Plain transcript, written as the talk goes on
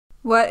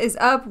What is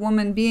up,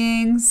 woman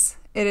beings?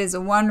 It is a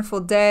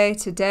wonderful day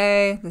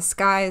today. The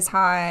sky is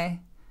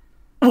high.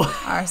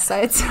 Our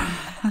sights are...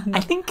 I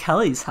think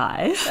Kelly's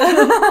high.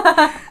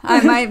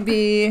 I might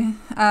be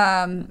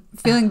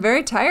feeling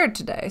very tired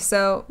today.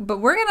 But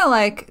we're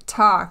going to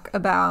talk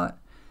about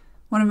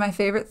one of my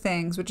favorite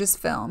things, which is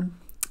film.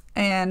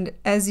 And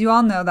as you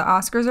all know, the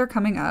Oscars are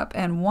coming up,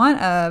 and one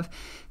of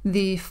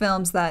the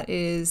films that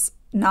is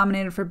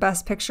nominated for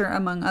Best Picture,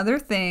 among other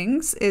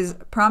things, is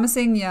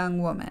Promising Young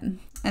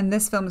Woman. And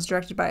this film is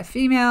directed by a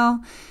female.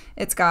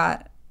 It's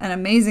got an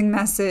amazing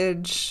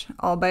message,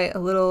 albeit a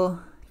little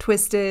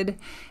twisted.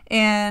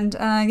 And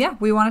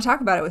we want to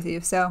talk about it with you.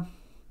 So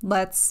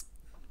let's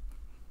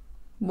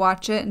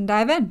watch it and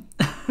dive in.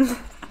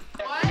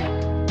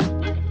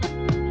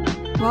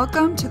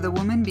 Welcome to the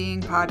Woman Being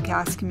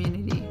Podcast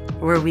community,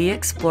 where we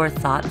explore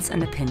thoughts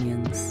and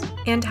opinions.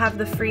 And have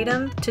the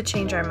freedom to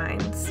change our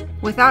minds.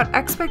 Without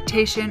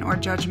expectation or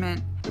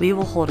judgment, we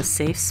will hold a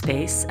safe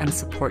space and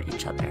support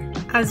each other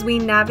as we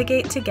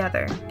navigate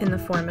together in the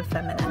form of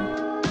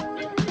feminine.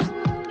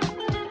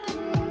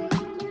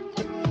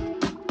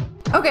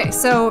 Okay,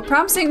 so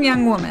Promising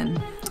Young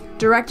Woman,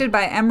 directed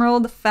by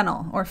Emerald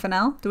Fennell, or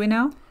Fennell, do we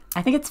know?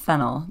 I think it's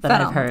Fennell that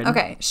I've heard.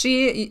 Okay,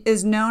 she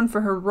is known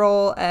for her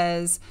role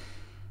as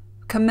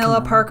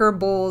Camilla Parker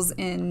Bowles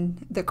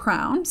in The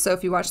Crown. So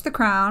if you watch The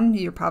Crown,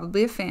 you're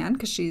probably a fan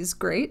because she's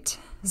great.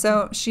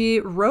 So she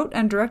wrote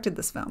and directed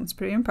this film. It's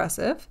pretty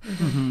impressive.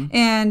 Mm-hmm.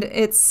 And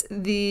it's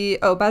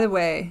by the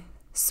way,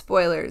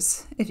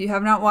 spoilers. If you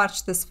have not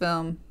watched this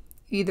film,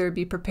 either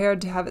be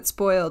prepared to have it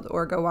spoiled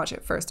or go watch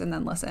it first and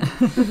then listen.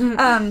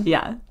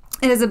 Yeah.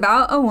 It is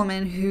about a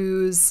woman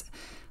whose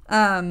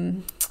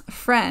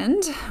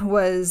friend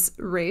was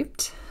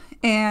raped,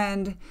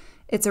 and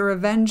it's a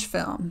revenge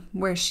film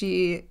where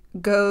she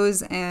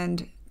goes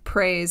and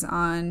preys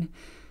on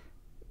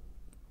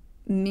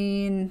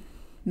mean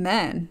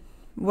men.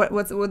 What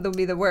would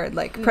be the word?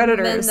 Like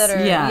predators. Men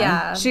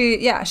that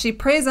are, She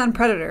preys on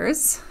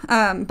predators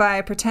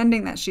by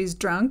pretending that she's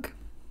drunk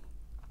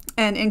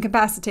and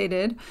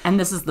incapacitated. And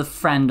this is the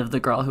friend of the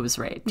girl who was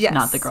raped,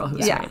 not the girl who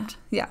was raped.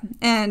 Yeah.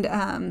 And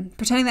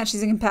pretending that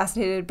she's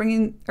incapacitated,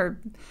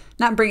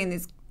 not bringing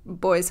these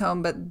boys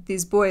home, but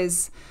these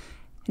boys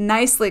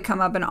nicely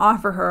come up and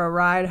offer her a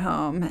ride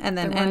home and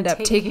then end up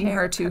taking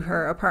her to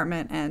her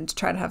apartment and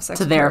try to have sex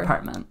with her.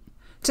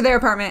 To their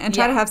apartment and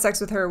try to have sex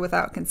with her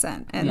without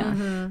consent.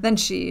 And then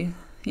she,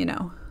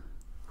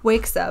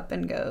 wakes up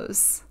and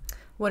goes,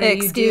 "What are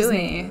you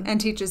doing?"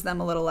 and teaches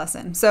them a little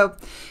lesson. So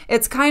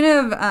it's kind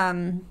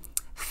of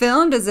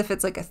filmed as if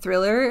it's like a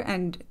thriller,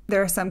 and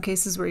there are some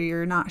cases where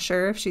you're not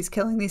sure if she's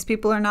killing these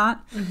people or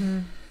not.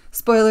 Mm-hmm.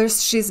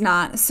 Spoilers, she's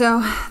not. So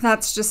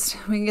that's just,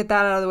 we can get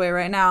that out of the way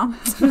right now.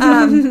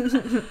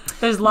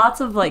 There's lots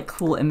of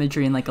cool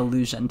imagery and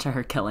illusion to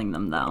her killing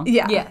them, though.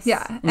 Yeah. Yes.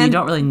 Yeah. And you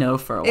don't really know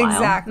for a while.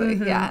 Exactly.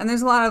 Mm-hmm. Yeah. And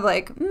there's a lot of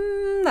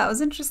that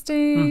was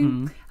interesting.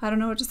 Mm-hmm. I don't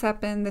know what just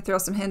happened. They throw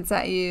some hints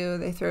at you.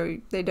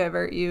 They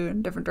divert you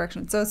in different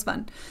directions. So it's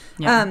fun.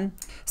 Yeah.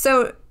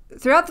 So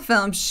throughout the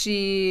film,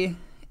 she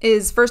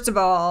is, first of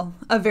all,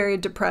 a very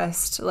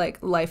depressed,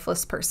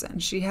 lifeless person.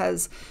 She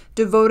has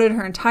devoted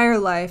her entire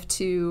life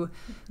to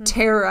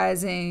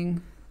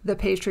terrorizing the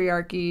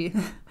patriarchy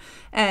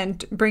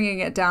and bringing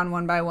it down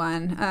one by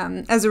one.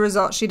 As a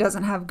result, she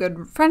doesn't have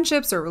good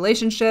friendships or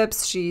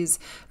relationships. She's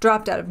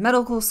dropped out of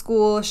medical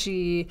school.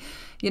 She,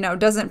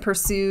 doesn't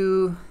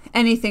pursue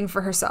anything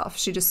for herself.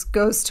 She just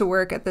goes to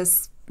work at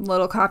this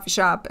little coffee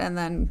shop and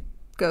then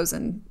goes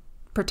and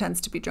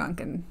pretends to be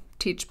drunk and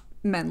teach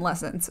men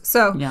lessons.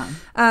 So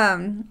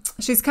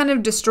she's kind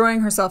of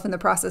destroying herself in the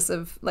process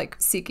of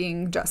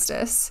seeking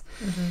justice.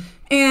 Mm-hmm.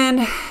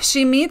 And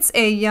she meets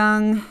a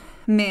young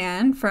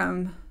man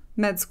from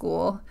med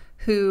school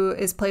who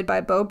is played by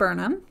Bo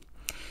Burnham,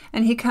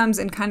 and he comes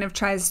and kind of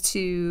tries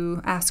to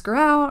ask her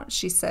out.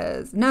 She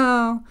says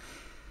no,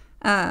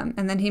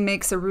 and then he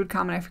makes a rude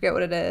comment. I forget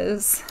what it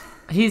is.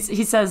 He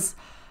says,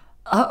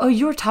 "Oh,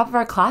 you were top of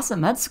our class at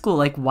med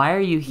school. Why are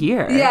you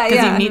here?" Yeah,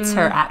 because he meets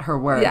her at her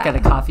work at a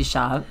coffee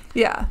shop.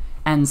 Yeah.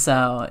 And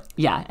so,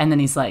 and then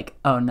he's like,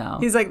 "Oh no."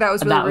 He's like, "That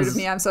was really rude of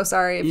me. I'm so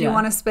sorry. If you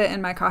want to spit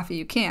in my coffee,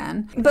 you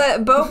can."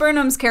 But Bo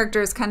Burnham's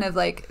character is kind of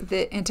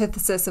the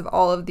antithesis of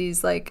all of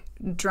these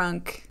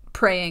drunk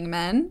praying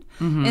men,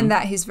 in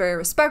that he's very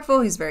respectful,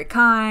 he's very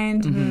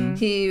kind,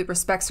 he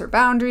respects her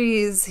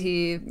boundaries,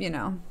 he,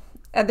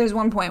 there's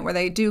one point where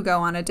they do go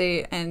on a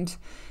date and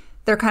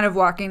they're kind of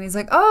walking. He's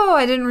like, "Oh,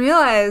 I didn't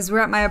realize we're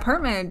at my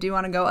apartment. Do you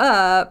want to go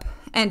up?"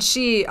 And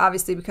she,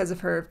 obviously, because of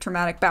her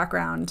traumatic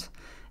background,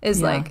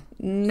 is no.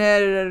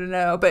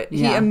 But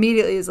he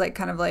immediately is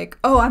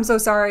 "Oh, I'm so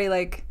sorry.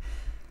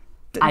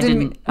 Didn't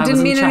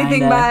mean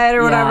anything by it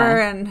or whatever."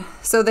 And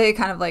so they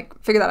kind of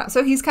figure that out.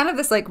 So he's kind of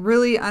this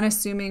really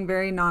unassuming,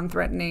 very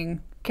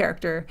non-threatening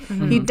character.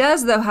 Mm-hmm. He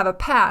does, though, have a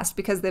past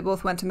because they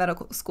both went to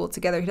medical school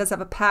together. He does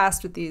have a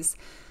past with these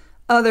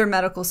other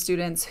medical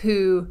students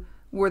who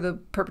were the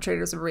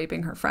perpetrators of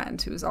raping her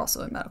friend, who was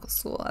also in medical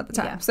school at the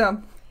time. Yeah.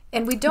 So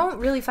And we don't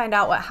really find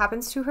out what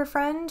happens to her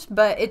friend,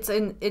 but it's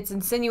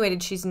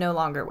insinuated she's no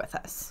longer with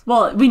us.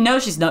 Well, we know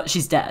she's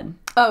dead.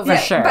 Oh, for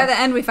sure. By the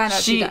end, we find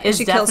out she died. is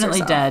She kills definitely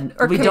herself. dead.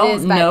 Or We could-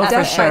 don't know for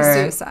death by sure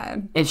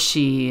suicide. if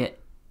she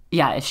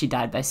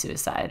died by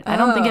suicide. I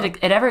don't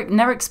think it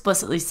never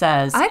explicitly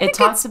says. I think it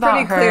talks it's about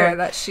pretty her. clear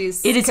that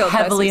she's It is killed by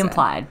heavily suicide.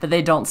 implied, but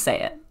they don't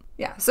say it.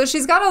 Yeah. So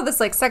she's got all this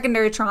like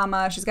secondary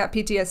trauma. She's got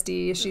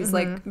PTSD. She's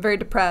like very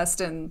depressed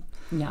and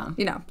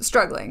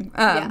struggling.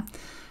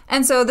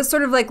 And so this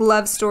sort of like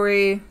love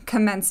story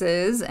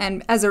commences,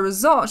 and as a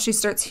result, she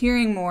starts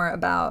hearing more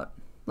about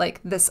like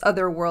this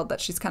other world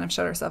that she's kind of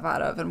shut herself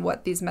out of and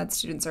what these med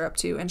students are up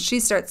to. And she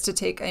starts to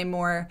take a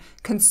more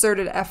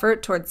concerted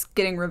effort towards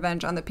getting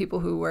revenge on the people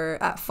who were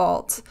at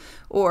fault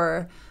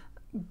or,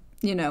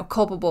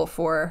 culpable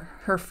for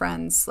her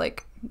friend's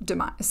like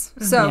demise.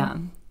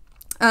 So,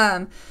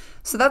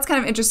 so that's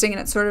kind of interesting,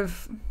 and it sort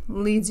of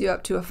leads you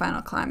up to a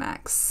final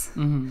climax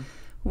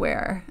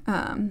where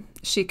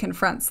she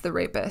confronts the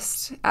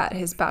rapist at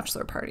his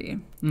bachelor party,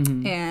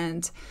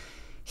 and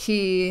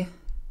she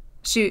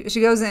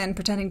goes in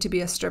pretending to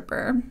be a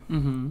stripper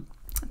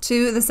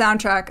to the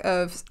soundtrack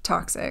of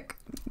Toxic.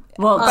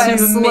 Well, by a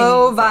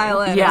slow amazing.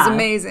 violin. Yeah. It was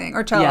amazing,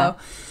 or cello. Yeah.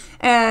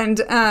 And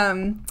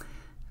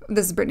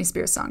this is Britney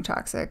Spears' song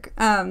Toxic,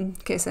 in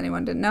case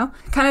anyone didn't know.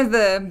 Kind of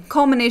the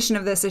culmination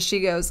of this is she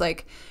goes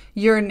like,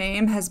 your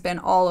name has been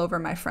all over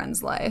my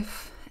friend's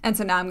life, and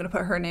so now I'm going to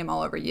put her name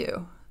all over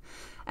you.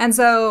 And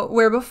so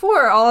where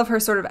before all of her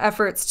sort of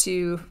efforts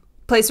to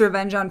place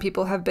revenge on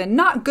people have been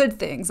not good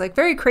things, like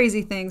very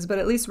crazy things, but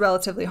at least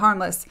relatively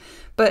harmless.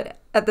 But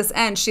at this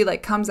end, she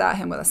like comes at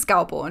him with a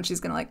scalpel and she's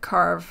going to like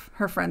carve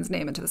her friend's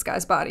name into this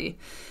guy's body.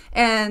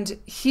 And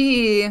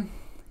he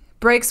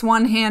breaks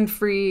one hand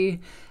free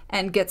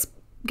and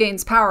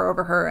gains power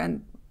over her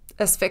and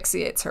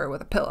asphyxiates her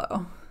with a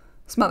pillow,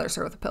 smothers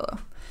her with a pillow,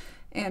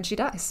 and she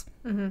dies.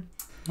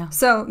 Yeah.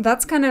 So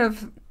that's kind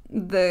of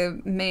the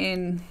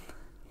main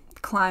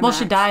climax. Well,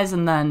 she dies,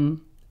 and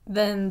then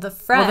the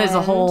friend. well, there's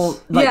a whole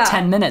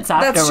 10 minutes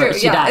afterwards. That's true.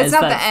 She dies. It's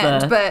not That's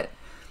the end, but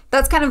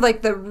that's kind of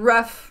like the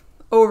rough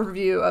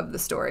overview of the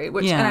story,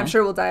 which, and I'm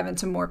sure we'll dive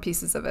into more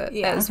pieces of it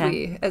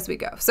as we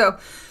go. So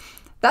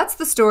that's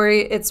the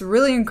story. It's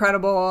really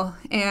incredible.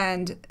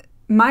 And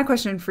my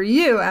question for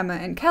you, Emma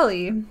and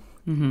Kelly,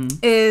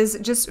 is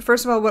just,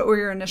 first of all, what were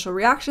your initial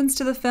reactions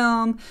to the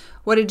film?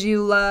 What did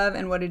you love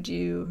and what did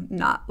you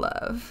not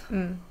love?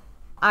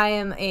 I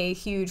am a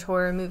huge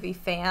horror movie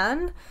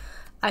fan.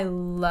 I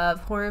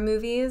love horror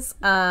movies.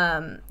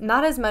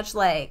 Not as much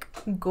like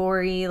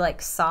gory,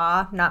 like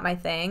Saw, not my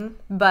thing.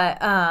 But,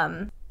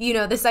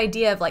 this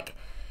idea of like,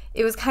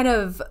 it was kind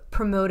of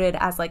promoted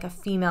as like a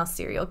female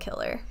serial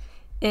killer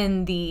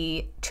in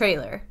the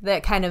trailer.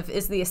 That kind of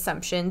is the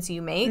assumptions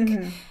you make.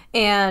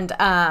 And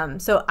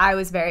so I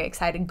was very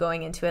excited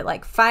going into it,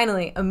 like,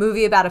 finally, a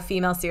movie about a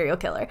female serial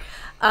killer.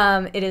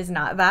 It is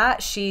not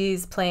that.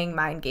 She's playing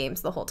mind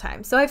games the whole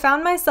time. So I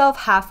found myself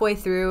halfway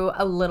through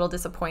a little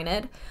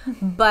disappointed,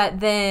 but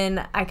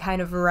then I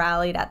kind of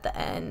rallied at the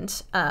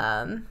end.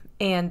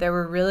 And there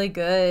were really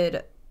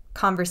good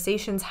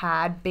conversations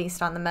had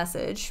based on the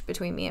message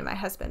between me and my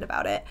husband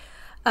about it.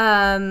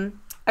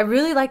 I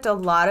really liked a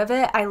lot of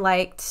it. I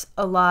liked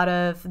a lot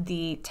of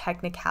the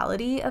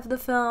technicality of the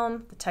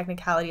film, the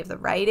technicality of the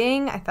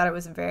writing. I thought it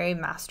was very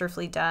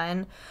masterfully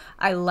done.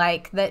 I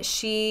like that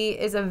she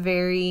is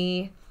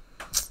we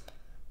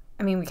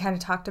kind of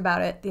talked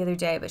about it the other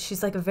day, but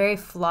she's like a very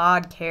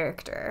flawed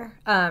character.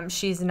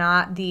 She's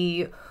not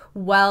the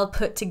well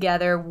put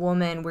together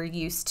woman we're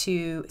used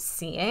to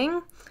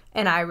seeing,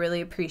 and I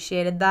really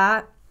appreciated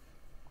that.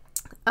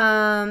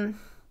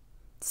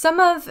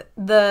 Some of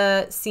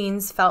the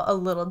scenes felt a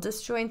little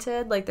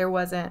disjointed, like there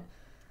wasn't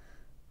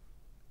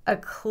a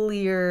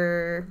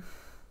clear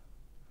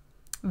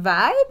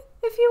vibe,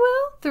 if you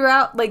will,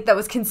 throughout, like that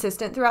was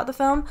consistent throughout the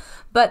film,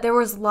 but there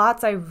was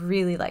lots I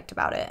really liked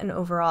about it, and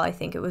overall I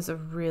think it was a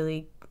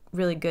really,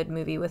 really good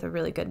movie with a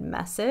really good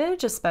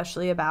message,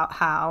 especially about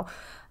how,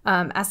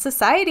 as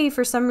society,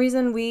 for some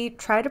reason, we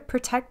try to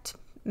protect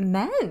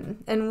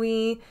men, and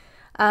we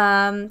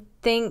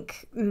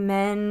think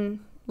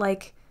men,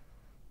 like,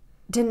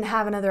 didn't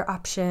have another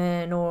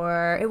option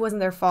or it wasn't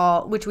their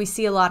fault, which we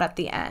see a lot at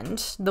the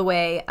end. The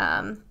way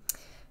I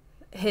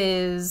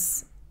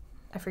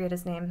forget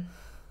his name,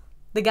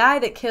 the guy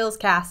that kills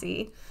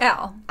Cassie,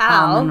 Al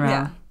Monroe.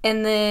 Yeah.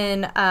 And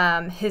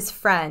then his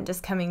friend is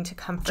coming to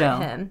comfort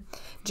him,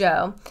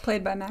 Joe,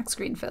 played by Max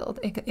Greenfield,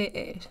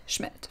 aka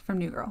Schmidt from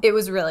New Girl. he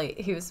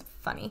was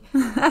funny.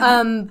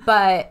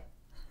 But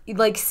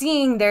like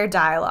seeing their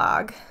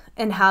dialogue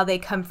and how they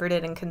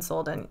comforted and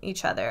consoled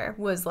each other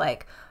was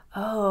like,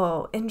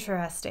 oh,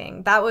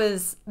 interesting. That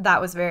was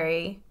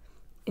very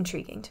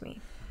intriguing to me.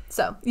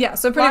 So yeah,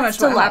 so pretty much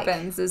what like.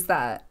 happens is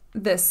that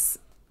this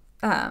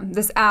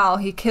Al,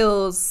 he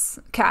kills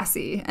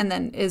Cassie and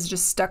then is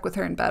just stuck with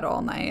her in bed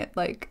all night,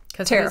 like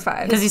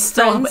terrified. Because he's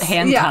still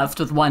handcuffed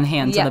with one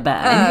hand to the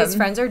bed. And his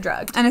friends are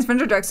drugged. And his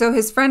friends are drugged. So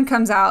his friend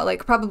comes out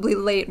like probably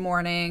late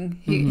morning.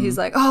 He's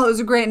like, oh, it was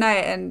a great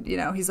night. And,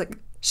 he's like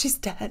she's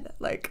dead.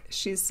 Like,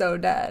 she's so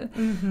dead.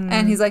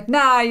 And he's like,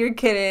 nah, you're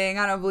kidding.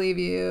 I don't believe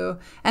you.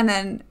 And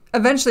then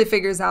eventually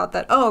figures out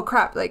that, oh,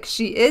 crap, like,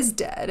 she is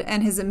dead.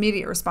 And his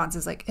immediate response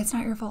is like, it's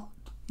not your fault.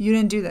 You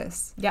didn't do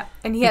this. Yeah.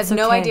 And he has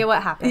no idea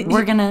what happened.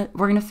 We're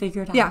gonna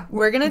figure it out. Yeah.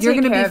 You're gonna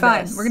be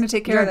fine. This. We're gonna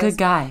take care You're of a this. good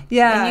guy.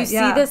 Yeah. And you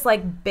see this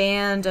like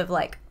band of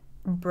like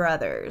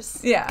brothers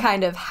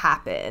kind of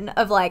happen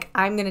of like,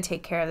 I'm gonna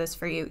take care of this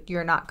for you.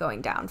 You're not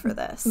going down for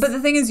this. But the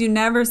thing is, you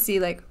never see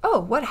like,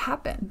 oh, what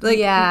happened? Like,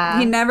 Yeah.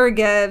 he never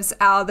gives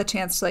Al the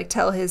chance to like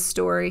tell his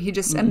story. He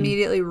just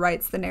immediately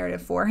writes the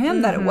narrative for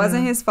him that it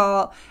wasn't his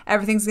fault.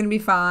 Everything's gonna be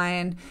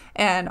fine.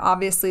 And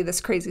obviously,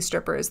 this crazy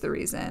stripper is the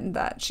reason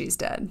that she's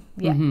dead.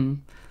 Yeah.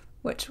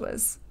 Which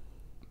was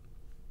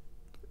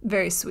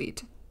very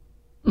sweet.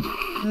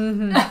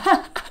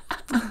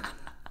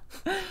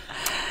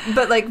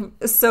 But like,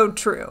 so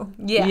true.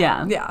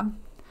 Yeah.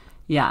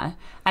 Yeah.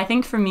 I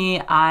think for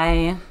me,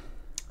 I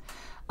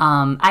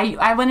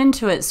went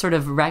into it sort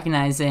of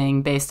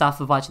recognizing, based off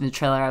of watching the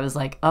trailer, I was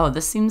like, oh,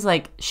 this seems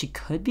like she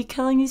could be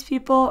killing these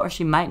people or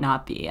she might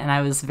not be. And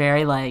I was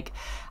very like,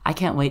 I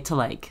can't wait to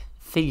like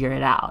figure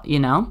it out, you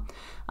know?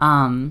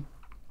 And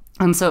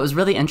so it was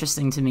really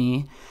interesting to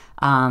me.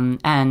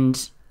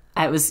 And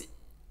I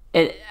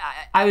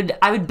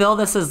would bill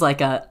this as like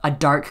a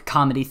dark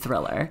comedy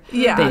thriller,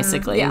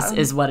 basically,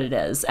 is what it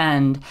is.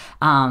 And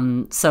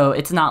so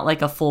it's not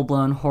like a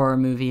full-blown horror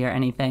movie or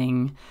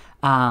anything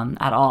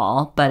at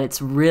all, but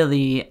it's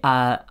really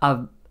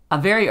a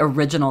very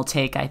original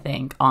take, I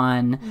think,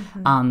 on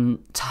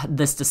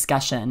this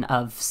discussion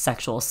of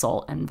sexual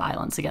assault and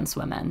violence against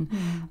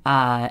women.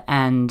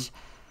 And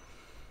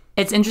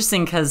it's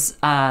interesting because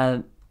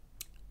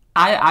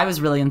I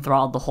was really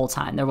enthralled the whole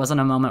time. There wasn't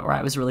a moment where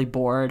I was really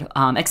bored,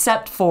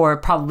 except for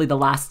probably the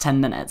last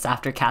 10 minutes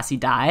after Cassie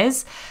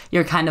dies.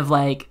 You're kind of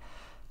like,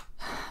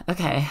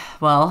 okay,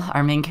 well,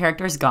 our main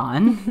character is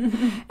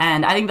gone.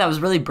 And I think that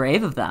was really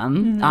brave of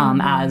them,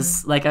 I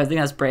think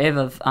that was brave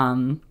of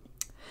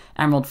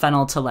Emerald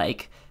Fennell to,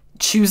 like,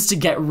 choose to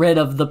get rid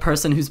of the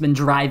person who's been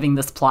driving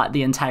this plot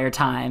the entire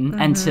time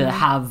and to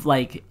have,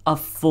 like, a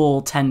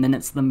full 10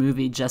 minutes of the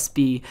movie just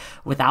be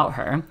without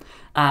her.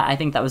 I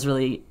think that was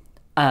really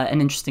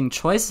an interesting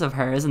choice of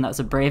hers, and that was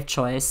a brave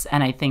choice.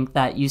 And I think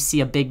that you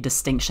see a big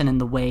distinction in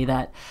the way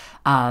that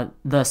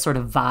the sort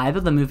of vibe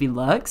of the movie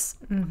looks.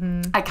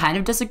 I kind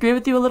of disagree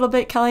with you a little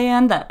bit,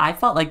 Kellyanne, that I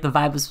felt like the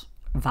vibe was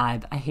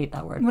vibe. I hate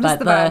that word. What is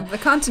the vibe? The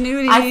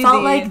continuity. I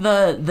felt like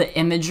the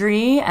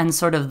imagery and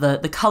sort of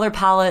the color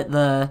palette,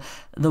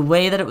 the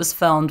way that it was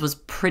filmed was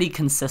pretty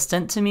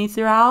consistent to me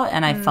throughout,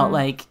 and I felt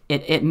like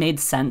it made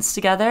sense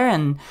together.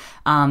 And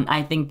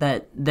I think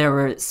that there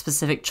were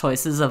specific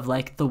choices of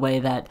like the way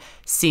that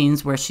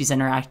scenes where she's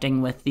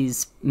interacting with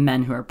these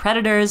men who are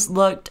predators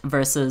looked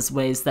versus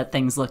ways that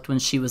things looked when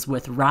she was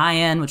with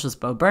Ryan, which was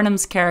Bo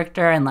Burnham's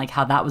character, and like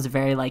how that was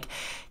very like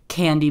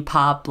candy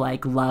pop,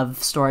 like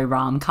love story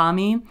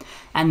rom-com-y.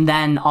 And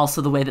then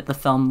also the way that the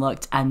film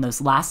looked and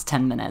those last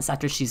 10 minutes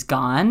after she's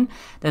gone,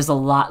 there's a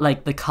lot,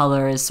 like the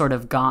color is sort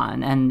of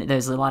gone and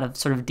there's a lot of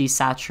sort of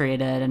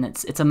desaturated, and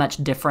it's a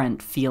much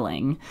different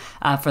feeling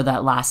for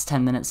that last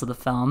 10 minutes of the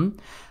film.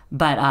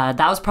 But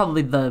that was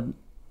probably the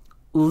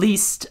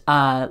least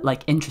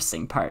like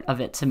interesting part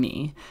of it to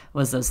me,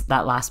 was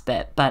that last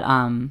bit. But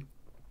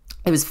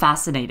it was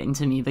fascinating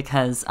to me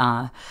because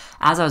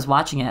as I was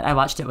watching it, I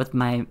watched it with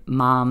my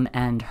mom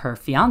and her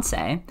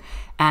fiance,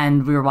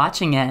 and we were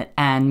watching it,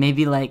 and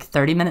maybe like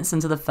 30 minutes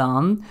into the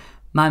film,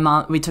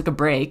 we took a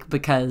break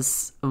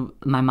because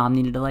my mom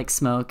needed to like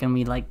smoke, and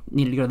we like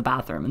needed to go to the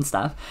bathroom and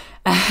stuff.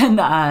 And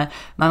my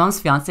mom's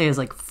fiance is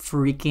like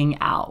freaking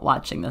out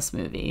watching this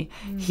movie.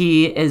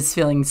 He is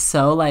feeling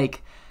so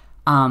like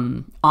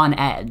on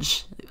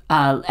edge.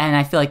 And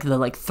I feel like the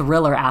like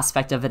thriller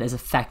aspect of it is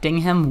affecting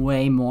him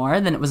way more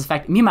than it was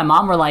affecting me. And my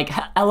mom were like,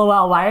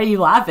 LOL, why are you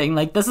laughing?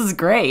 Like, this is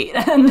great.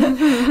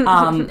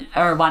 And,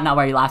 or why not,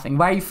 why are you laughing?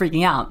 Why are you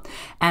freaking out?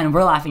 And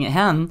we're laughing at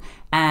him.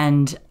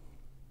 And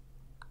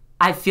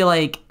I feel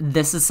like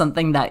this is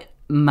something that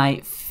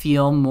might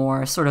feel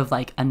more sort of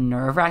like a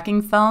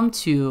nerve-wracking film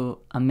to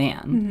a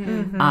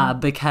man,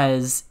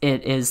 because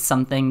it is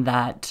something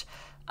that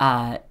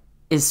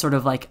is sort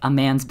of like a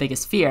man's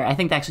biggest fear. I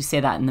think they actually say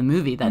that in the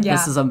movie, that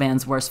this is a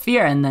man's worst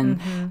fear. And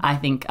then I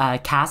think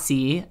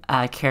Cassie,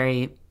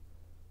 Carey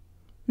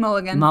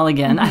Mulligan,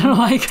 I don't know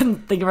why I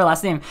couldn't think of her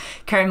last name.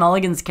 Carey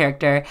Mulligan's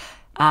character,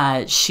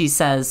 she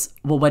says,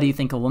 well, what do you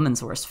think a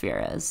woman's worst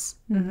fear is?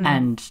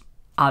 And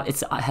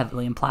it's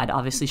heavily implied.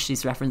 Obviously,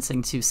 she's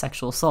referencing to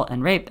sexual assault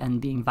and rape and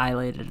being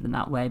violated in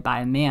that way by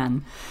a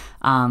man.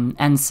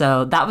 And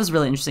so that was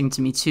really interesting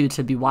to me, too,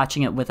 to be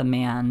watching it with a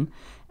man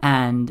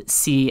and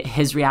see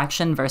his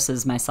reaction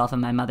versus myself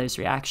and my mother's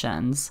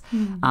reactions.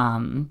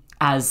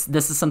 As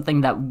this is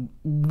something that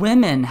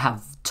women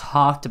have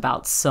talked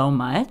about so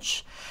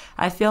much,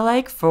 I feel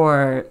like,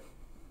 for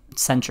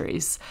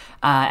centuries.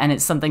 And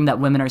it's something that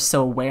women are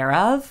so aware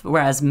of,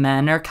 whereas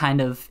men are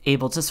kind of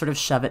able to sort of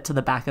shove it to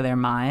the back of their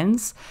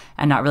minds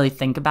and not really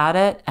think about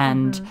it,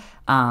 and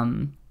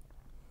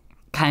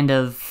kind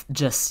of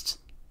just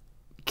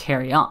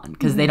carry on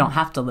because they don't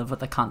have to live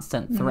with a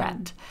constant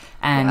threat.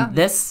 And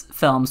this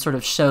film sort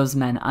of shows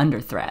men under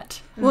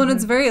threat. Well, and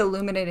it's very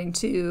illuminating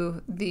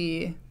to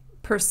the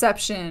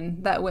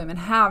perception that women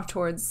have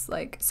towards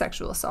like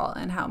sexual assault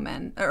and how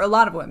men, or a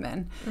lot of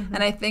women,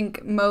 and I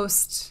think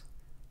most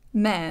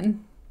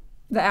men,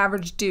 the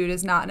average dude,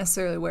 is not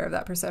necessarily aware of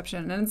that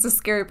perception, and it's a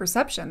scary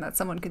perception that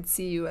someone could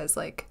see you as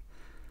like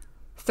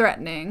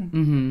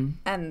threatening,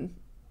 and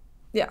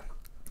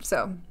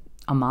so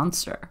a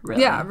monster,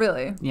 really. Yeah,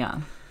 really.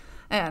 Yeah.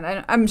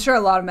 And I'm sure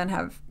a lot of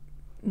men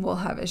will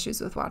have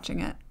issues with watching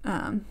it,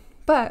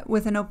 but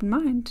with an open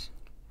mind.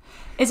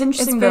 It's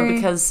interesting, though,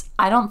 because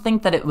I don't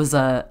think that it was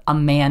a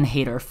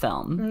man-hater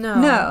film.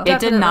 No. It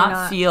did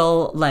not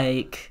feel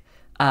like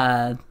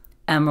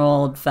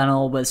Emerald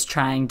Fennell was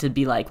trying to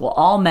be like, well,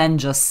 all men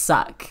just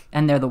suck,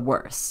 and they're the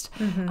worst.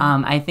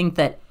 I think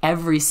that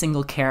every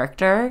single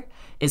character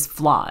is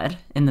flawed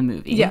in the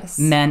movie. Yes.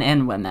 Men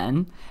and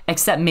women,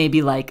 except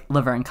maybe like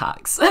Laverne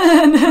Cox,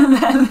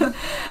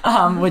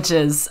 which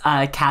is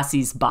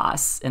Cassie's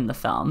boss in the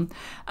film.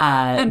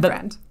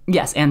 Friend.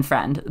 Yes, and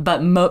friend.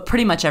 But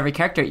pretty much every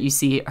character you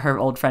see, her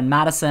old friend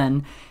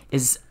Madison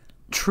is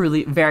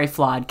truly very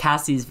flawed.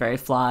 Cassie's very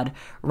flawed.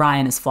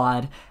 Ryan is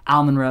flawed.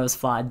 Al Monroe is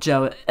flawed.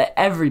 Joe,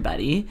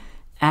 everybody.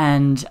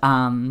 And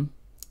I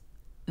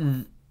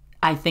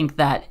think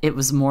that it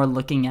was more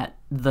looking at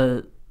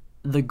the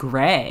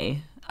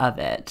gray of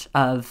it,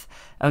 of,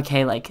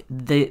 okay, like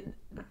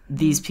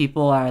these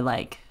people are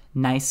like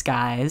nice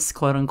guys,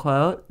 quote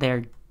unquote.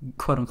 They're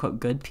quote unquote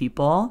good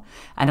people.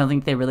 I don't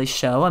think they really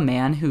show a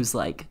man who's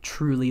like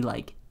truly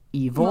like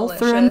evil malicious,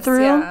 through and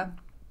through. Yeah.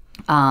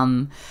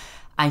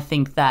 I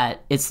think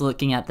that it's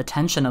looking at the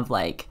tension of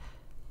like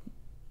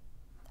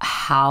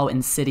how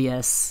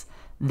insidious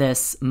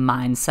this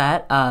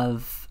mindset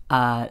of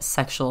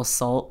sexual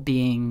assault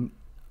being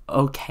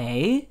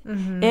okay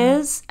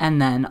is,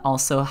 and then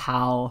also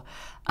how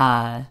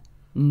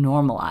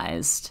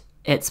normalized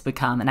it's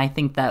become. And I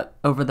think that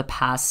over the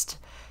past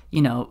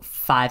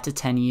 5 to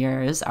 10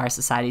 years, our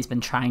society's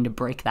been trying to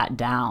break that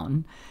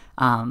down,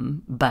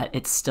 but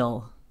it's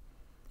still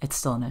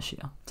an issue.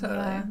 Totally.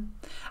 Yeah.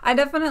 I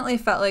definitely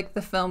felt like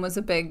the film was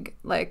a big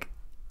like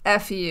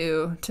F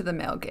you to the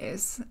male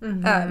gaze.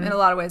 In a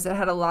lot of ways, it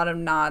had a lot of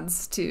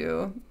nods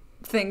to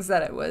things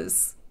that it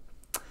was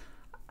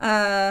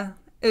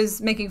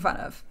making fun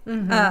of.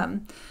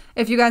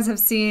 If you guys have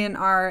seen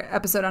our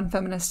episode on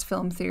feminist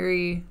film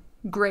theory,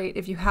 great.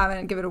 If you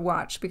haven't, give it a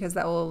watch, because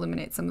that will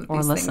illuminate some of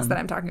these things that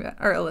I'm talking about.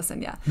 Or a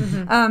listen, yeah.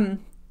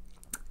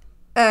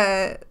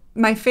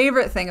 My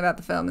favorite thing about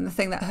the film, and the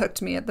thing that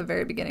hooked me at the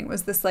very beginning,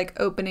 was this like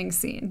opening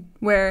scene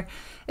where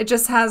it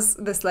just has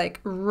this like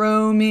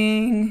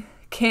roaming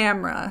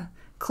camera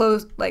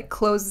close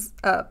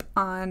up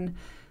on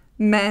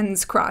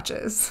men's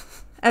crotches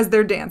as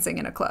they're dancing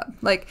in a club,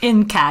 like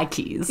in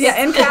khakis.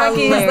 Yeah, in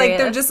khakis. Like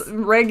they're just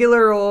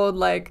regular old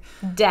like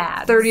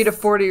dads, 30 to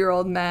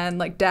 40-year-old men,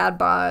 like dad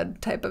bod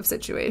type of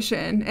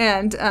situation,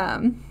 and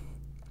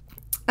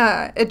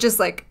it just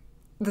like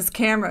this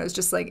camera is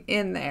just like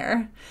in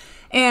there.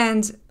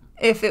 And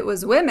if it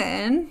was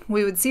women,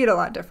 we would see it a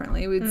lot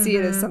differently. We'd see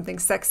it as something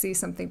sexy,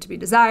 something to be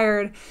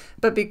desired.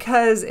 But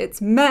because it's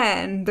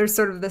men, there's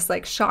sort of this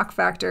like shock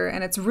factor,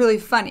 and it's really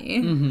funny.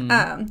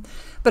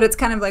 But it's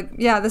kind of like,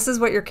 yeah, this is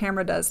what your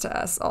camera does to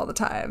us all the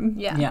time.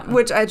 Yeah.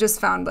 Which I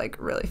just found like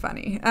really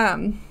funny.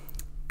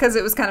 Because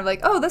it was kind of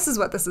like, oh, this is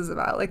what this is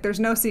about. Like, there's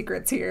no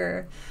secrets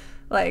here.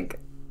 Like,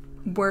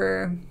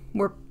 we're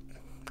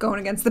going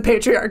against the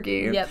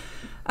patriarchy. Yep.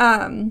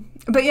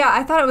 But yeah,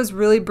 I thought it was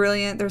really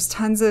brilliant. There's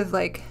tons of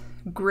like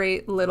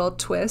great little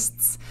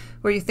twists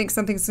where you think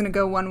something's going to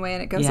go one way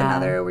and it goes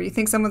another, where you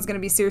think someone's going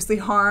to be seriously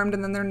harmed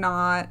and then they're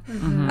not.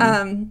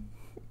 And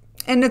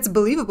it's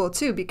believable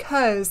too,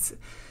 because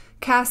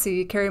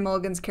Cassie, Carey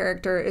Mulligan's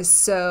character, is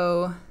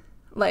so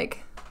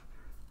like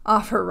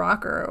off her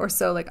rocker, or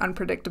so like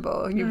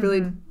unpredictable. You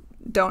really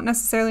don't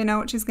necessarily know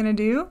what she's going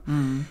to do,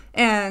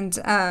 and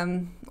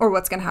or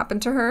what's going to happen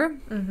to her.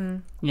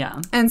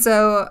 Yeah. And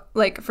so,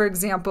 like, for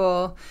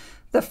example,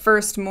 the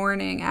first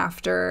morning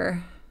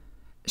after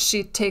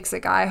she takes a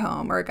guy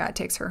home, or a guy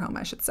takes her home,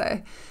 I should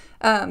say,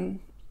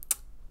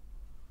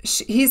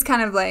 he's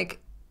kind of like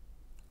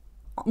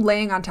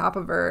laying on top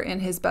of her in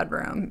his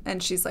bedroom,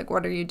 and she's like,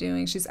 what are you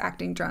doing? She's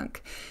acting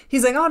drunk.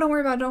 He's like, oh, don't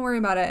worry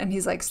about it. And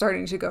he's like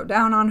starting to go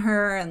down on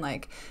her and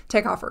like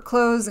take off her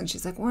clothes, and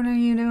she's like, what are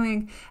you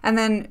doing? And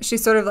then she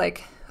sort of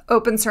like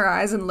opens her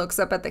eyes and looks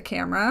up at the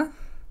camera,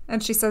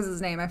 and she says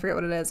his name, I forget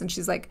what it is, and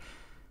she's like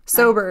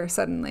sober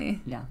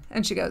suddenly. Yeah.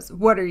 And she goes,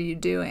 what are you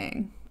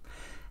doing?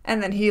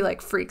 And then he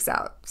like freaks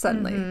out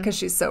suddenly because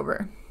she's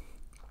sober.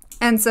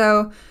 And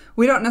so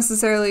we don't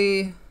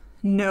necessarily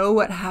know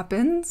what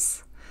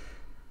happens.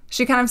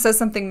 She kind of says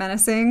something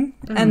menacing,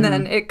 and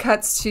then it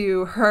cuts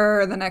to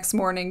her the next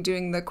morning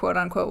doing the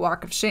quote-unquote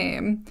walk of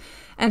shame,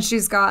 and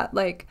she's got,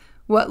 like,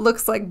 what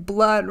looks like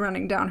blood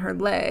running down her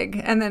leg,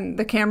 and then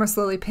the camera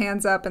slowly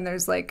pans up, and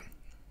there's, like,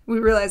 we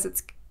realize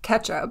it's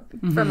ketchup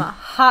From a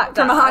hot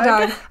dog. from a hot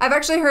dog. I've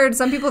actually heard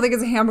some people think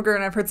it's a hamburger,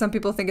 and I've heard some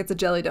people think it's a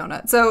jelly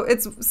donut. So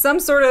it's some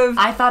sort of...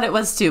 I thought it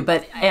was too,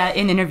 but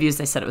in interviews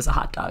they said it was a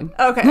hot dog.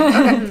 Okay.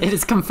 It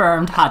is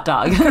confirmed hot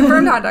dog.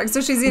 Confirmed hot dog.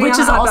 So she's eating Which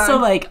a is hot also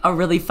dog. like a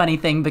really funny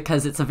thing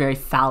because it's a very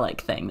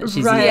phallic thing that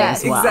she's Right, eating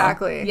as well.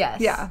 exactly.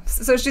 Yes. Yeah.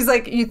 So she's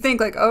like, you think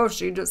like, oh,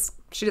 she just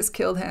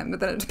killed him, but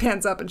then it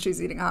pans up and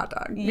she's eating a hot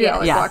dog. Yeah.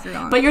 Like walking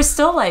on. But you're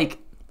still like,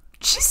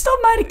 she still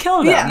might have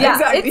killed him. Yeah,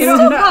 exactly. it's You don't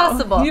still know.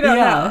 possible. You don't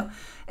Yeah. know.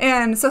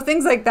 And so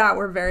things like that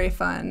were very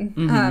fun.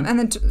 And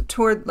then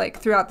toward like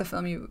throughout the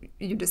film,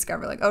 you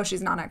discover like, oh,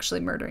 she's not actually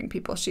murdering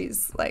people.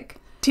 She's like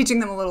teaching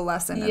them a little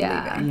lesson and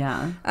Yeah. leaving.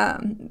 Yeah.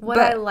 What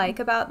I like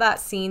about that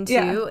scene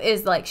too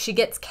is like she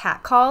gets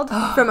catcalled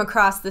from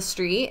across the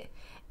street,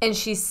 and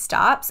she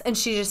stops and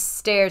she just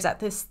stares at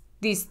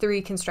these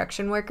 3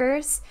 construction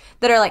workers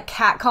that are like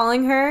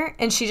catcalling her,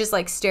 and she just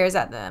like stares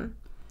at them,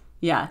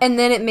 Yeah. and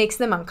then it makes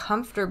them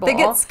uncomfortable. They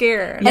get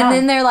scared. and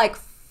then they're like,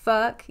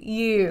 "Fuck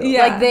you!"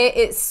 Yeah. Like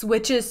it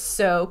switches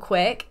so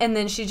quick, and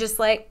then she just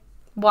like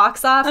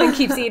walks off and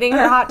keeps eating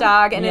her hot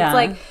dog, and Yeah. it's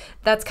like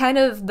that's kind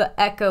of the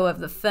echo of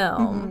the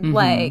film.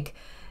 Like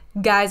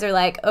guys are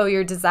like, "Oh,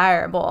 you're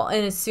desirable,"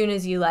 and as soon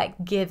as you like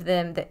give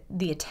them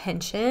the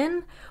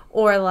attention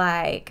or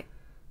like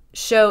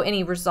show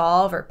any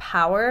resolve or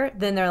power,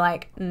 then they're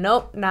like,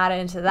 "Nope, not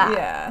into that."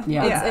 Yeah.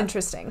 Yeah. It's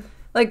interesting.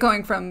 Like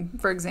going from,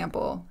 for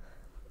example,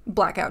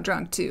 blackout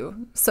drunk to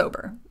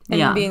sober. And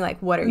Yeah. being like,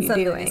 "What are And you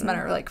suddenly doing?" these men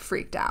are like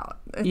freaked out.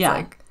 It's Yeah.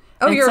 like,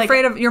 oh, And it's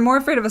like- you're more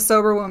afraid of a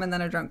sober woman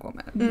than a drunk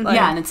woman. Like,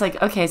 Yeah, and it's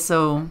like, okay,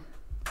 so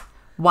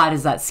why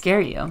does that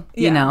scare you?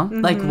 You Yeah. know?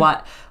 Like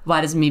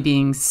why does me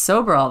being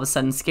sober all of a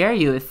sudden scare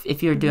you?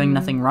 If you're doing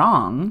nothing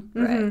wrong,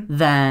 Right.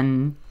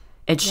 then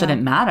it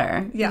shouldn't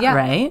matter. Yeah.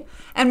 Right?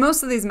 And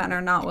most of these men are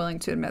not willing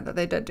to admit that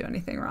they did do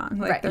anything wrong.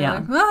 Like Right. they're Yeah.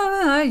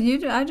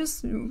 like, I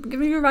just give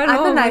me your ride I'm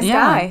home. a nice Yeah.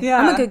 guy. Yeah.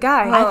 I'm a good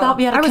guy. I thought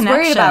we had a I was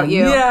connection. worried about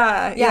you.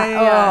 Yeah.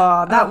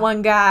 Oh, that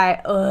one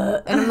guy.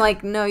 And I'm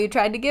like, no, you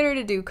tried to get her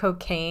to do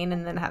cocaine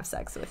and then have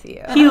sex with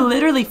you. He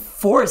literally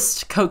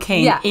forced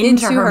cocaine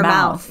into her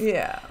mouth.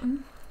 Yeah.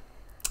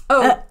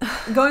 Oh,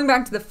 going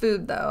back to the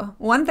food though,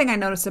 one thing I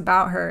noticed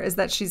about her is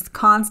that she's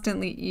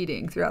constantly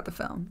eating throughout the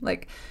film.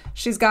 Like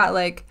she's got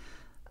like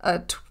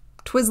a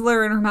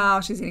Twizzler in her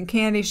mouth. She's eating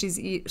candy.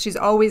 She's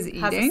always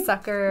eating. Has a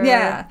sucker.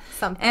 Yeah.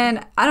 Something.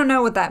 And I don't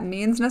know what that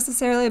means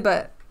necessarily,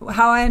 but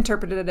how I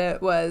interpreted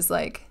it was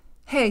like,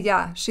 hey,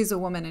 yeah, she's a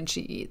woman and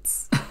she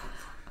eats. I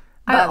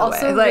By the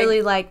also way.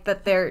 really like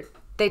that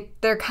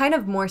they're kind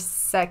of more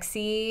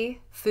sexy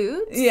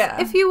foods,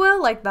 Yeah. if you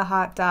will, like the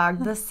hot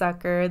dog, the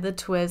sucker, the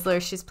Twizzler.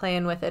 She's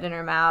playing with it in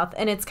her mouth,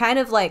 and it's kind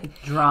of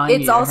like Drawing it's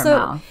you to her also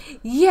mouth.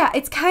 yeah,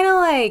 it's kind of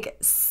like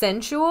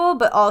sensual,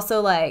 but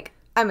also like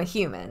I'm a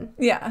human,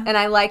 Yeah. and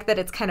I like that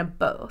it's kind of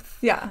both.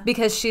 Yeah.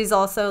 Because she's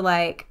also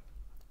like,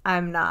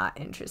 I'm not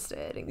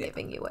interested in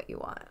giving you what you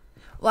want.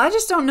 Well, I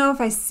just don't know if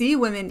I see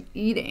women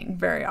eating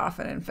very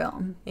often in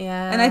film.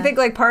 Yeah. And I think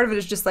like part of it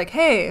is just like,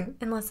 hey,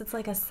 unless it's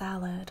like a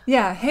salad.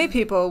 yeah, hey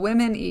people,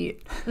 women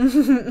eat.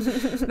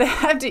 They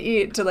have to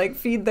eat to like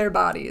feed their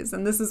bodies.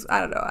 And this is, I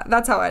don't know,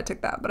 that's how I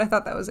took that. But I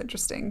thought that was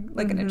interesting,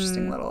 like an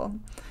interesting little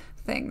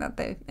thing that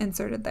they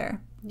inserted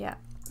there. Yeah.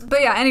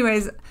 But yeah,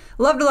 anyways,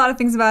 loved a lot of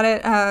things about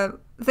it.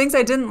 Things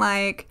I didn't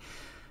like,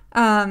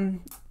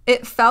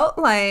 it felt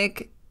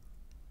like,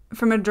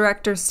 from a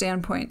director's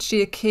standpoint,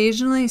 she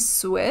occasionally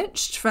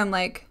switched from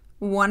like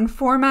one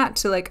format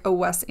to like a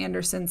Wes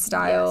Anderson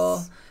style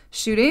Yes.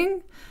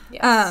 shooting.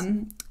 Yes.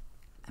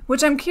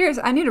 Which I'm curious.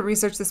 I need to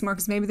research this more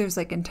because maybe there's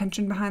like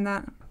intention behind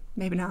that.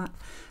 Maybe not.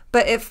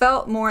 But it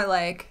felt more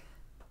like,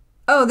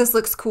 oh, this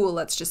looks cool.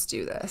 Let's just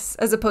do this.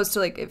 As opposed to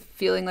like it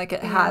feeling like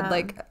it had Yeah.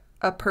 like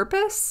a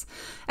purpose.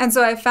 And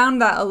so I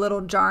found that a little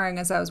jarring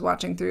as I was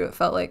watching through. It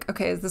felt like,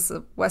 okay, is this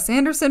a Wes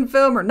Anderson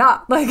film or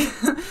not? Like,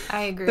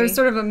 I agree. there's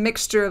sort of a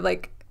mixture of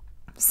like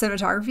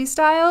cinematography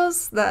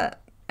styles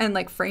that and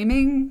like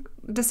framing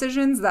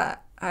decisions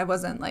that I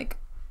wasn't like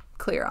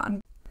clear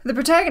on. The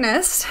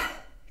protagonist,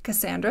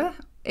 Cassandra,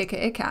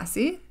 aka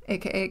Cassie,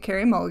 aka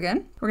Carey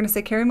Mulligan, we're going to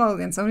say Carey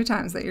Mulligan so many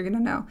times that you're going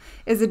to know,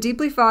 is a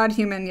deeply flawed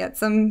human, yet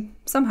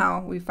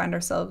somehow we find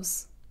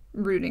ourselves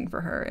rooting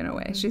for her in a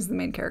way. She's the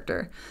main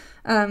character.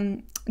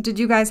 Did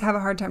you guys have a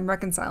hard time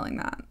reconciling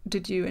that?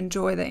 Did you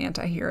enjoy the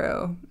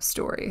anti-hero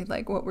story?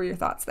 Like, what were your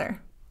thoughts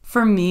there?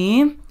 For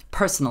me,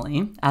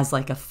 personally, as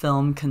like a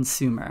film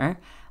consumer,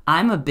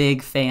 I'm a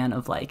big fan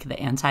of like the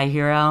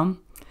anti-hero,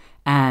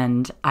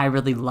 and I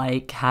really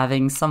like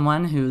having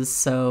someone who's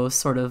so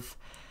sort of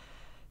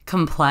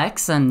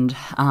complex and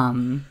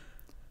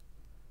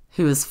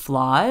who is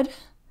flawed.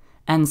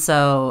 And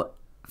so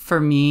for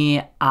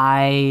me,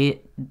 I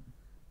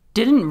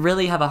didn't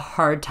really have a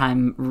hard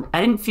time.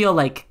 I didn't feel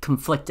like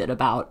conflicted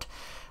about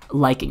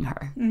liking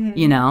her,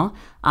 you know?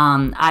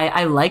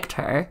 I liked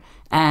her.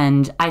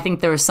 And I think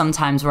there were some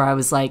times where I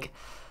was like,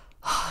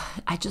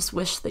 I just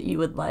wish that you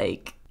would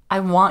like, I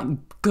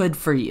want good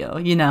for you,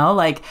 you know?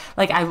 Like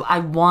I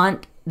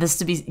want this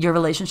to be your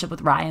relationship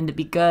with Ryan to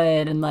be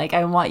good, and like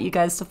I want you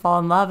guys to fall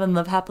in love and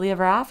live happily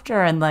ever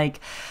after, and like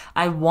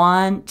I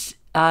want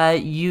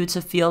you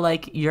to feel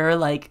like you're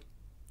like,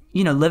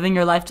 you know, living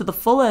your life to the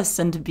fullest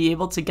and to be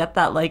able to get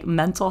that like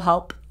mental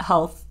health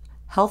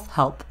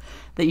help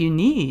that you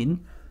need.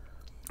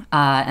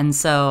 And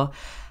so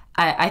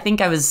I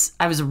think I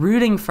was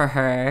rooting for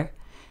her,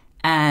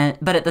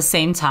 but at the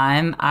same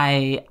time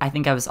I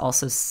think I was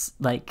also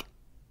like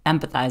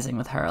empathizing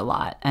with her a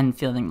lot and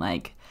feeling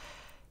like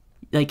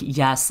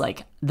yes,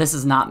 like this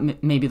is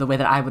not maybe the way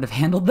that I would have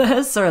handled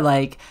this, or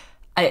like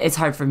it's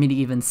hard for me to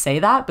even say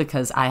that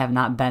because I have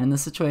not been in the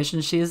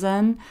situation she's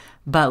in,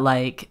 but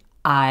like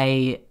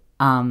I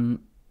don't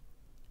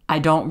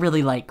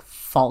really like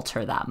fault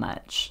her that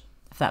much,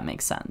 if that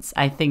makes sense.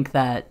 I think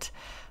that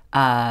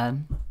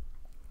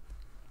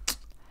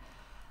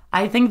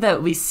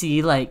we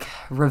see like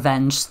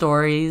revenge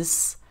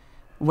stories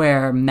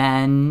where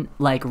men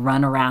like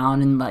run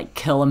around and like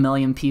kill a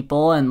million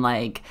people and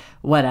like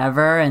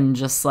whatever, and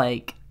just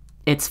like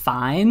it's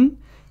fine.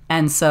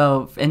 And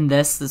so in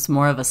this is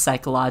more of a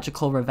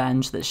psychological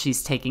revenge that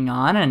she's taking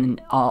on,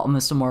 and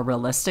almost a more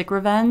realistic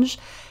revenge.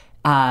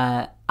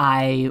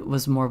 I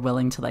was more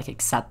willing to like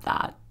accept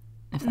that,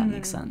 if that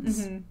makes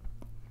sense.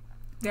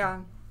 Mm-hmm. Yeah.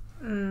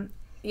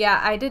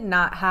 Yeah, I did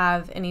not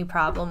have any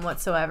problem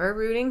whatsoever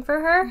rooting for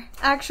her,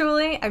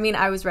 actually. I mean,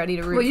 I was ready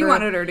to root for her. Well, you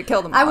wanted her to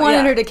kill them all. I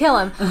wanted her to kill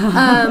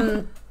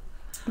him.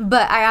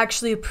 But I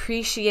actually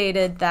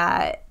appreciated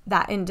that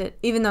ended,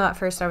 even though at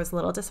first I was a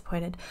little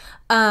disappointed.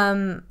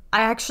 I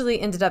actually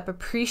ended up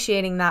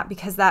appreciating that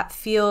because that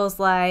feels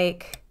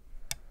like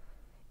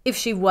if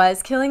she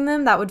was killing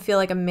them, that would feel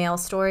like a male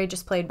story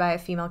just played by a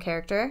female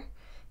character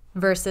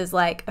versus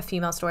like a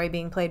female story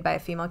being played by a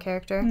female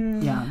character.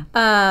 Yeah.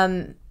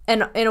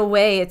 And in a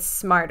way, it's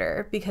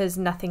smarter because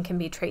nothing can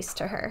be traced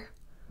to her.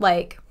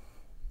 Like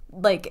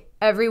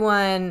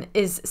everyone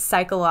is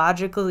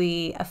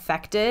psychologically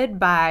affected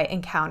by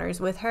encounters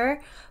with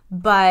her,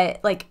 but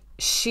like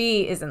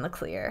she is in the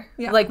clear.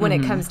 Yeah. Like when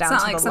it comes down to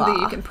the law. It's not like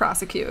something you can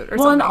prosecute or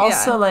well, something. And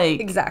also like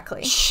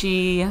exactly,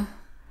 she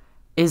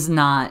is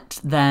not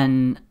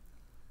then.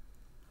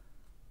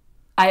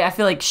 I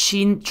feel like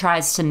she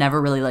tries to never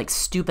really like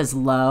stoop as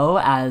low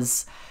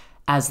as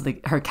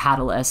her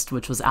catalyst,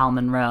 which was Al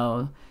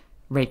Monroe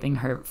raping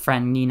her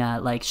friend Nina.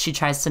 Like she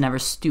tries to never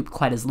stoop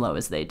quite as low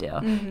as they do.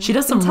 Mm-hmm. She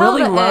does some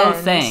really low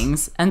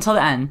things until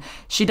the end.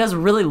 She does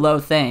really low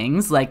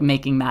things, like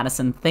making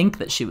Madison think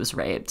that she was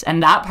raped,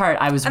 and that part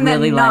I was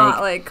really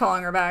like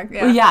calling her back.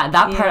 Yeah, well, yeah,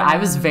 that part I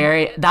was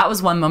that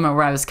was one moment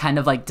where I was kind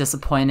of like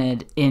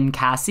disappointed in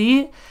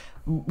Cassie.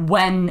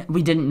 When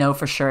we didn't know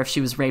for sure if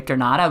she was raped or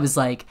not, I was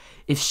like,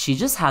 if she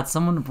just had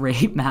someone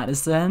rape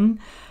Madison,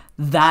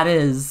 that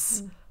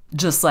is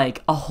just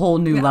like a whole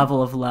new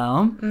level of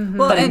low. Mm-hmm.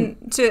 Well,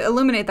 and to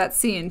illuminate that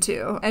scene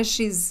too, as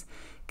she's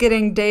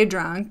getting day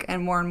drunk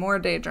and more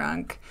day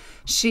drunk,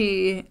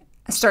 she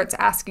starts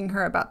asking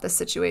her about the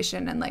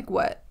situation and like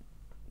what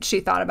she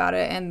thought about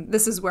it. And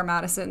this is where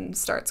Madison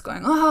starts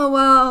going, oh,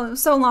 well, it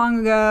was so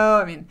long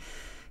ago. I mean,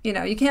 you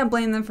know, you can't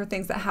blame them for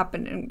things that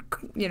happened in,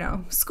 you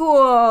know,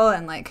 school.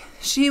 And like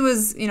she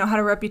was, you know, had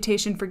a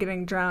reputation for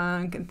getting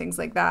drunk and things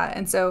like that.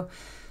 And so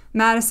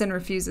Madison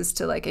refuses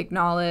to like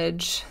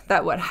acknowledge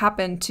that what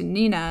happened to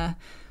Nina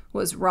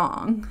was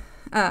wrong,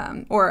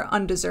 or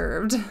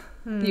undeserved,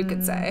 you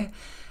could say.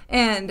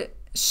 And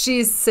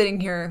she's sitting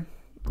here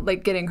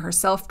like getting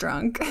herself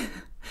drunk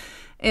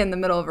in the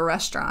middle of a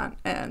restaurant,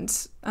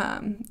 and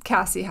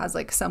Cassie has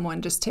like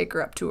someone just take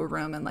her up to a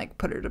room and like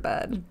put her to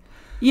bed.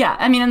 Yeah,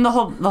 I mean, and the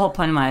whole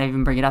point of why I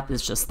even bring it up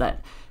is just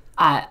that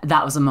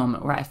that was a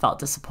moment where I felt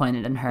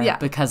disappointed in her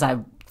because I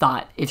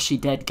thought if she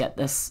did get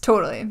this,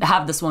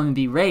 have this woman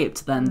be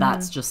raped, then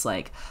that's just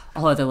like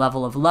a whole other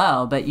level of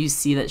low. But you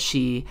see that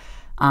she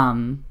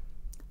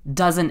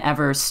doesn't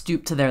ever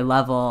stoop to their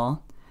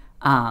level,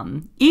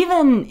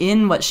 even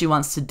in what she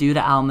wants to do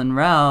to Al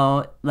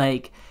Monroe.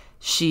 Like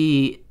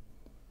she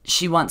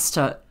wants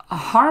to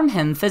harm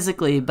him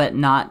physically, but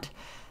not.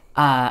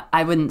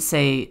 I wouldn't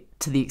say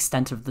to the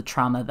extent of the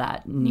trauma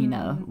that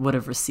Nina would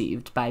have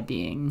received by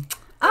being.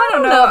 I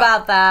don't know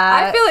about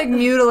that. I feel like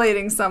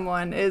mutilating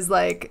someone is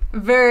like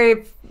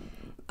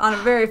on a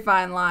very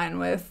fine line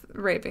with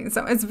raping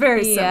someone. It's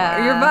very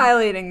similar. You're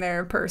violating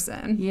their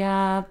person.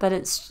 Yeah, but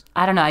it's,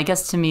 I don't know. I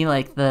guess to me,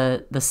 like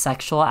the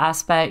sexual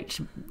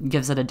aspect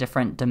gives it a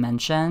different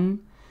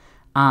dimension.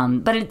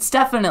 But it's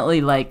definitely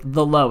like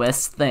the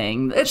lowest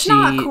thing that she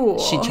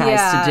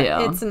tries to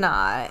do. It's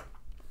not.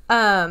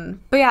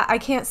 But yeah, I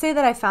can't say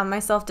that I found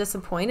myself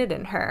disappointed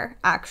in her,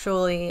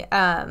 actually.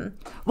 Well,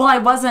 I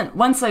wasn't,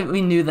 once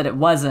we knew that it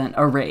wasn't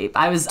a rape,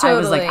 I was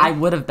like, I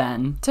would have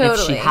been if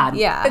she had.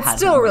 Yeah. It's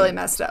still really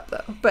messed up,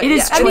 though. But it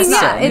is twisted.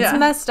 I mean, it's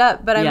messed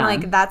up, but I'm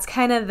like, that's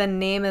kind of the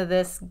name of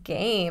this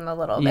game a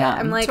little bit. Yeah.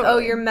 I'm like, oh,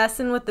 you're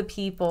messing with the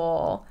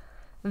people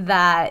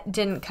that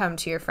didn't come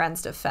to your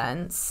friend's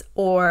defense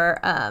or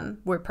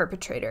were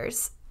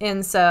perpetrators.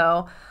 And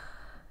so,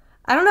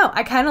 I don't know,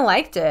 I kind of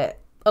liked it.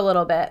 A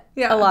little bit.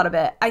 Yeah. A lot of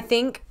it. I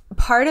think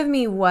part of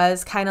me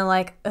was kind of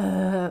like,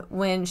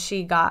 when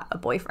she got a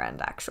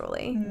boyfriend,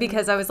 actually,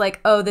 because I was like,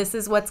 oh, this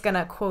is what's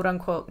gonna quote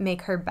unquote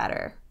make her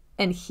better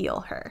and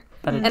heal her.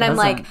 But it and I'm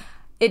like, doesn't.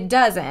 it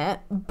doesn't,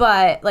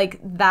 but like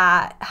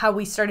that, how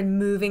we started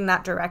moving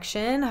that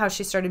direction, how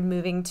she started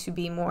moving to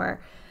be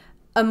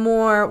a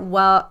more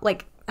well,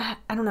 like,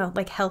 I don't know,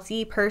 like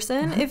healthy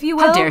person, if you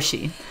will. How dare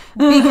she?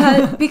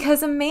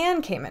 because a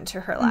man came into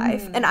her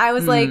life, and I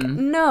was like,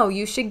 no,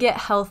 you should get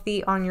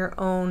healthy on your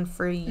own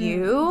for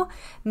you,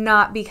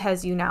 not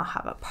because you now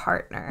have a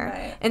partner.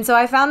 Right. And so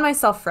I found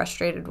myself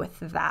frustrated with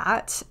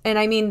that, and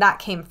I mean that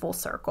came full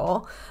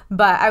circle,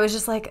 but I was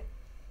just like,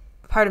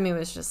 part of me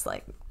was just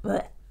like,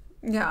 bleh.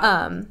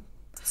 Yeah.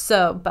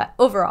 So, but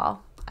overall,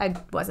 I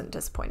wasn't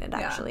disappointed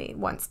actually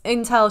once,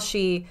 until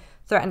she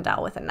threatened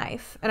Al with a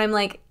knife, and I'm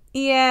like,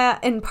 yeah,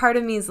 and part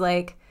of me is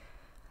like,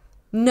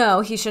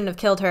 no, he shouldn't have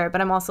killed her, but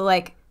I'm also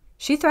like,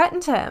 she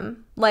threatened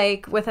him,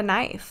 like, with a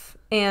knife,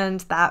 and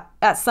that,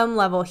 at some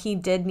level, he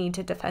did need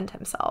to defend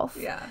himself.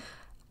 Yeah.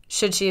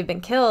 Should she have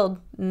been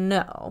killed?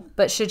 No.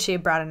 But should she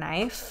have brought a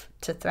knife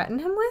to threaten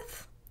him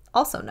with?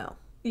 Also no.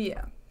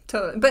 Yeah.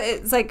 Totally. But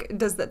it's like,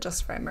 does that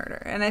justify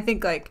murder? And I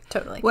think, like,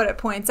 Totally. what it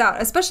points out,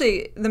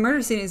 especially the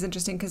murder scene is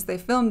interesting because they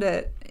filmed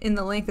it in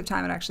the length of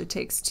time it actually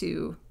takes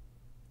to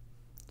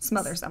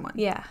smother someone.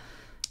 Yeah.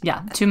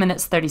 Yeah, 2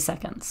 minutes, 30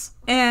 seconds.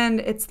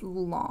 And it's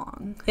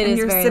long. It and is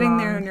you're very sitting long.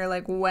 there and you're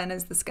like, when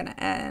is this going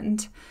to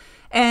end?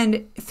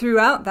 And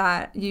throughout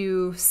that,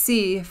 you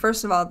see,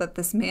 first of all, that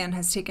this man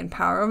has taken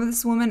power over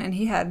this woman, and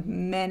he had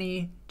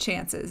many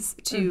chances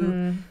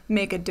to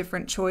make a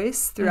different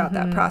choice throughout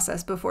that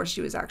process before she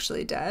was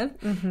actually dead.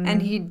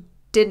 And he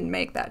didn't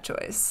make that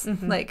choice.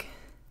 Like,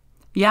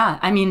 Yeah,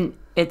 I mean,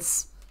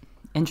 it's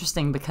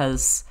interesting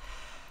because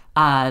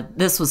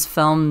this was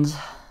filmed,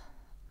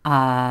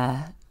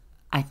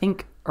 I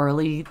think,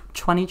 early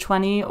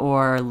 2020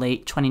 or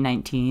late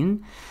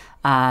 2019.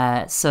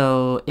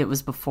 So it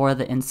was before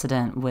the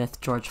incident with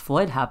George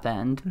Floyd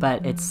happened,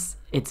 but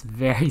it's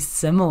very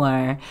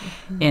similar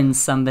in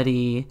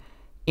somebody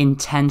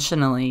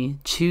intentionally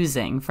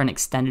choosing for an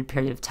extended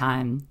period of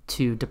time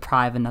to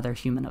deprive another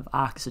human of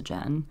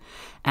oxygen.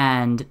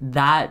 And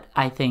that,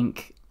 I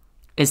think,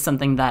 is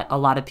something that a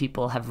lot of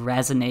people have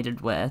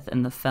resonated with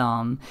in the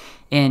film,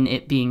 in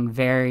it being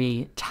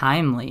very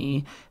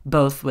timely,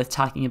 both with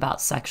talking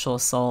about sexual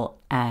assault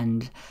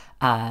and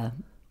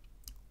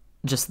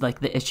just like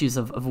the issues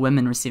of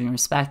women receiving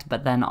respect,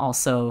 but then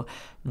also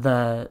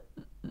the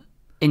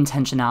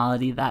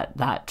intentionality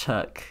that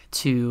took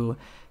to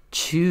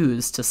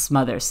choose to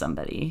smother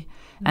somebody.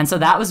 And so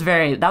that was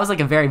like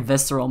a very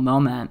visceral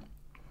moment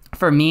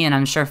for me, and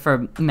I'm sure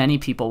for many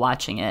people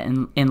watching it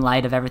in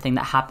light of everything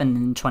that happened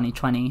in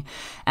 2020.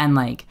 And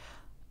like,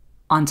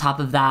 on top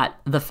of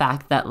that, the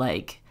fact that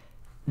like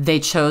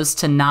they chose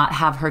to not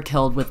have her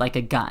killed with like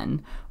a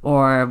gun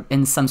or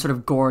in some sort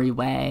of gory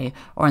way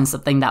or in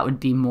something that would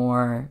be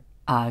more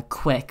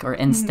quick or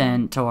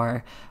instant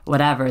or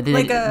whatever.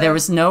 There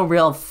was no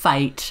real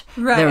fight.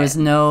 Right. There was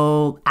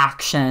no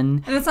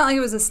action. and it's not like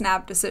it was a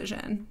snap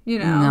decision, you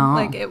know? No.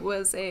 Like, it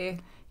was a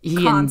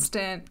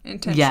constant,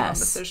 intentional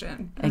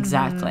decision.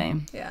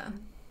 Exactly. Yeah.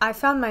 I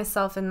found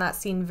myself in that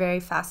scene very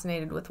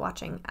fascinated with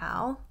watching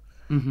Al.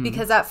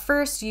 Because at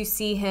first you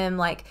see him,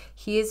 like,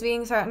 he is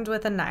being threatened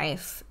with a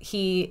knife.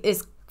 He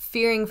is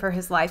fearing for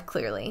his life,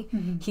 clearly.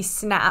 He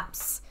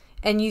snaps.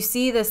 And you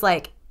see this,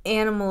 like,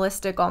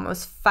 animalistic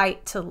almost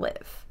fight to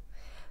live.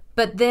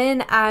 But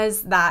then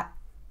as that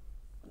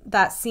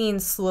scene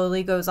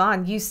slowly goes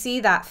on, you see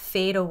that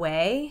fade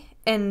away.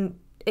 And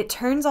it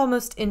turns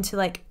almost into,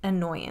 like,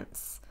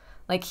 annoyance.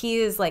 Like, he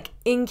is, like,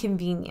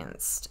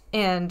 inconvenienced.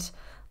 And,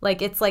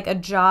 like, it's, like, a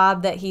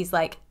job that he's,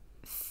 like,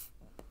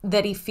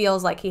 that he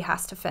feels like he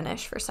has to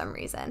finish for some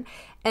reason.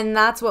 And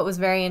that's what was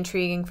very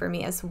intriguing for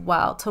me as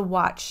well, to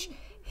watch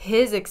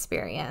his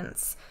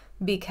experience,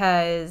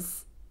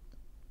 because,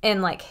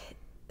 and like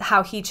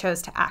how he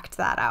chose to act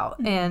that out.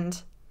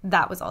 And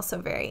that was also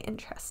very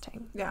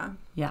interesting. Yeah.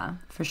 Yeah,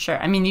 for sure.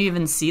 I mean, you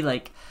even see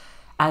like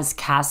as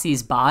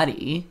Cassie's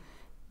body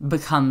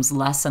becomes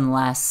less and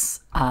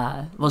less,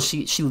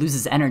 she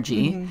loses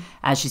energy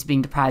as she's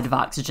being deprived of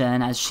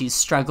oxygen, as she's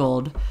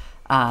struggled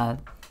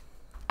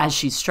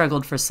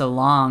for so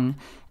long,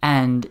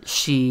 and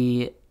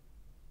she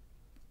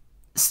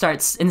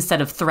starts, instead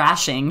of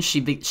thrashing,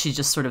 she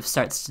just sort of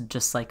starts to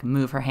just like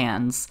move her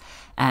hands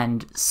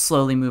and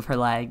slowly move her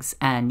legs,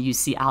 and you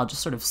see Al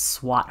just sort of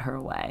swat her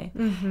away,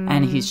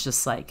 and he's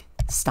just like,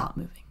 stop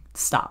moving,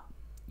 stop,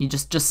 you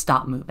just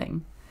stop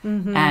moving.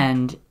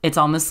 And it's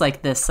almost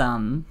like this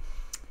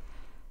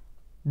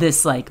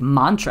like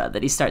mantra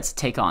that he starts to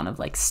take on of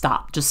like,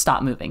 stop, just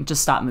stop moving,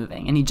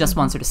 and he just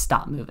wants her to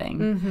stop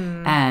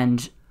moving.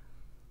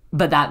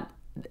 But that,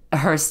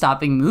 her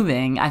stopping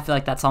moving, I feel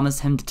like that's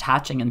almost him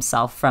detaching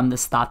himself from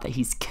this thought that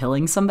he's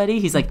killing somebody.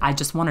 He's like, I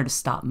just want her to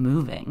stop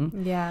moving.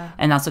 Yeah.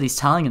 And that's what he's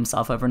telling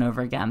himself over and over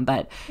again.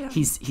 But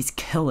he's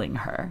killing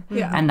her.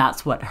 Yeah. And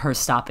that's what her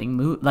stopping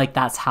move, like,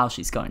 that's how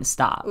she's going to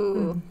stop.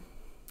 Ooh,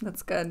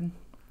 that's good.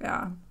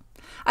 Yeah.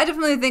 I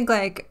definitely think,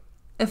 like,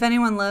 if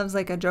anyone loves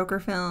like a Joker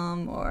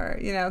film or,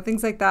 you know,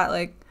 things like that,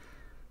 like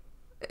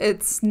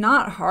it's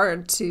not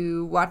hard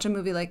to watch a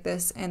movie like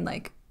this and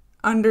like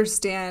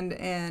understand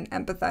and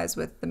empathize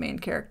with the main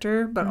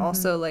character, but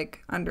also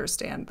like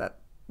understand that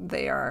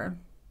they are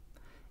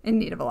in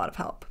need of a lot of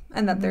help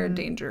and that they're a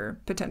danger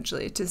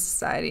potentially to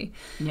society.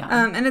 Yeah.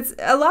 And it's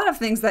a lot of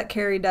things that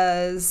Carrie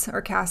does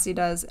or Cassie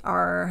does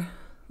are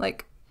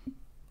like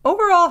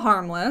overall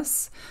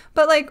harmless,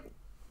 but like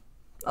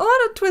a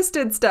lot of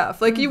twisted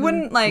stuff. Like you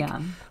wouldn't like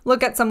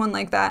look at someone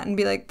like that and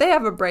be like, they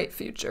have a bright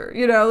future,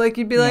 you know, like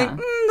you'd be like,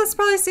 this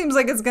probably seems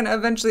like it's going to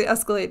eventually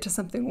escalate to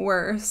something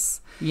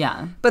worse.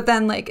 Yeah. But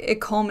then like it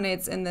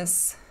culminates in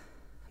this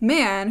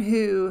man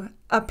who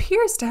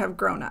appears to have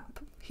grown up.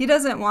 He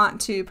doesn't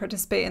want to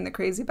participate in the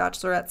crazy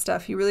bachelorette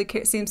stuff. He really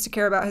seems to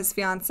care about his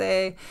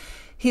fiance.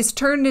 He's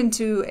turned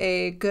into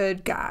a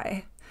good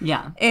guy.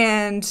 Yeah.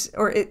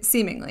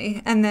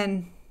 Seemingly. And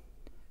then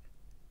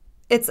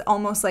it's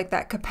almost like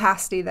that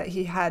capacity that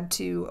he had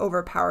to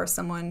overpower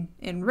someone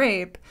in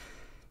rape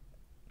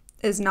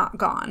is not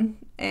gone.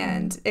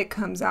 And it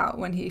comes out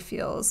when he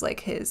feels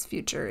like his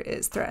future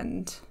is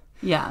threatened.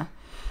 Yeah.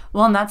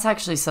 Well, and that's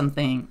actually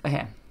something,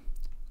 okay,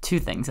 two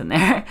things in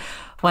there.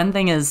 One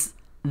thing is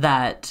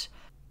that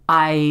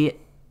I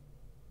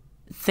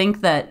think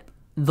that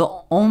the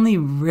only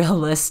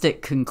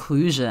realistic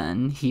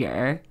conclusion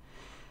here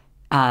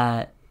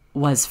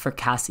was for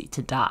Cassie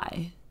to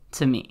die,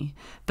 to me,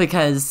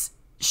 because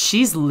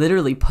she's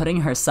literally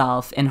putting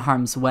herself in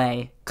harm's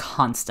way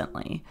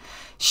constantly.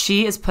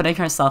 She is putting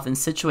herself in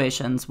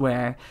situations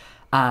where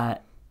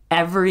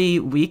every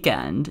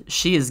weekend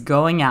she is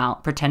going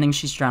out, pretending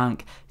she's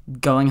drunk,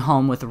 going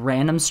home with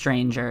random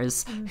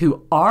strangers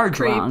who are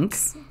drunk,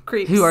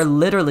 who are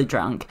literally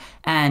drunk,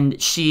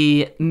 and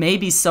she may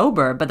be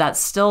sober, but that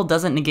still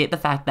doesn't negate the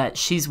fact that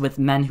she's with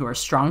men who are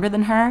stronger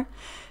than her.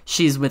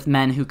 She's with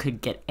men who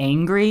could get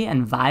angry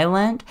and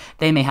violent.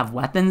 They may have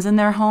weapons in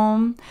their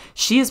home.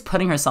 She is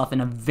putting herself in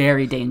a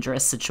very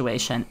dangerous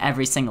situation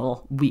every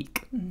single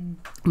week,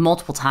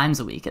 multiple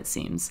times a week, it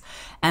seems.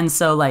 And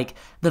so, like,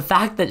 the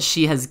fact that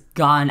she has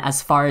gone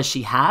as far as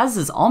she has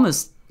is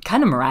almost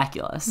kind of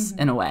miraculous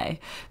in a way,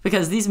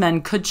 because these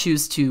men could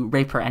choose to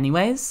rape her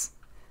anyways.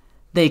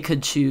 They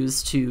could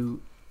choose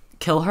to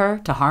kill her,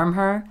 to harm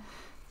her.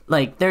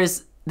 Like,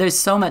 there's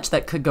so much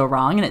that could go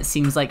wrong, and it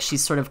seems like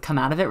she's sort of come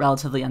out of it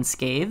relatively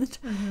unscathed.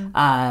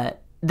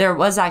 There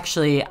was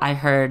actually, I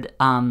heard,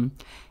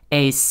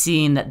 a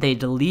scene that they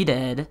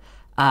deleted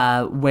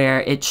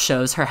where it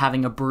shows her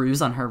having a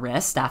bruise on her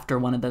wrist after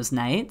one of those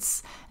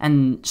nights,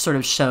 and sort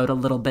of showed a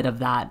little bit of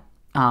that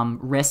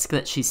risk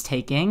that she's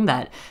taking,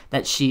 that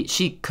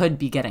she could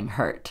be getting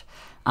hurt.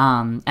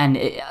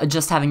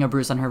 Just having a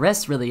bruise on her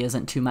wrist really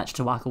isn't too much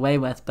to walk away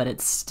with, but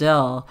it's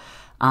still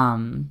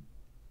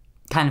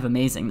kind of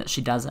amazing that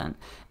she doesn't.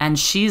 And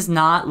she's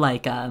not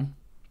like a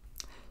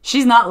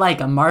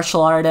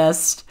martial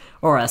artist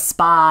or a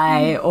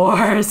spy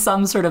or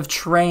some sort of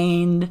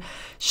trained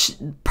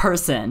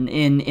person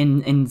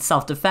in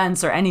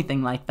self-defense or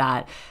anything like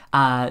that.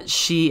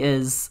 She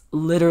is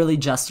literally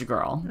just a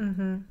girl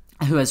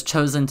who has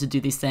chosen to do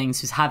these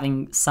things, who's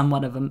having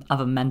somewhat of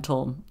a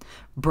mental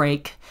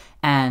break.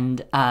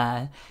 And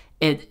I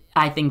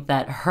think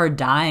that her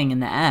dying in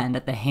the end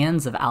at the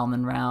hands of Al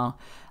Monroe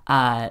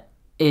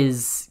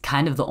is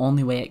kind of the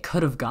only way it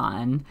could have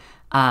gone,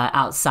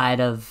 outside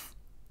of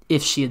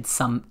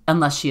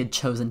unless she had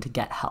chosen to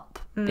get help,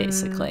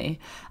 basically.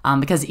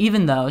 Because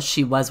even though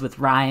she was with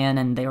Ryan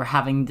and they were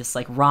having this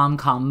like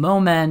rom-com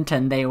moment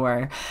and they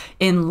were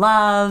in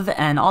love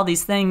and all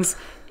these things,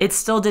 it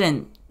still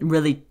didn't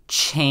really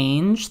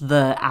change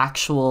the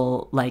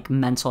actual like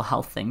mental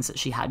health things that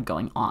she had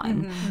going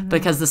on.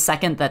 Because the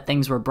second that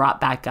things were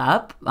brought back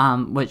up,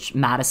 which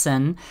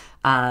Madison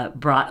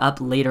brought up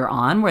later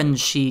on when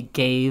she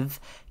gave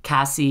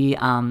Cassie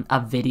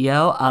a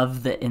video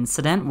of the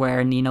incident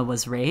where Nina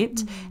was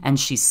raped, and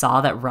she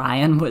saw that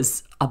Ryan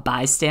was a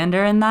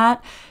bystander in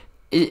that,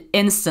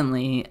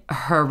 instantly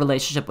her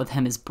relationship with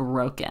him is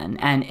broken,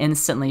 and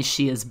instantly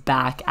she is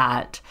back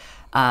at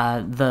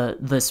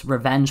this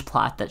revenge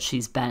plot that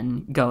she's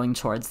been going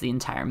towards the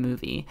entire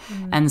movie.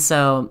 And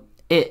so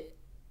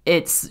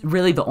it's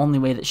really the only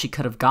way that she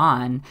could have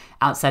gone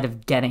outside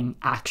of getting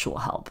actual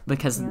help,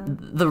 because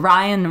the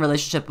Ryan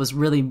relationship was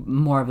really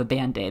more of a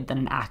Band-Aid than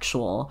an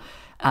actual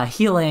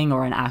healing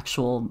or an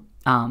actual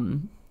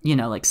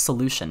like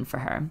solution for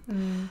her.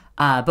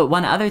 But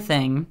one other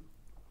thing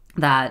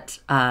that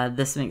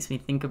this makes me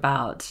think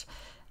about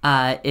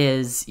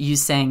is you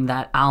saying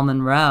that Al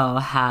Monroe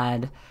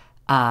had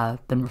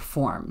been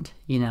reformed,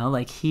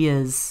 like he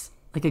is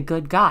like a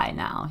good guy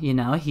now,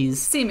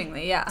 he's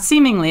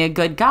Seemingly a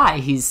good guy.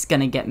 He's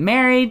gonna get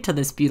married to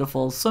this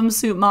beautiful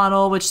swimsuit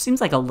model, which seems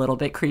like a little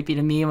bit creepy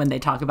to me when they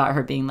talk about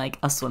her being like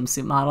a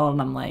swimsuit model,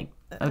 and I'm like,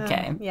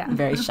 okay,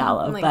 very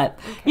shallow. Like, but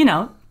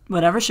okay.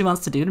 Whatever she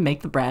wants to do to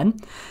make the bread.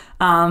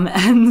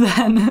 And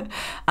then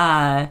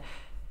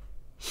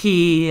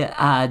he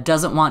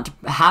doesn't want to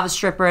have a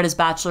stripper at his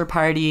bachelor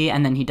party,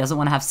 and then he doesn't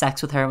want to have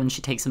sex with her when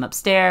she takes him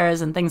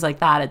upstairs and things like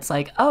that. It's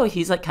like, oh,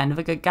 he's like kind of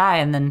a good guy.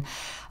 And then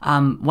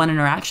one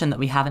interaction that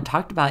we haven't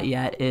talked about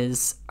yet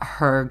is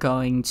her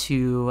going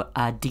to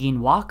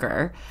Dean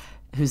Walker,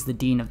 who's the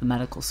dean of the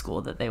medical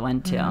school that they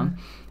went to. Mm-hmm.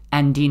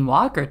 And Dean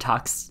Walker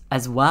talks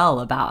as well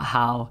about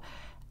how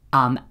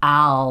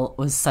Al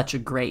was such a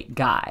great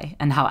guy,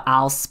 and how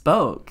Al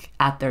spoke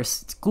at their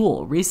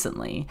school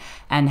recently,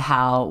 and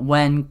how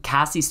when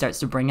Cassie starts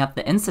to bring up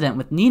the incident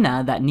with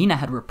Nina that Nina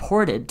had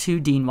reported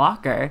to Dean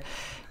Walker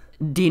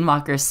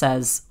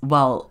says,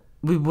 well,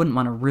 we wouldn't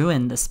want to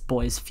ruin this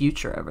boy's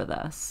future over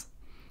this.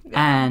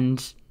 Yeah.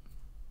 And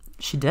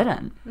she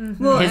didn't.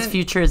 Mm-hmm. Well, his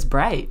future is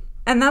bright.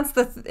 And that's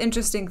the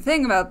interesting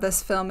thing about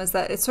this film, is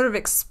that it sort of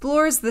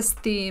explores this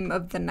theme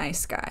of the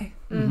nice guy,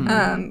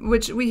 mm-hmm.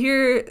 Which we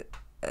hear...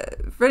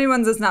 for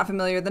anyone that's not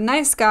familiar, the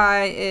nice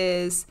guy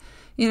is,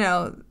 you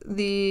know,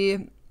 the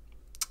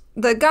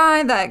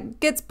guy that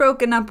gets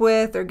broken up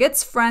with or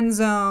gets friend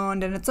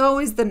zoned, and it's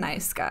always the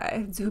nice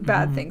guy who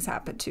bad mm-hmm. things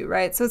happen to,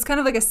 right? So it's kind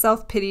of like a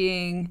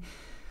self-pitying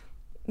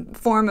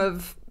form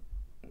of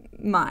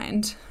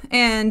mind.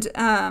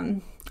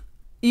 And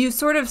you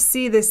sort of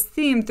see this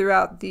theme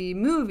throughout the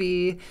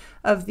movie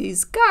of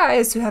these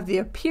guys who have the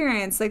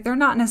appearance, like they're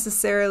not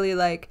necessarily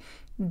like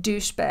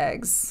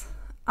douchebags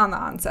on the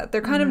onset.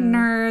 They're kind of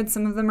nerds.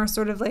 Some of them are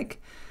sort of like,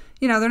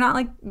 you know, they're not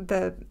like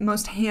the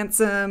most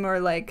handsome or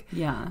like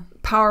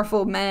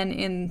powerful men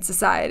in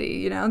society,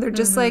 you know? They're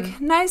just mm-hmm.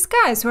 like nice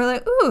guys who are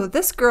like, ooh,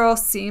 this girl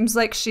seems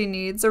like she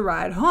needs a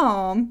ride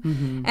home.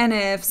 Mm-hmm. And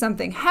if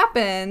something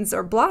happens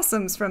or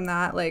blossoms from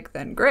that, like,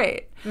 then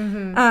great.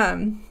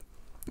 Mm-hmm.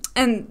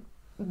 And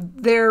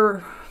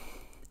their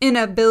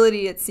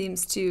inability, it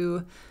seems,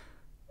 to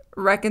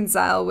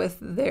reconcile with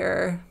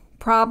their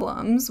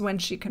problems when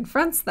she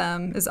confronts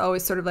them is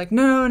always sort of like,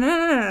 no,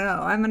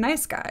 I'm a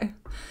nice guy.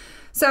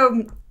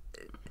 So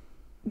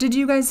did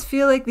you guys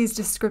feel like these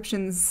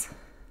depictions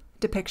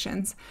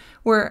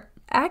were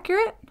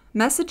accurate,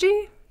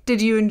 messagey?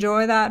 Did you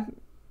enjoy that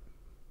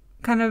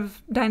kind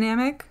of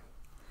dynamic?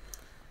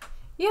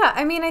 Yeah,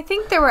 I mean, I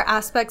think there were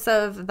aspects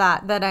of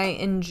that I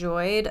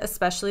enjoyed,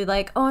 especially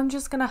like, oh, I'm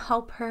just gonna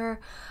help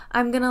her,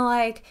 I'm gonna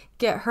like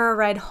get her a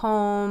ride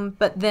home,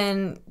 but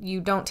then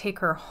you don't take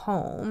her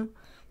home.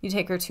 You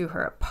take her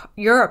to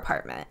your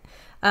apartment,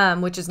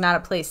 which is not a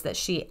place that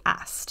she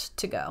asked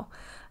to go.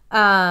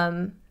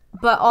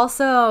 But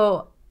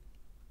also,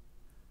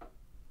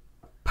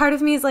 part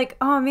of me is like,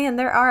 oh man,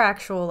 there are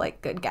actual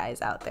like good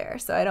guys out there.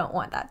 So I don't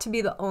want that to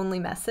be the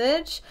only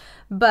message.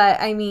 But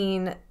I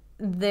mean,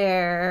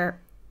 this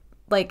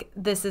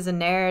is a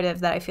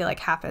narrative that I feel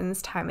like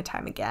happens time and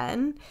time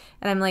again.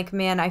 And I'm like,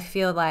 man, I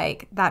feel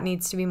like that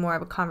needs to be more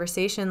of a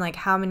conversation. Like,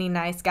 how many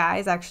nice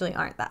guys actually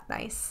aren't that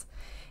nice?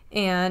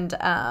 And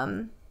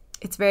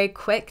it's very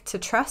quick to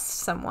trust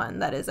someone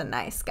that is a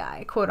nice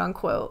guy, quote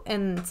unquote.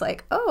 And it's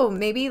like, oh,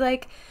 maybe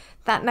like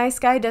that nice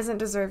guy doesn't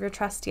deserve your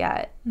trust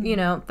yet. Mm-hmm. You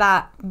know,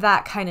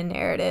 that kind of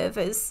narrative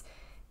is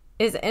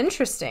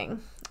interesting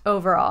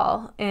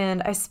overall.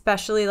 And I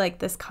especially like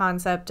this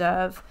concept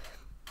of,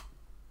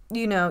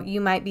 you know,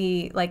 you might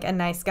be like a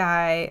nice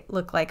guy,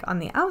 look like on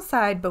the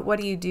outside, but what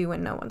do you do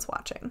when no one's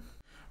watching?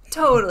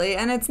 Totally.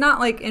 And it's not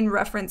like in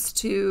reference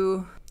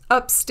to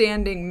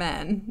upstanding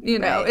men, you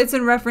know, It's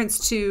in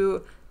reference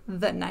to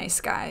the nice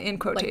guy, in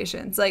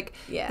quotations, like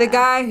the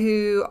guy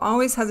who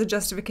always has a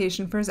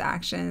justification for his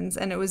actions,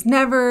 and it was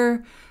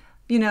never,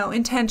 you know,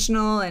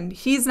 intentional, and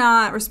he's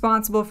not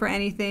responsible for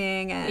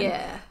anything,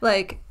 and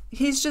like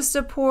he's just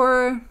a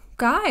poor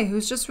guy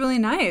who's just really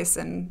nice,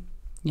 and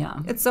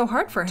it's so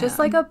hard for him. Just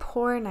like a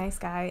poor nice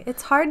guy.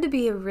 It's hard to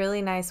be a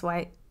really nice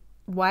white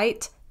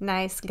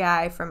nice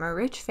guy from a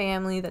rich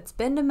family that's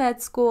been to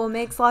med school,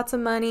 makes lots of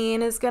money,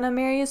 and is gonna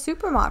marry a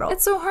supermodel.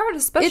 It's so hard,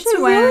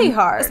 especially really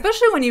hard.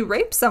 Especially when you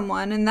rape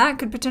someone, and that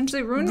could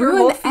potentially ruin your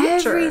whole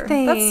future.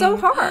 Everything. That's so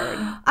hard.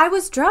 I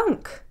was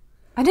drunk.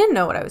 I didn't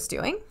know what I was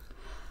doing.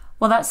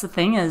 Well, that's the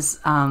thing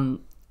is,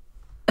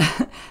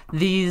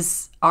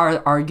 these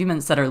are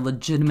arguments that are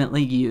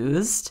legitimately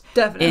used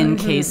in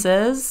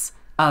cases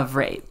of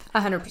rape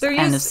 100%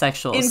 and of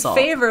sexual assault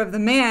in favor of the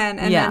man,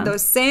 and then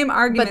those same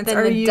arguments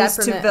are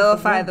used to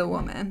vilify the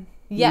woman.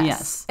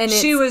 Yes. And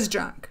she was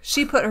drunk.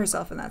 She put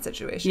herself in that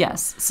situation.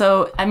 Yes.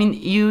 So, I mean,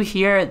 you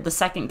hear the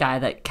second guy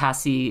that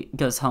Cassie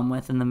goes home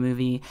with in the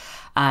movie,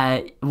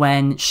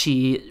 when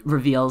she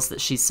reveals that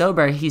she's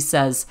sober, he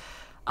says,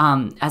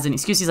 as an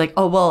excuse, he's like,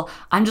 oh, well,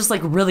 I'm just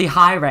like really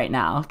high right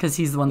now, because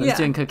he's the one that's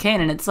doing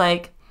cocaine. And it's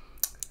like,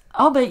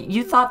 oh, but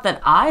you thought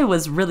that I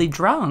was really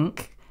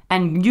drunk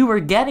and you were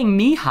getting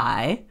me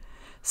high.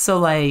 So,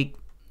 like,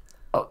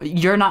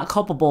 you're not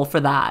culpable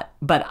for that,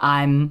 but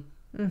I'm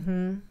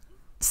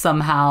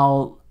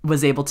somehow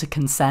was able to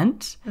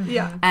consent.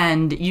 Yeah.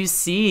 And you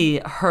see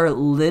her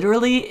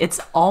literally, it's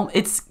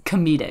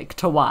comedic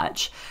to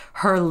watch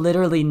her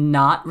literally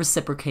not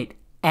reciprocate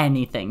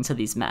anything to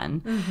these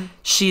men.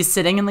 She's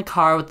sitting in the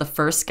car with the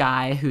first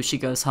guy who she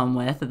goes home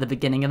with at the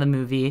beginning of the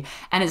movie.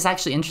 And it's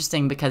actually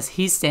interesting because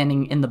he's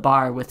standing in the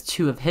bar with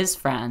two of his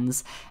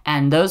friends.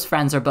 And those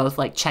friends are both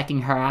like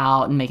checking her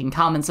out and making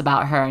comments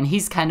about her. And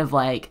he's kind of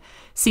like,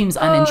 seems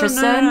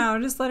uninterested. No,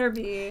 just let her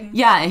be.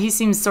 Yeah, he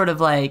seems sort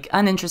of like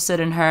uninterested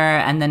in her.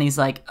 And then he's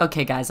like,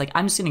 okay, guys, like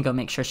I'm just going to go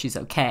make sure she's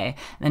okay.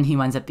 And then he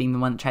winds up being the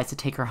one that tries to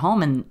take her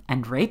home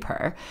and rape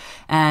her.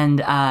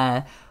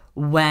 And,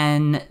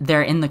 when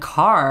they're in the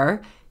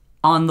car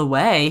on the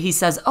way, he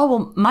says, oh,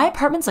 well, my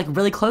apartment's like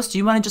really close. Do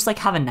you want to just like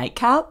have a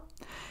nightcap?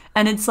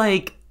 And it's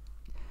like,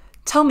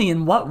 tell me,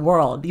 in what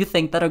world do you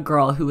think that a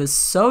girl who is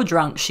so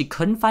drunk she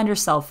couldn't find her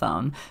cell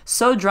phone,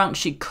 so drunk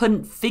she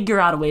couldn't figure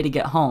out a way to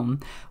get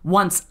home,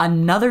 wants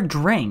another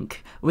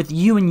drink with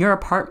you in your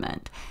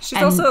apartment?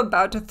 She's also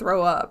about to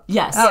throw up.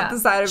 Yes. Out the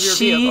side of your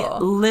vehicle.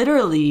 She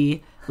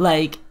literally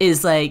like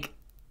is like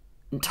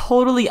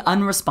totally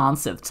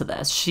unresponsive to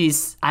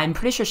this. I'm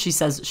pretty sure she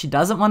says she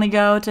doesn't want to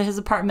go to his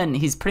apartment, and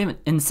he's pretty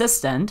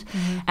insistent.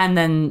 And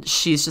then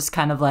she's just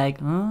kind of like,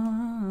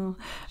 oh,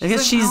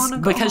 because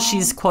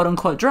she's quote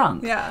unquote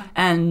drunk. Yeah.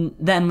 And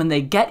then when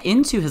they get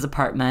into his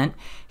apartment,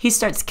 he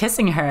starts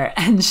kissing her,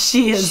 and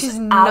she's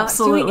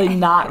absolutely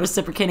not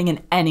reciprocating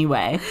in any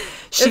way.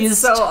 It's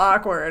so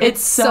awkward.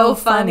 It's so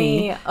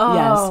funny.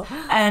 Oh.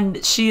 Yes.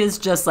 And she is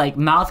just like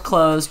mouth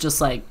closed, just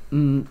like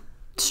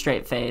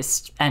straight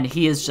faced, and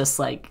he is just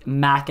like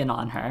macking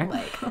on her,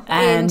 like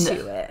and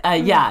into it.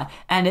 Yeah,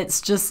 and it's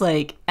just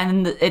like,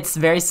 and it's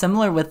very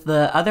similar with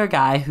the other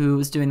guy who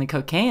was doing the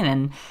cocaine,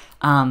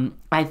 and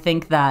I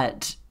think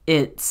that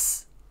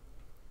it's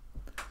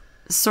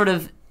sort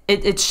of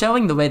it's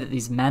showing the way that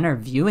these men are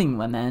viewing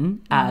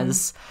women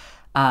as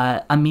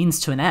a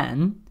means to an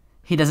end.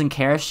 He doesn't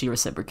care if she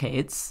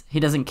reciprocates.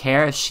 He doesn't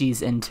care if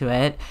she's into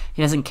it.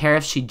 He doesn't care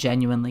if she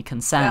genuinely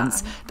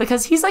consents,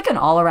 because he's like an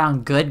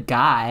all-around good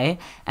guy,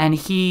 and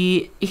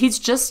he's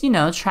just,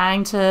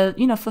 trying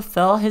to,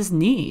 fulfill his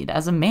need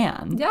as a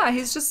man. Yeah,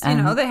 he's just,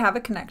 they have a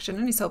connection,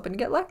 and he's hoping to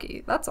get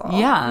lucky. That's all.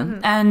 Yeah.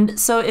 And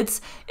so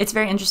it's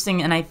very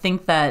interesting, and I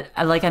think that,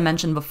 like I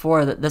mentioned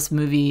before, that this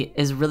movie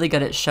is really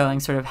good at showing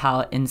sort of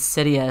how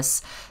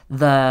insidious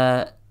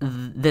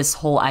this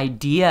whole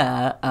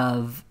idea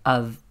of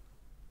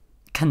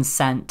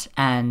consent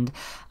and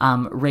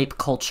rape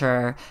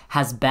culture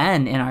has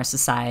been in our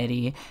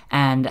society,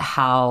 and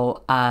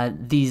how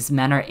these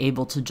men are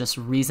able to just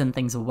reason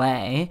things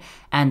away,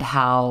 and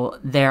how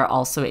they're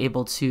also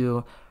able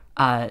to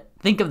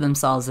think of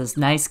themselves as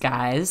nice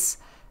guys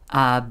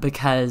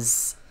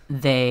because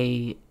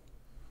they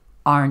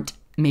aren't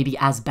maybe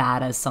as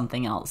bad as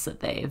something else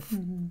that they've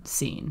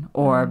seen,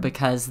 or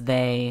because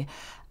they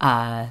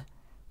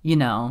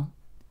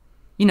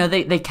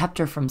they kept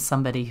her from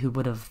somebody who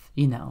would have,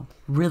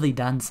 really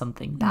done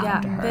something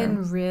bad to her.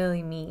 Been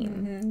really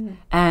mean.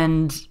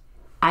 And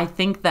I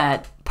think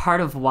that part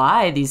of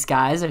why these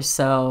guys are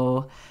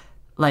so,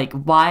 like,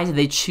 why do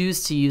they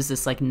choose to use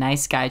this, like,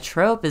 nice guy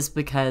trope is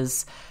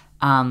because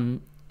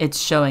it's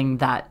showing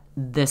that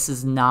this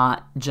is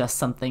not just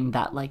something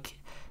that, like,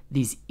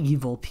 these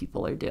evil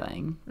people are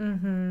doing.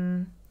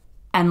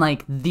 And,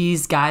 like,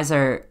 these guys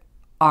are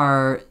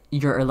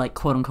your, like,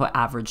 quote unquote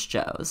average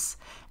Joes,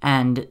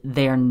 and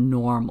they're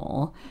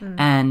normal.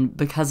 And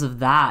because of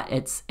that,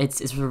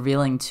 it's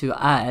revealing to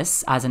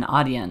us as an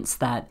audience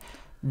that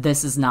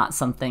this is not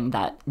something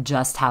that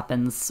just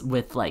happens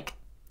with, like,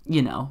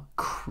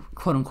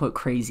 quote unquote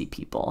crazy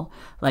people.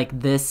 Like,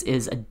 this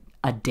is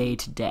a day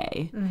to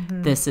day.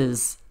 This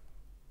is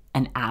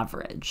an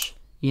average,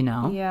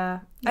 Yeah.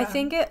 I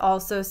think it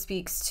also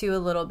speaks to a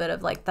little bit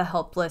of, like, the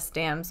helpless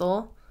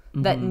damsel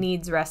that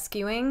needs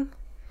rescuing.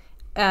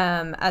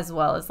 As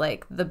well as,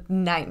 like, the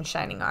knight in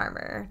shining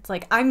armor. It's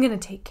like, I'm gonna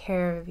take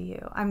care of you.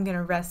 I'm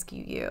gonna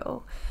rescue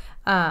you.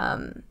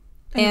 And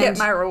get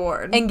my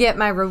reward.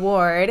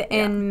 Yeah.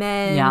 And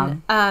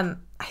men,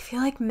 I feel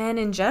like men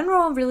in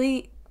general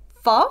really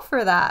fall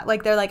for that.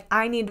 Like, they're like,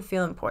 I need to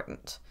feel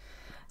important,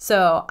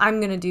 so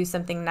I'm gonna do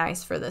something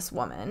nice for this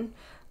woman.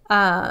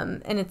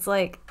 And it's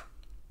like,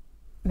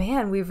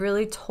 man, we've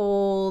really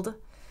told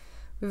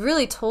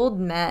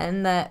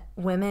men that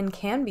women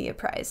can be a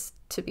prize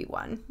to be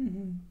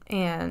won,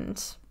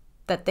 and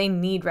that they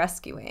need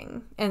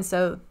rescuing. And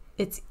so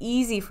it's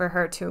easy for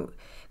her to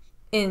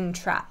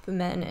entrap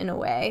men in a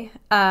way.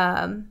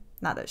 Not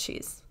that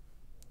she's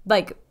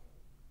like,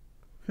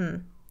 I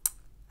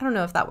don't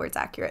know if that word's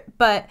accurate,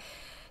 but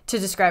to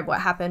describe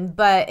what happened.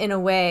 But in a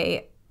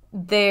way,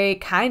 they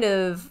kind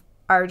of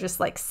are just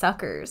like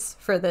suckers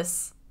for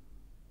this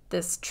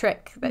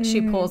trick that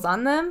she pulls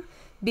on them,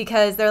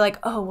 because they're like,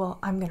 oh, well,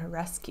 I'm going to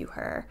rescue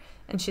her.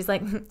 And she's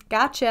like,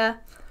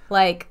 gotcha.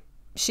 Like,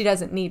 she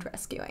doesn't need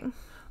rescuing.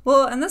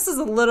 Well, and this is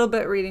a little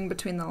bit reading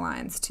between the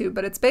lines, too,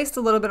 but it's based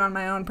a little bit on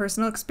my own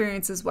personal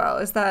experience as well,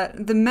 is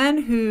that the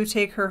men who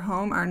take her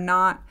home are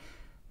not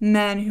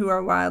men who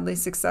are wildly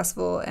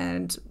successful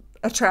and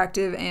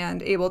attractive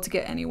and able to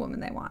get any woman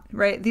they want,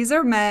 right? These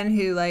are men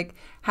who, like,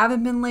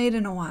 haven't been laid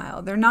in a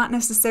while. They're not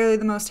necessarily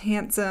the most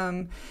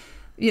handsome,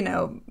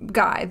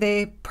 guy.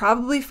 They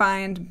probably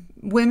find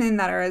women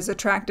that are as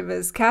attractive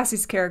as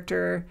Cassie's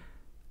character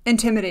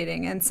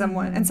intimidating and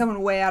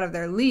someone way out of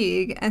their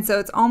league. And so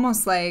it's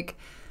almost like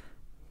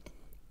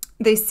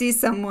they see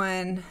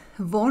someone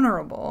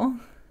vulnerable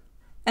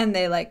and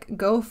they like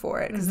go for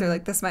it because they're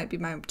like, this might be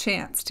my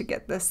chance to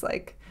get this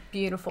like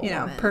beautiful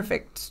woman.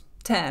 Perfect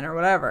 10 or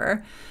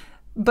whatever.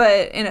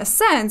 But in a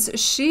sense,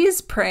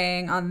 she's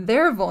preying on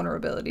their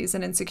vulnerabilities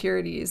and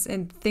insecurities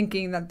and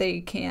thinking that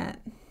they can't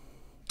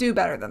do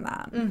better than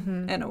that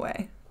in a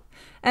way.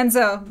 And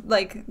so,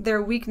 like,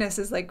 their weakness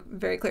is, like,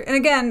 very clear. And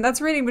again, that's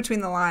reading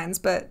between the lines,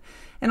 but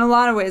in a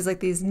lot of ways, like,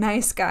 these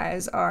nice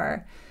guys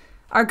are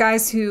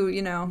guys who,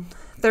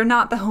 they're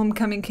not the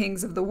homecoming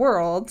kings of the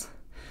world,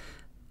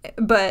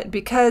 but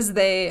because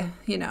they,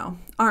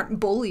 aren't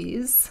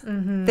bullies,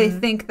 they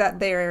think that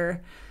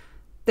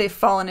they've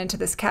fallen into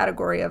this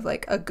category of,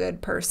 like, a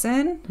good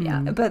person.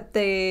 Yeah. But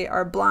they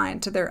are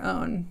blind to their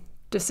own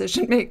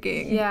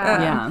decision-making.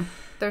 Yeah.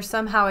 They're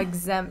somehow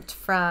exempt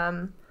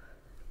from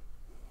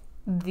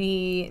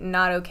the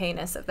not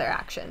okayness of their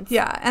actions.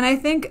 Yeah, and I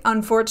think,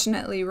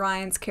 unfortunately,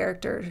 Ryan's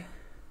character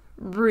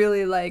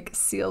really, like,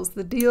 seals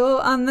the deal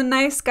on the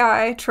nice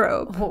guy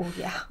trope. Oh,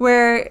 yeah.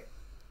 Where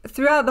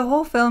throughout the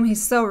whole film,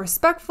 he's so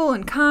respectful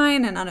and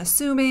kind and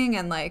unassuming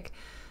and, like,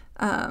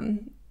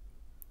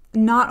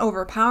 not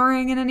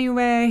overpowering in any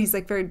way. He's,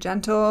 like, very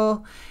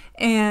gentle.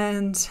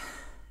 And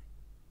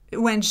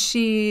when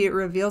she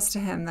reveals to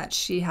him that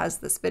she has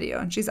this video,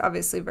 and she's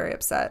obviously very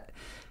upset,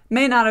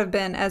 may not have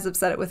been as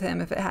upset with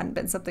him if it hadn't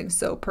been something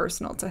so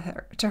personal to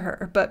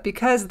her. But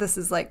because this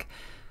has like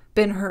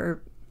been her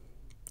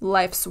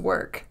life's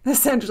work,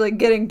 essentially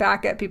getting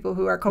back at people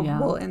who are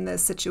culpable in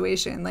this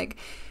situation, like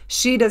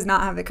she does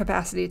not have the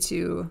capacity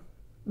to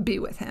be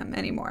with him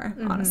anymore.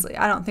 Honestly,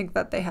 I don't think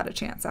that they had a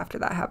chance after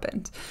that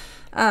happened.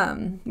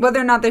 Whether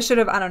or not they should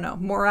have, I don't know.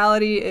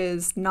 Morality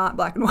is not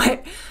black and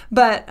white,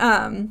 but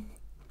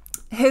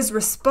his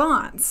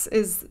response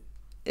is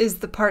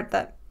the part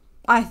that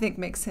I think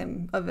makes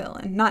him a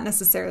villain, not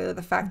necessarily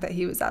the fact that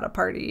he was at a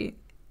party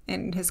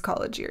in his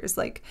college years.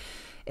 Like,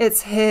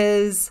 it's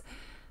his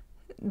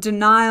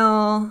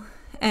denial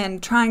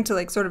and trying to,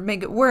 like, sort of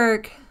make it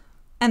work.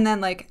 And then,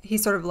 like, he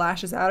sort of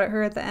lashes out at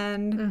her at the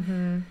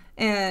end.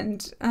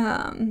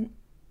 And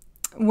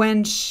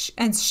when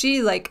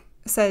she, like,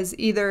 says,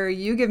 either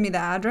you give me the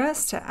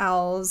address to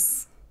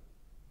Al's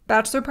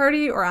bachelor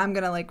party or I'm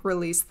going to, like,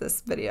 release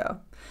this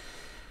video.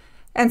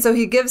 And so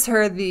he gives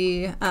her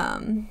the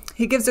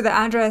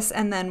address,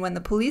 and then when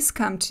the police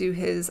come to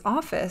his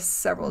office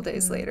several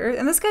days later,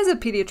 and this guy's a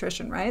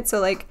pediatrician, right? So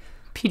like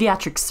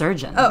pediatric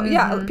surgeon. Oh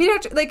yeah,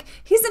 pediatric. Like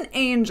he's an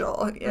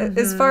angel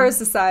as far as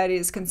society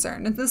is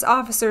concerned. And this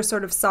officer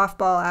sort of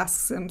softball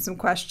asks him some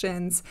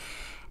questions,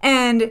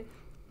 and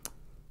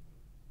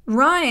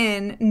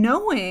Ryan,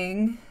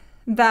 knowing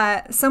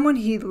that someone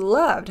he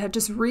loved had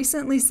just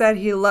recently said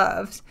he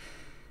loved,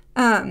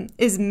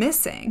 is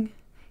missing.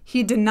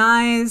 He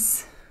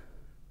denies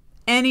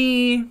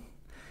any,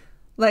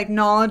 like,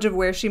 knowledge of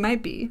where she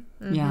might be.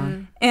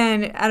 Yeah.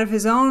 And out of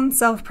his own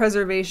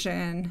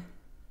self-preservation,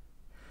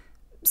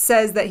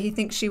 says that he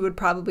thinks she would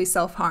probably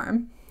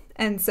self-harm.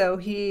 And so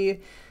he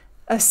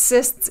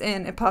assists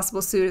in a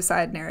possible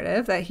suicide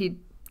narrative that he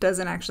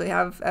doesn't actually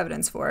have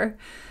evidence for.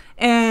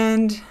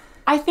 And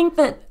I think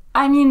that,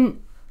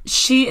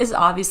 she is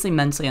obviously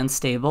mentally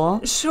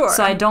unstable. Sure.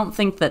 So I don't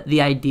think that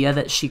the idea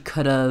that she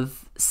could have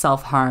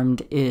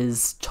self-harmed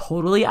is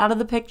totally out of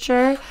the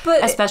picture,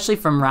 but especially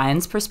from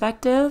Ryan's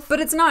perspective. But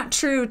it's not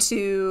true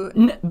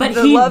to but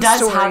the he love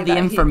does story have the that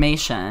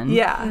information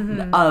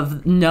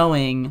of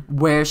knowing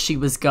where she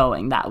was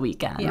going that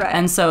weekend. Yeah. Right.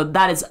 And so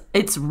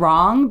it's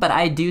wrong, but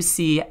I do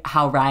see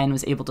how Ryan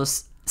was able to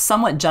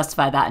somewhat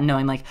justify that and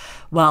knowing, like,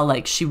 well,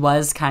 like, she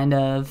was kind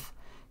of,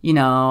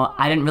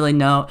 I didn't really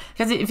know.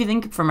 Because if you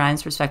think from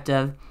Ryan's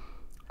perspective,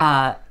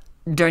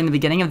 during the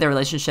beginning of their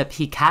relationship,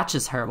 he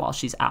catches her while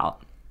she's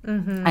out.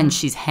 And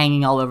she's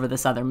hanging all over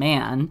this other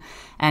man.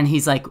 And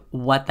he's like,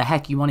 what the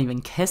heck? You won't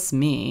even kiss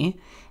me.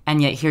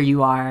 And yet here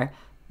you are,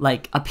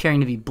 like, appearing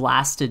to be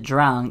blasted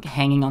drunk,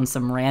 hanging on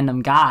some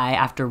random guy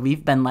after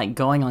we've been, like,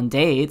 going on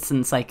dates. And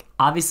it's like,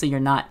 obviously you're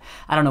not,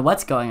 I don't know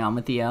what's going on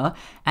with you.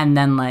 And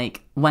then,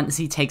 like, once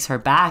he takes her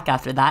back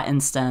after that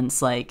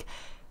instance, like,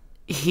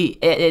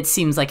 it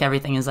seems like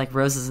everything is like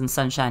roses and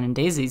sunshine and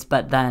daisies,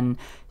 but then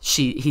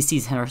he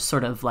sees her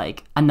sort of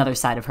like another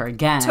side of her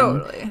again.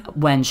 Totally.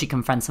 When she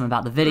confronts him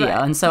about the video.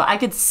 Right. And so I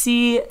could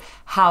see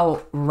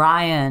how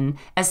Ryan,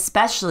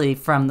 especially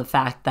from the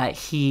fact that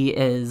he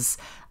is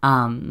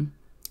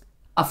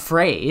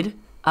afraid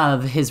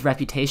of his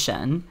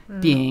reputation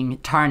being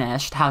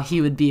tarnished, how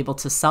he would be able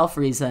to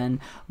self-reason,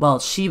 well,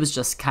 she was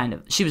just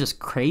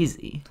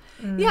crazy.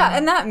 Yeah,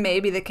 and that may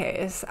be the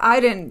case.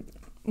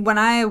 When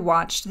I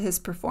watched his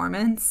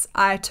performance,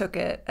 I took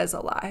it as a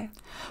lie.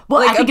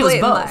 Well, like, I think it was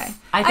both. Lie.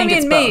 I think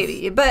it's both.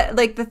 Maybe. But,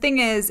 like, the thing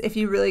is, if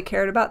you really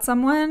cared about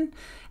someone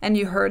and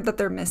you heard that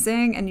they're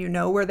missing and you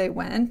know where they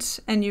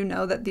went and you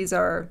know that these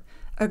are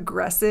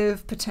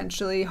aggressive,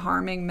 potentially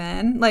harming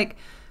men, like,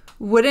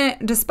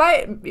 wouldn't,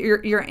 despite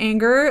your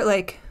anger,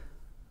 like,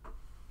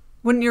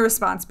 wouldn't your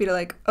response be to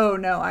like, oh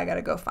no, I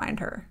gotta go find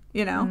her,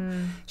 you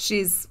know?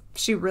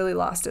 She really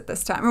lost it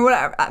this time or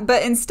whatever.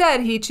 But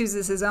instead he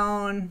chooses his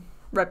own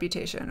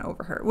reputation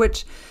over her,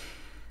 which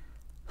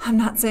I'm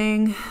not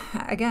saying,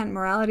 again,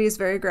 morality is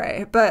very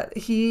gray, but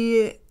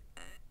he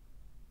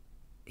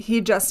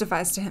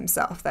justifies to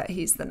himself that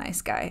he's the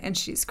nice guy and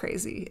she's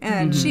crazy,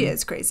 and she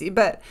is crazy.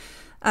 But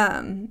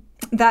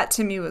that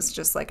to me was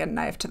just like a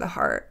knife to the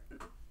heart,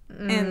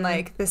 and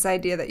like this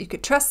idea that you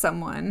could trust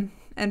someone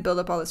and build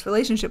up all this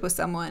relationship with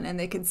someone, and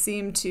they could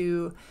seem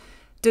to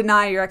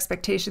deny your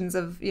expectations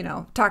of, you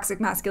know, toxic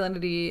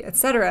masculinity,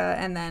 etc.,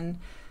 and then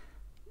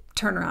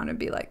turn around and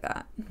be like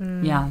that.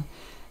 Yeah.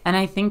 And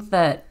I think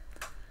that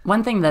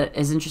one thing that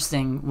is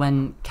interesting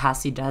when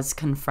Cassie does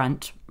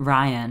confront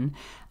Ryan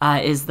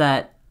is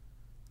that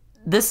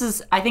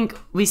I think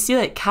we see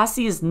that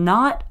Cassie is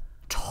not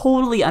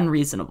totally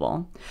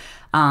unreasonable,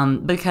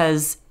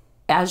 because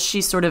as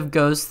she sort of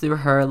goes through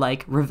her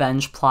like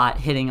revenge plot,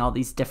 hitting all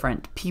these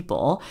different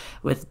people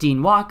with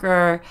Dean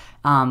Walker,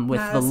 with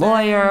Madison. The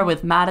lawyer,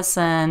 with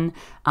Madison,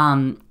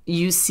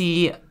 you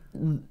see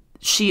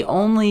she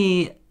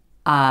only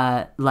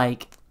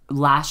like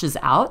lashes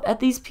out at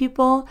these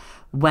people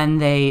when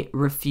they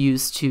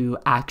refuse to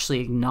actually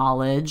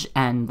acknowledge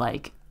and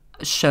like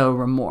show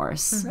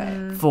remorse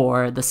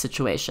for the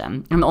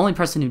situation. And the only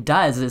person who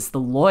does is the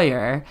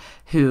lawyer,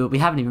 who we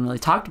haven't even really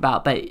talked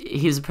about, but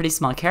he's a pretty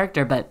small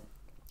character, but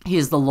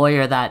he's the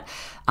lawyer that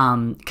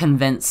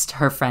convinced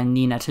her friend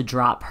Nina to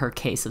drop her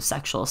case of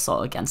sexual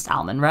assault against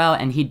Al Monroe.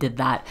 And he did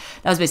that.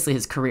 That was basically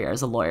his career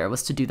as a lawyer,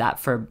 was to do that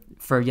for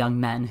young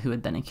men who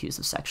had been accused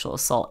of sexual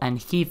assault. And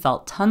he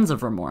felt tons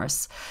of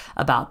remorse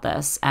about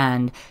this.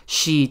 And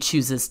she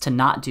chooses to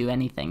not do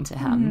anything to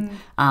him.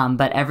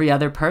 But every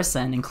other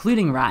person,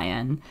 including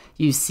Ryan,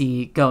 you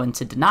see go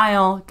into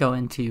denial, go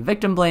into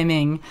victim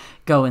blaming,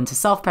 go into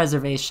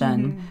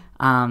self-preservation.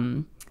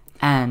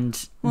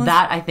 And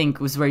that, I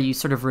think, was where you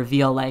sort of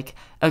reveal, like,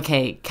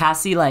 okay,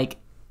 Cassie, like,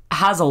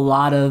 has a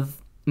lot of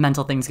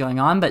mental things going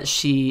on, but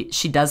she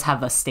does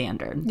have a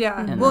standard.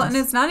 Yeah. Well, and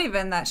it's not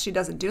even that she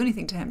doesn't do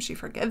anything to him. She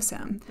forgives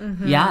him.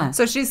 Yeah.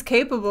 So she's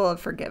capable of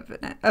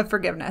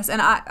forgiveness.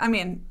 And I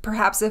mean,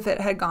 perhaps if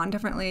it had gone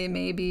differently,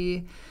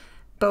 maybe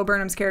Bo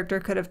Burnham's character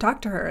could have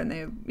talked to her and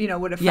they, you know,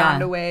 would have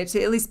found a way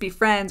to at least be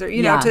friends, or,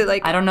 you know, to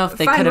like, I don't know if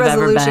they could have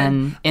ever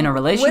been in a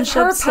relationship. With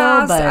her still,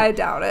 past, but I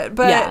doubt it.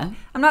 But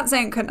I'm not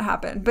saying it couldn't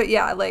happen. But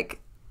yeah,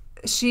 like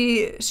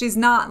she's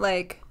not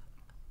like,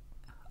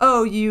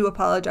 oh, you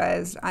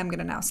apologized, I'm going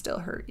to now still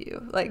hurt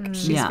you. Like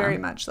she's very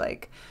much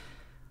like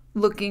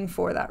looking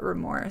for that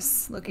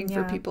remorse, looking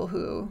for people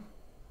who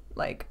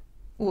like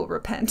will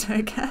repent,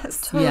 I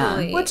guess.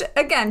 Totally. Yeah. Which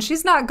again,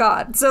 she's not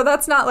God. So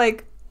that's not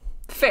like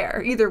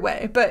fair either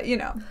way, but you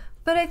know.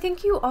 But I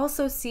think you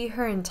also see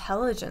her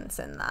intelligence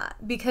in that,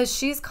 because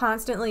she's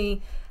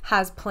constantly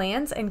has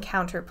plans and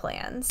counter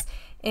plans.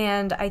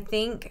 And I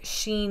think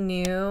she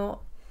knew,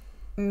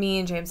 me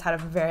and James had a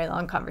very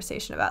long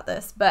conversation about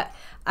this, but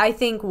I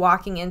think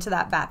walking into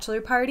that bachelor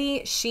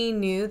party, she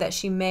knew that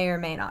she may or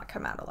may not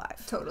come out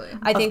alive. Totally.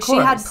 I think she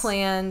had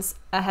plans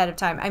ahead of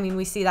time. I mean,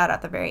 we see that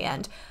at the very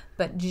end.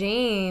 But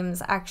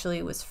James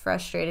actually was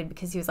frustrated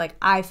because he was like,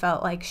 I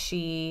felt like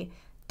she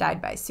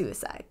died by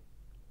suicide.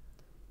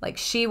 Like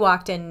she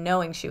walked in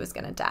knowing she was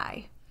going to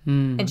die,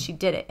 and she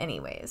did it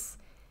anyways.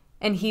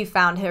 And he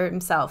found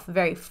himself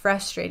very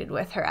frustrated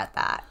with her at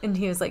that. And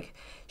he was like,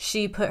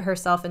 she put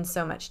herself in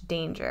so much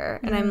danger.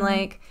 And I'm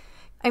like,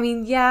 I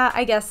mean, yeah,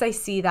 I guess I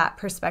see that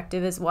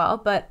perspective as well.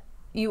 But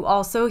you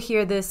also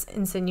hear this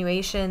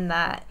insinuation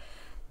that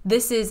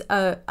this is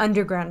a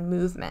underground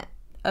movement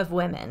of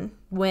women.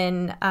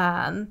 When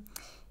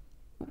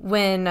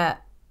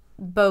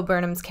Bo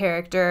Burnham's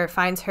character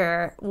finds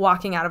her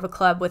walking out of a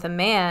club with a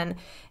man,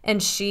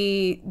 and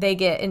they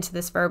get into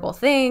this verbal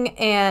thing,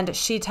 and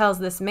she tells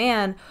this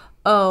man,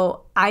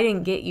 oh, I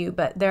didn't get you,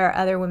 but there are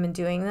other women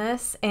doing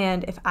this,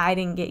 and if I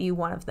didn't get you,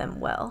 one of them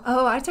will.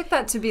 Oh, I took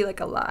that to be like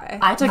a lie.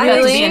 I took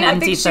that to be an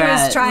empty threat.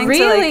 She was trying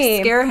to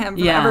like scare him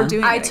from ever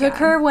doing it I took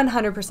her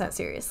 100%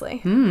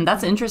 seriously.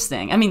 That's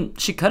interesting. I mean,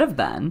 she could have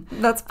been.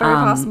 That's very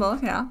possible,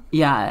 yeah.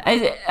 Yeah,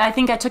 I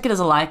think I took it as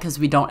a lie because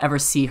we don't ever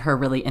see her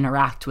really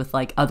interact with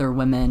like other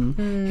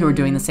women who are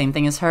doing the same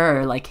thing as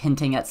her, or like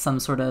hinting at some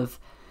sort of,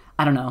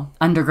 I don't know,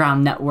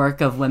 underground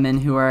network of women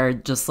who are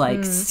just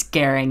like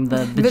scaring the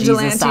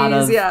bejesus out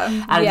of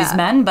these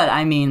men. But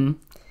I mean,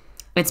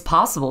 it's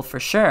possible for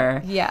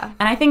sure. Yeah.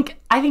 And I think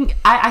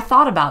I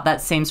thought about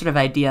that same sort of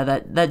idea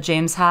that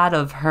James had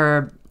of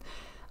her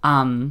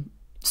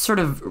sort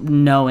of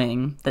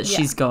knowing that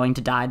she's going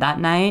to die that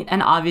night.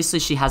 And obviously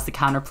she has the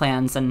counter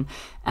plans, and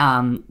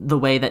the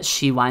way that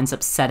she winds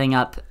up setting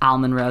up Al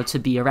Monroe to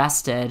be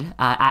arrested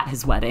at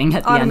his wedding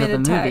at the end of the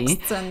movie.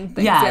 And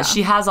things,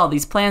 she has all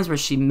these plans where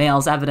she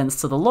mails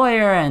evidence to the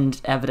lawyer and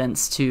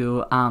evidence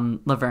to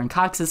Laverne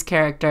Cox's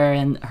character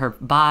and her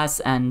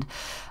boss. And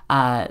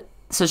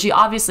so she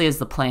obviously has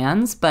the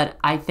plans, but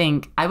I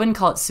think I wouldn't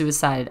call it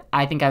suicide.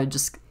 I think I would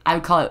just I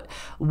would call it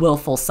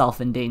willful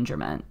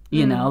self-endangerment.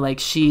 You know, like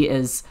she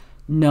is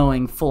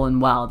knowing full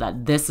and well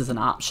that this is an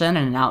option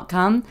and an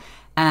outcome.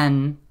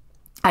 And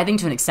I think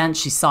to an extent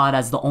she saw it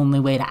as the only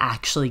way to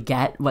actually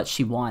get what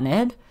she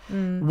wanted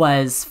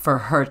was for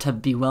her to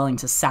be willing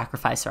to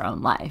sacrifice her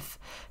own life,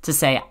 to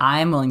say,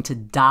 I'm willing to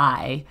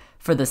die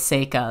for the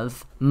sake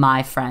of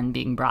my friend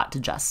being brought to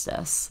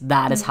justice.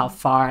 That is how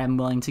far I'm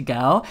willing to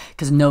go,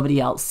 because nobody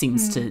else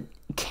seems to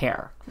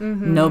care.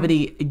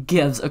 Nobody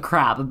gives a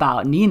crap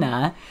about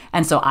Nina,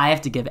 and so I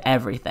have to give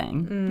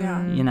everything.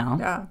 You know?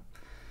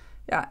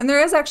 Yeah. And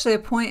there is actually a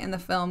point in the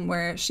film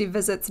where she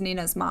visits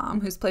Nina's mom,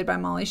 who's played by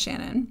Molly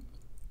Shannon.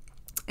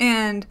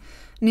 And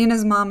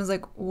Nina's mom is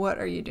like, what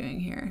are you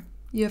doing here?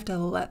 You have to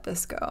let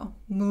this go.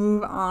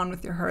 Move on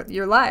with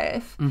your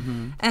life.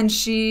 And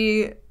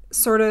she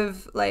sort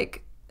of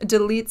like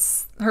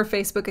deletes her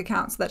Facebook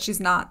account so that she's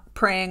not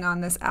preying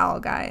on this Al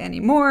guy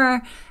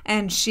anymore.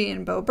 And she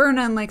and Bo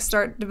Burnham like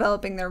start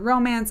developing their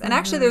romance. And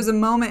actually there's a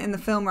moment in the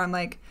film where I'm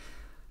like,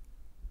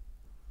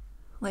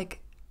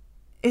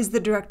 is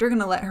the director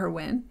going to let her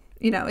win?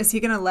 You know, is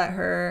he going to let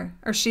her,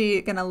 or she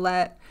going to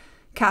let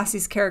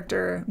Cassie's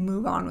character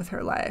move on with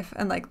her life?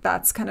 And like,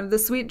 that's kind of the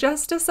sweet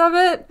justice of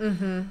it.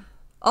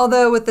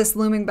 Although with this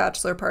looming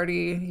bachelor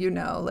party, you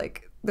know,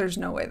 like there's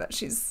no way that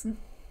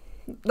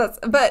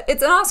but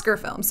it's an Oscar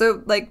film.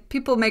 So like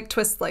people make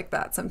twists like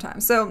that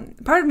sometimes. So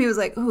part of me was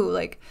like, ooh,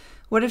 like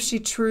what if she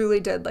truly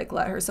did like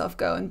let herself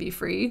go and be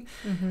free?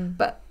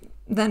 But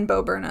then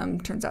Bo Burnham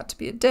turns out to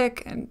be a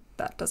dick and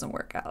that doesn't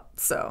work out.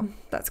 So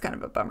that's kind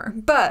of a bummer.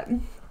 But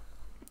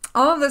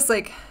all of this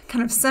like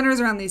kind of centers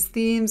around these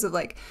themes of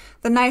like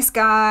the nice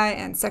guy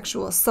and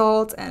sexual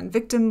assault and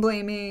victim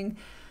blaming.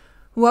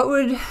 What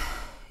would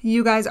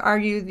you guys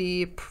argue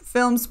the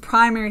film's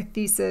primary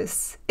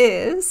thesis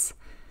is,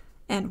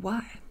 and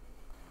why?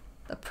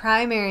 The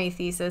primary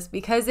thesis,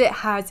 because it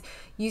has,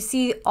 you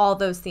see all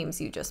those themes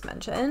you just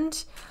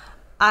mentioned.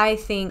 I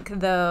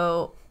think,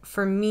 though,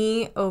 for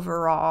me,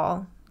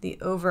 overall, the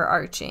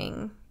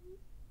overarching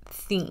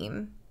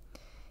theme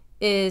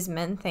is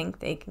men think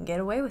they can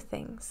get away with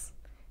things,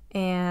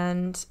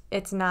 and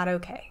it's not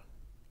okay.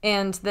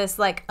 And this,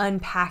 like,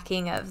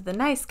 unpacking of the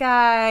nice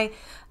guy,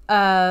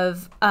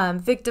 of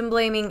victim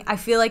blaming, I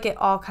feel like it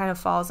all kind of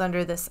falls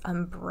under this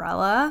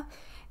umbrella.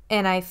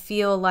 And I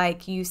feel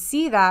like you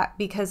see that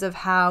because of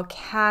how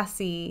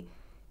Cassie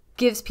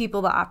gives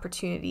people the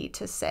opportunity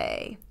to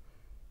say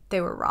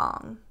they were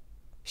wrong.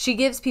 She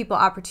gives people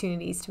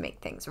opportunities to make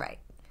things right.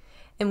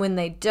 And when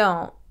they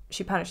don't,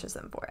 she punishes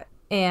them for it.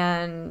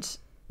 And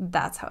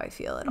that's how I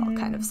feel it all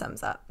kind of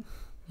sums up,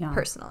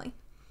 personally.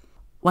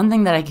 One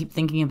thing that I keep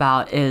thinking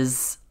about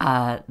is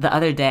the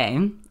other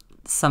day,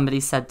 somebody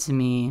said to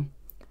me,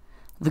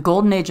 the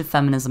golden age of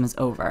feminism is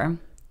over,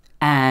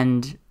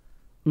 and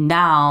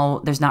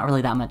now there's not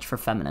really that much for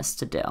feminists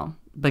to do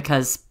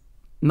because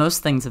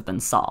most things have been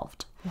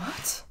solved.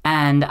 What?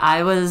 And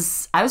I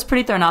was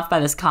pretty thrown off by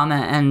this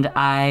comment, and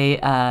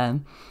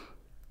I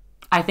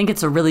think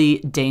it's a really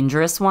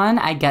dangerous one.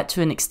 I get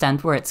to an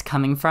extent where it's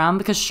coming from,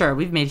 because sure,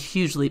 we've made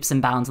huge leaps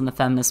and bounds in the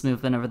feminist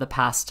movement over the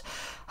past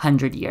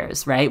 100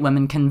 years, right?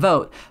 Women can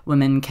vote,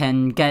 women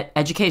can get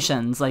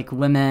educations, like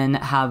women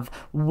have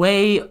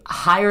way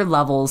higher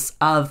levels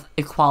of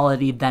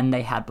equality than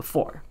they had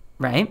before,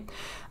 right?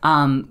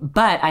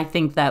 But I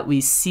think that we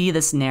see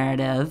this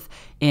narrative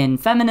in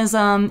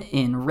feminism,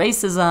 in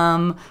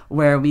racism,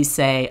 where we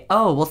say,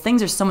 oh, well,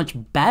 things are so much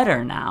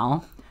better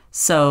now,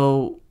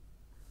 so,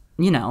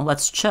 you know,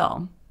 let's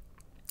chill.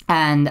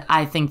 And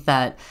I think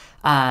that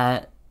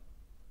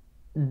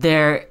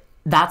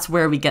that's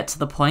where we get to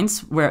the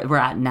points where we're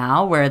at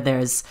now, where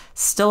there's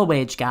still a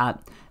wage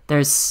gap,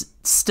 there's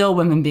still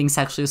women being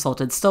sexually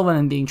assaulted, still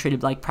women being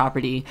treated like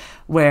property,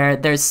 where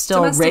there's still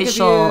domestic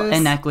racial abuse,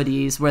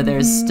 inequities, where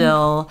there's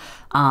still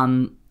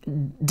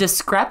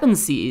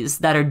discrepancies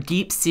that are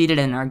deep-seated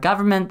in our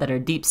government, that are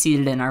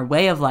deep-seated in our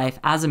way of life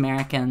as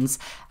Americans,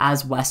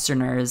 as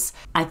Westerners.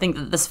 I think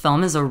that this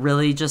film is a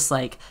really just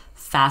like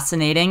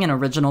fascinating and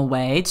original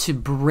way to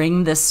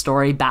bring this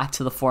story back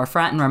to the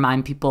forefront and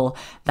remind people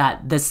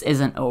that this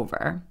isn't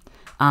over.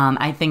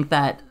 I think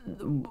that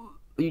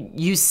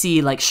you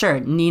see, like, sure,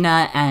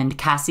 Nina and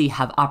Cassie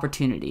have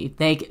opportunity.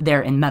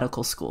 They're in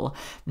medical school.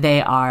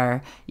 They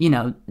are, you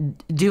know,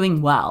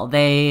 doing well.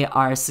 They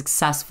are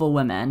successful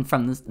women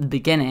from the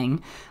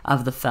beginning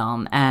of the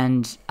film.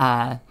 And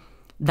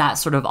that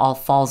sort of all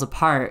falls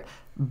apart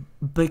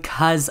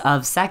because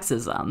of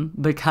sexism,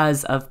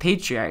 because of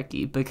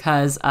patriarchy,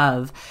 because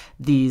of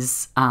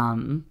these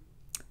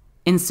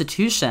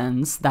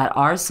institutions that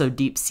are so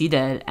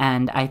deep-seated.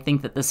 And I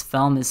think that this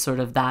film is sort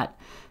of that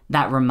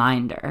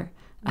reminder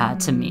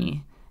to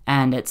me.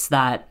 And it's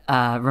that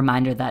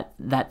reminder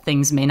that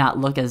things may not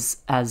look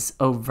as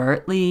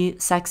overtly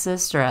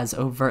sexist or as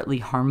overtly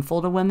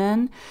harmful to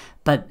women,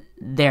 but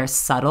they're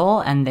subtle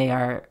and they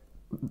are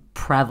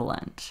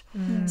prevalent.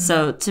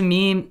 So to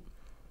me,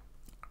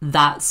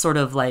 that's sort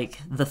of like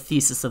the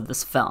thesis of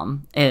this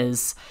film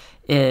is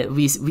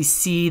we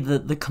see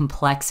the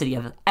complexity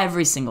of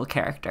every single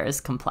character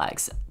is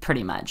complex,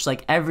 pretty much.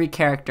 Like every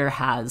character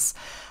has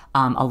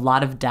a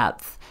lot of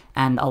depth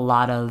and a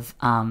lot of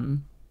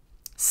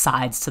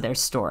sides to their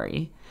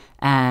story.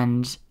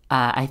 And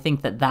I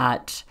think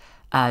that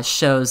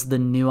shows the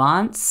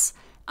nuance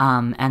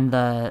and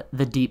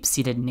the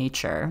deep-seated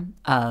nature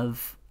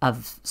of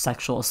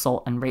sexual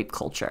assault and rape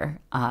culture,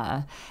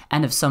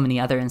 and of so many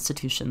other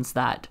institutions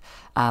that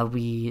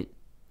we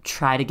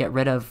try to get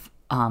rid of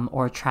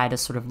or try to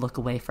sort of look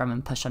away from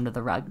and push under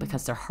the rug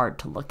because they're hard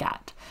to look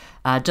at.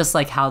 Just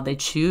like how they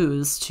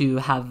choose to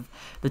have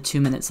the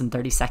 2 minutes and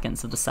 30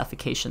 seconds of the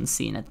suffocation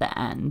scene at the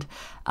end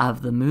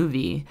of the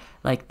movie.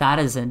 Like that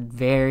is a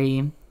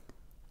very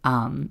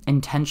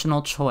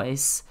intentional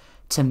choice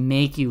to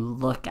make you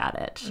look at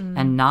it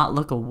and not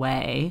look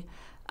away.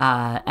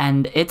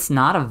 And it's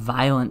not a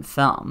violent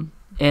film.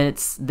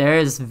 There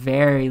is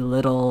very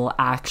little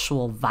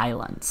actual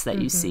violence that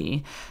you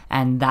see.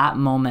 And that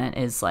moment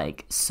is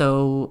like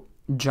so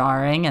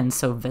jarring and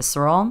so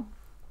visceral.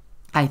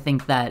 I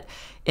think that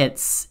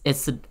it's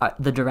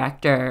the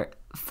director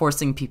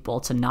forcing people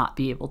to not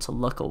be able to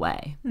look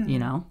away, you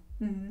know?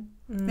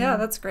 Yeah,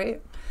 that's great.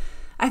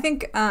 I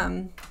think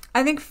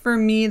for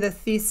me, the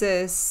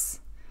thesis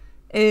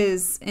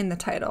is in the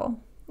title,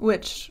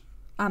 which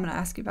I'm going to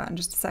ask you about in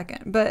just a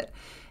second. But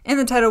in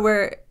the title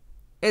where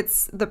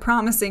it's The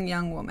Promising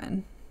Young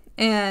Woman.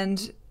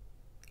 And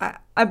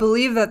I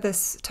believe that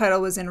this title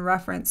was in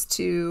reference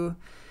to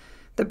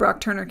the Brock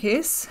Turner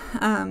case,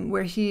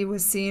 where he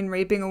was seen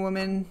raping a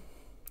woman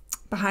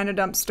behind a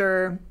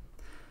dumpster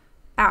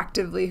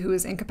actively who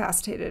was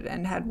incapacitated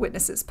and had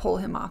witnesses pull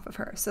him off of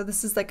her. So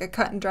this is like a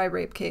cut and dry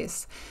rape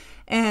case.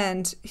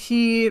 And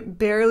he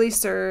barely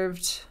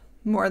served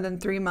more than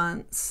 3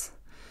 months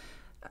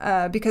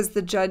because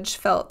the judge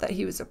felt that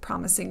he was a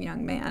promising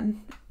young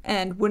man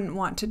and wouldn't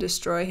want to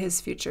destroy his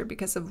future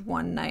because of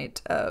one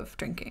night of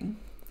drinking.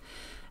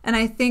 And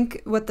I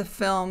think what the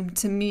film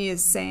to me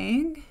is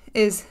saying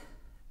is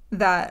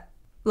that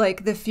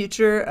like the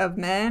future of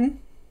men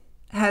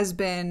has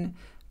been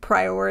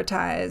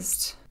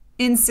prioritized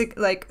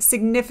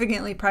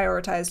significantly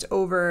prioritized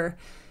over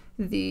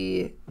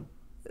the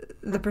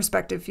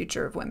prospective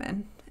future of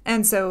women.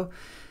 And so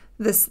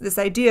this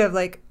idea of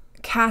like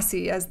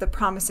Cassie as the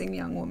promising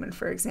young woman,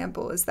 for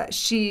example, is that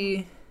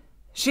she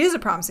is a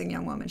promising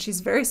young woman.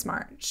 She's very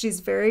smart. She's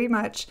very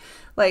much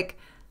like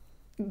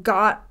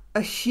got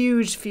a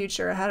huge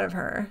future ahead of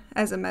her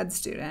as a med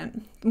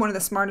student, one of the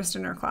smartest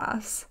in her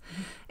class.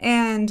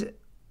 And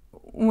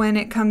when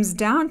it comes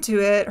down to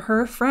it,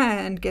 her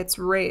friend gets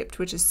raped,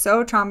 which is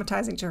so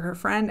traumatizing to her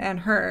friend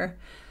and her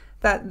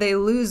that they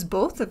lose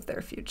both of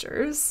their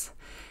futures.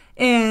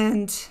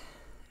 And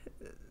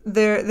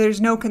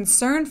there's no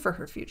concern for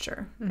her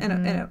future in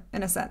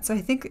a sense. So I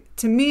think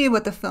to me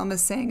what the film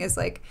is saying is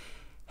like,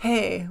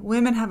 hey,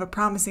 women have a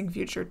promising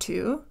future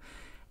too,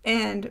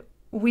 and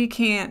we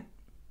can't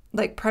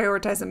like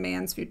prioritize a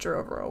man's future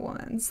over a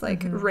woman's.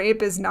 Like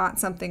rape is not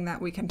something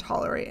that we can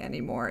tolerate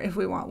anymore if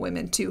we want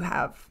women to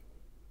have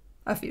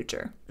a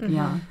future.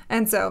 Yeah.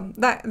 And so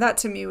that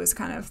to me was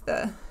kind of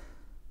the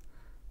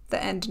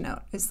end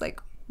note is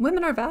like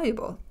women are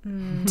valuable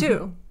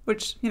too,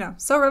 which, you know,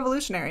 so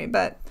revolutionary,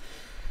 but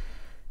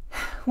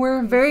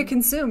we're very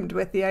consumed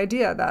with the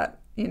idea that,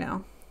 you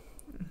know,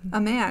 a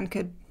man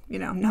could, you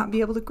know, not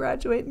be able to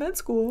graduate med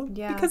school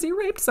because he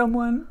raped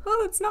someone. Well,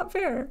 it's not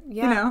fair.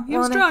 Yeah. You know, he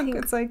was drunk.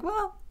 It's like,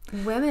 well,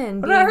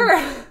 women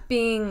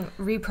being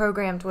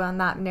reprogrammed on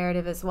that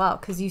narrative as well.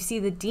 Because you see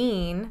the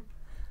dean,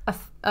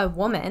 a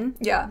woman.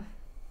 Yeah.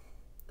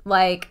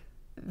 Like,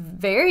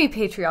 very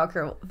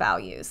patriarchal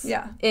values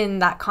in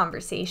that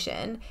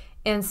conversation.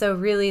 And so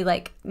really,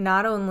 like,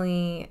 not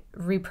only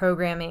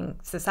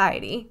reprogramming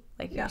society,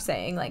 like you're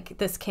saying, like,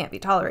 this can't be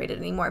tolerated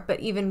anymore,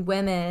 but even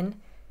women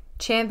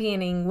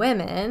championing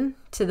women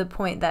to the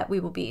point that we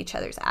will be each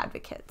other's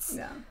advocates,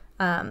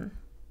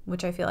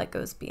 which I feel like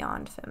goes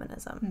beyond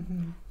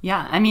feminism.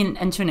 Yeah, I mean,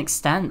 and to an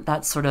extent,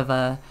 that's sort of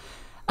a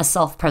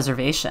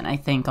self-preservation, I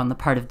think, on the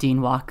part of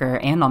Dean Walker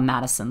and on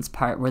Madison's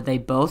part, where they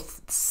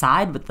both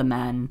side with the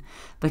men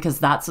because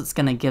that's what's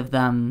going to give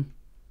them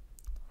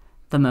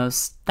the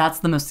most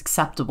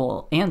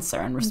acceptable answer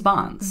and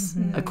response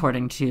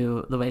according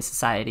to the way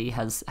society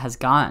has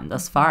gone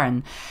thus far.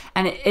 And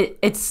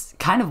it's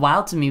kind of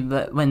wild to me,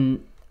 but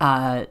when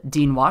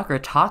Dean Walker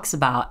talks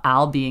about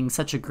Al being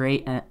such a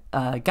great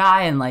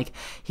guy and like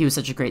he was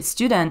such a great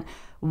student,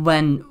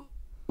 when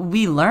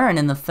we learn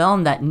in the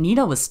film that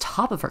Nina was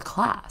top of her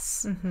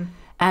class.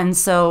 And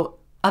so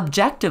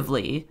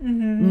objectively,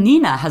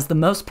 Nina has the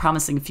most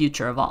promising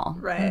future of all.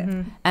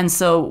 Right. And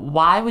so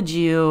why would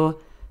you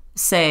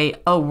say,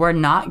 oh, we're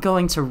not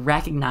going to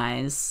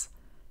recognize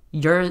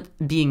you're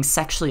being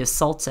sexually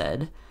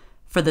assaulted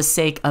for the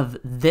sake of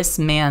this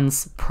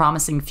man's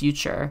promising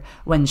future,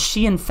 when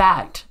she, in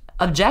fact,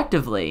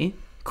 objectively,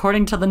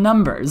 according to the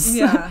numbers,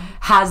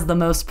 has the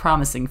most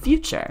promising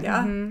future.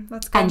 Yeah,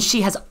 that's good. And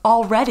she has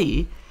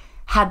already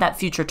had that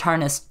future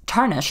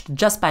tarnished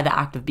just by the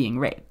act of being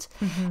raped.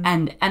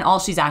 And all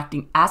she's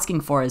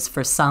asking for is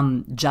for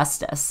some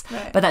justice.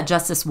 Right. But that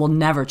justice will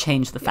never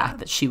change the fact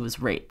that she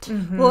was raped.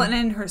 Well, and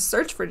in her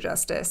search for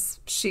justice,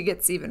 she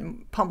gets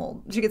even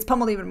pummeled. She gets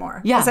pummeled even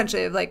more. Yeah.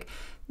 Essentially, of like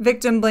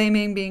victim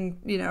blaming, being,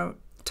 you know,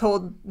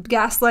 told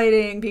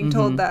gaslighting, being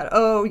told that,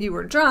 oh, you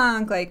were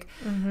drunk, like,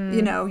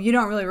 you know, you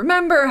don't really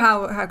remember,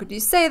 how could you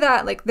say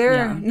that? Like,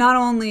 they're not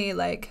only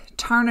like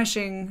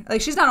tarnishing, like,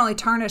 she's not only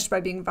tarnished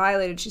by being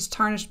violated, she's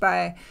tarnished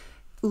by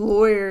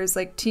lawyers,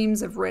 like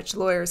teams of rich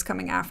lawyers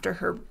coming after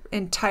her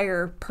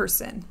entire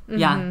person.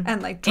 Yeah.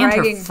 And like And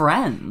dragging her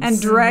friends.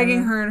 and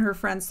dragging her and her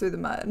friends through the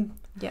mud.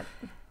 Yep.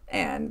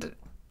 And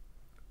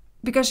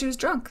because she was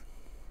drunk.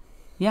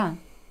 Yeah.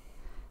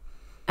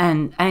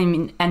 And I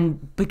mean,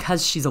 and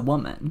because she's a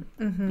woman,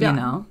 you Yeah.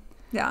 know,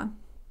 Yeah.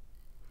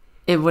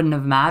 it wouldn't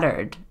have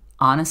mattered,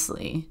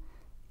 honestly.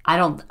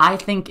 I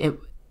think it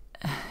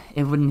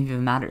wouldn't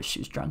even matter if she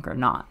was drunk or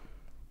not.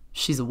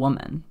 She's a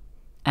woman.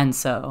 And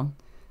so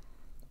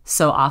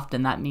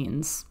often that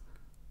means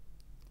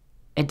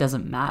it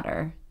doesn't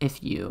matter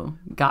if you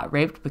got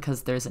raped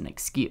because there's an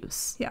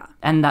excuse. Yeah.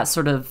 And that's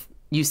sort of,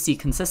 you see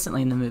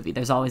consistently in the movie,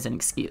 there's always an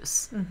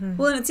excuse.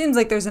 Well, and it seems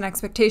like there's an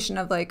expectation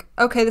of like,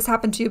 okay, this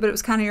happened to you, but it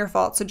was kind of your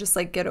fault. So just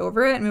like get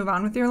over it and move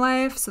on with your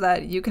life so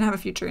that you can have a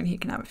future and he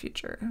can have a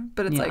future.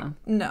 But it's like,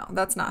 no,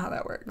 that's not how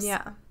that works.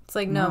 Yeah. It's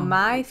like, no,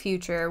 my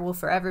future will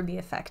forever be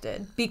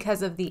affected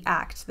because of the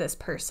act that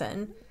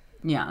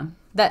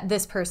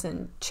this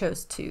person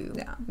chose to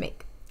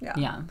make. Yeah.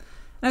 Yeah. And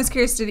I was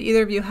curious, did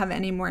either of you have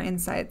any more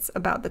insights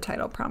about the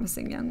title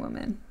Promising Young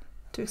Woman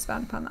to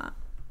expound upon that?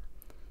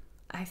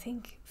 I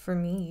think for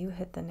me, you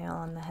hit the nail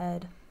on the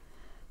head.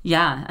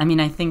 Yeah, I mean,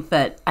 I think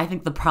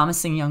the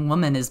promising young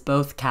woman is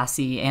both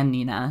Cassie and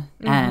Nina,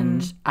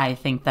 and I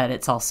think that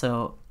it's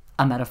also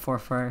a metaphor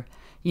for,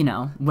 you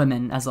know,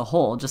 women as a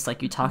whole, just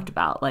like you talked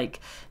about. Like,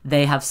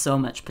 they have so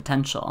much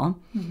potential,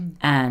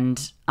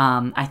 and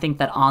I think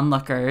that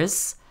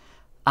onlookers,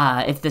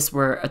 if this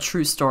were a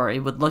true story,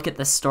 would look at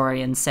this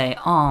story and say,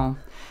 "Oh,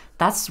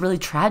 that's really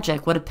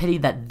tragic. What a pity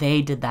that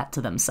they did that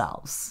to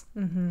themselves."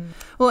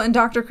 Well, and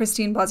Dr.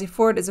 Christine Blasey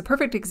Ford is a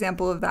perfect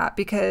example of that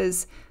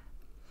because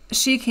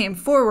she came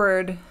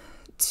forward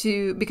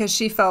because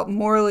she felt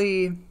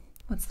morally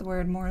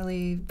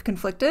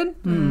conflicted.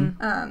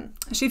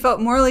 She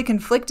felt morally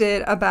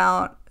conflicted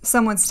about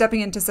someone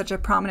stepping into such a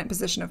prominent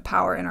position of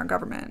power in our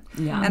government,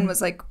 and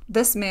was like,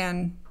 this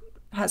man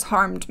has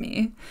harmed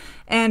me.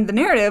 And the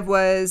narrative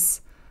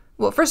was,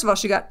 well, first of all,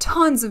 she got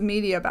tons of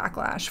media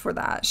backlash for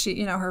that. She,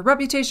 you know, her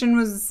reputation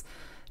was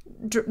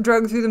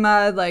dragged through the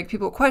mud, like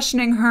people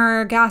questioning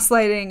her,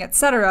 gaslighting,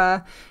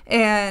 etc.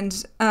 And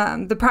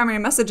the primary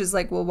message is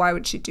like, well, why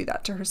would she do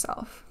that to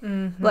herself?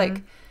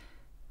 Like,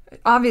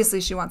 obviously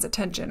she wants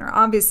attention, or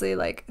obviously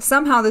like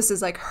somehow this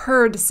is like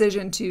her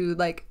decision to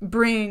like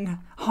bring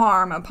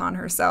harm upon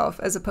herself,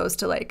 as opposed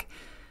to like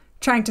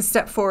trying to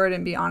step forward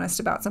and be honest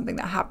about something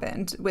that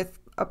happened with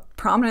a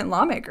prominent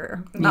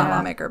lawmaker, not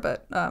lawmaker,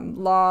 but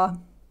law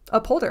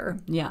upholder.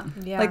 Yeah.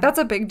 Like, that's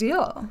a big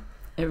deal.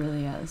 It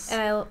really is.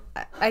 And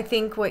I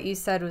think what you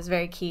said was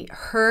very key.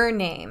 Her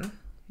name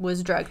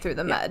was dragged through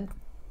the mud.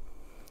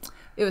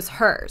 It was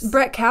hers.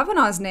 Brett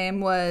Kavanaugh's name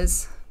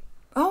was,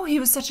 oh, he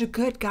was such a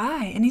good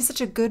guy, and he's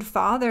such a good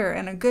father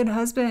and a good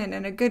husband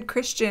and a good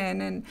Christian,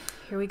 and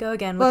here we go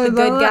again with the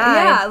good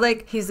guy. Yeah,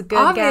 like, he's a good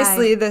guy.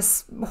 Obviously,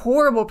 this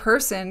horrible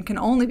person can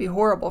only be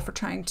horrible for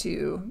trying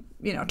to,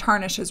 you know,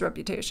 tarnish his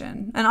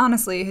reputation. And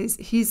honestly,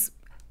 he's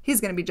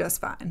going to be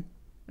just fine.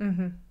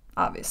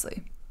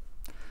 Obviously,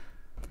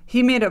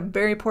 he made a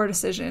very poor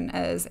decision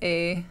as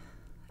a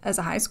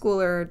high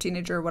schooler,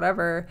 teenager, or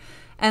whatever,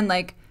 and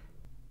like,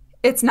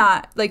 it's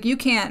not like, you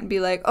can't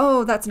be like,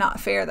 oh, that's not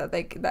fair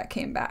that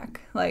came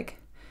back. Like,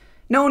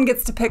 no one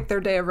gets to pick their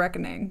day of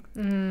reckoning.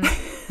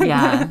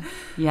 Yeah.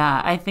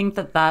 I think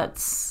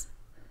that's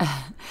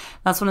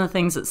one of the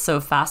things that's so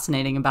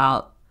fascinating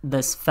about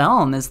this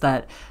film, is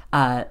that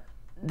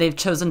they've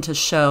chosen to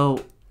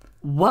show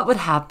what would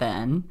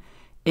happen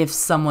if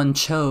someone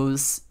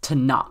chose to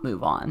not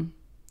move on.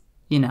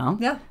 You know?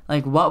 Yeah.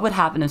 Like, what would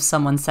happen if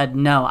someone said,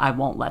 no, I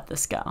won't let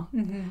this go.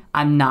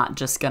 I'm not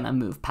just going to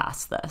move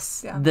past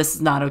this. Yeah. This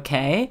is not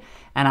okay.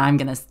 And I'm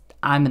going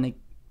to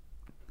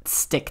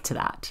stick to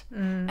that.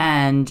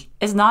 And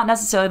it's not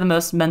necessarily the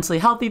most mentally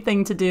healthy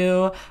thing to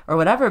do or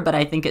whatever, but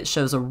I think it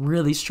shows a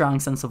really strong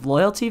sense of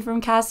loyalty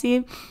from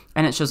Cassie,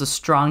 and it shows a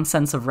strong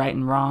sense of right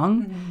and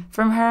wrong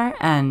from her.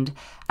 And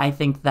I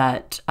think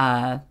that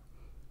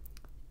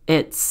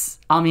it's,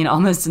 I mean,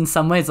 almost in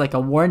some ways like a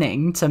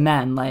warning to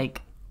men,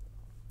 like,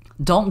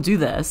 don't do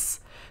this,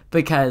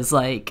 because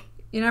like,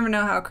 you never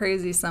know how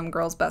crazy some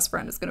girl's best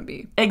friend is going to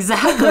be.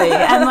 Exactly.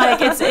 And like,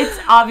 it's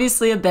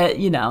obviously a bit,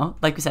 you know,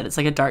 like we said, it's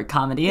like a dark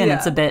comedy, and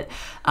it's a bit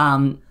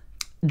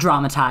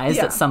dramatized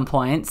at some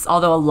points,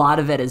 although a lot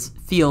of it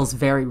feels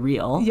very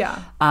real.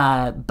 Yeah.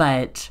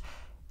 But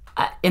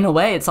in a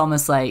way, it's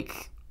almost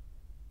like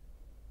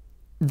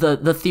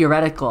the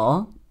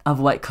theoretical of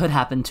what could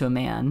happen to a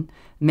man.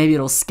 Maybe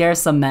it'll scare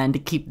some men to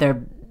keep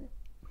their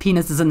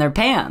penises in their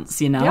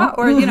pants, you know? Yeah,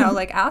 or, you know,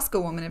 like ask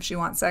a woman if she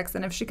wants sex,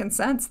 and if she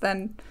consents,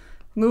 then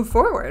move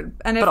forward.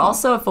 And but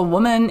also if a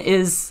woman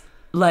is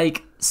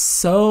like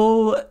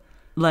so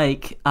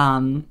like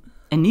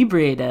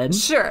inebriated.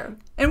 Sure.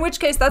 In which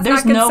case that's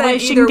there's not consent no way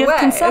she either can give way.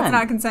 consent. It's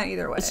not consent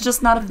either way. It's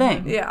just not a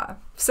thing. Yeah.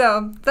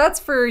 So that's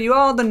for you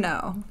all to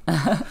know.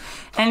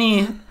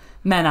 Any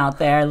men out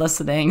there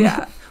listening.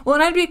 Yeah. Well,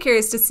 and I'd be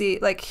curious to see,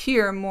 like,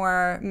 hear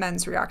more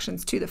men's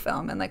reactions to the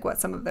film and, like, what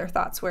some of their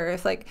thoughts were.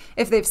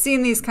 If they've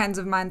seen these kinds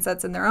of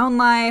mindsets in their own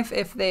life,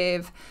 if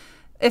they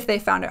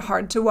found it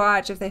hard to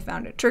watch, if they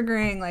found it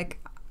triggering, like,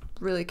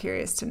 really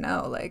curious to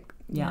know. Like,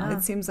 Yeah.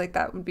 it seems like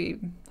that would be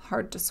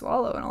hard to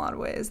swallow in a lot of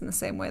ways, in the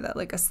same way that,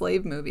 like, a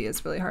slave movie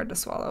is really hard to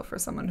swallow for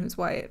someone who's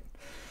white.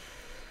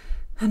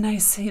 A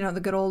nice, you know, the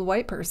good old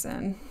white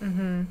person.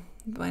 Mm-hmm.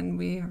 When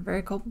we are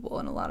very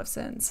culpable in a lot of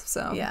sins.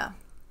 So Yeah.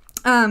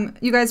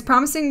 You guys,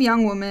 Promising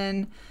Young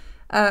Woman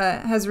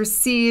has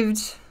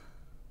received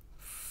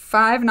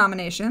 5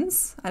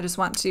 nominations. I just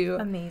want to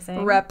Amazing.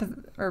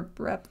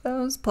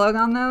 plug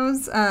on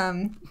those.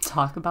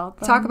 Talk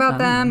about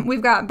them.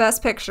 We've got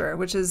Best Picture,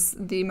 which is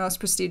the most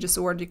prestigious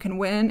award you can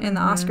win in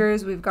the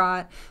Oscars. We've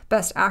got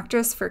Best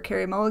Actress for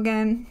Carey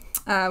Mulligan.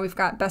 We've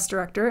got Best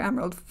Director,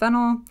 Emerald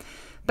Fennell.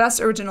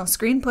 Best Original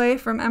Screenplay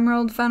from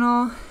Emerald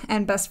Fennell.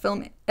 And Best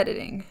Film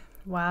Editing.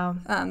 Wow.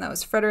 That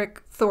was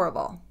Frederick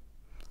Thorvald.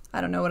 I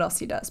don't know what else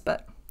he does,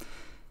 but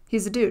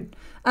he's a dude.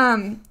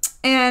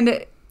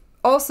 And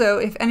also,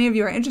 if any of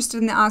you are interested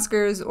in the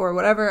Oscars or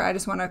whatever, I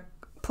just want to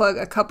plug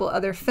a couple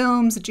other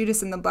films.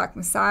 Judas and the Black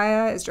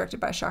Messiah is directed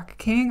by Shaka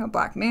King, a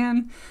black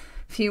man.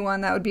 If he won,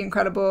 that would be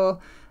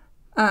incredible.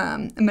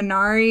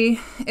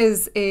 Minari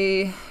is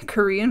a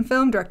Korean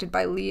film directed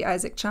by Lee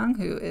Isaac Chung,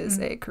 who is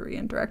a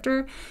Korean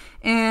director.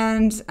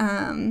 And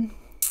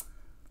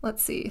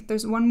let's see,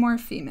 there's one more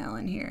female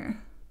in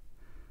here.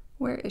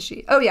 Where is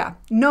she? Oh, yeah.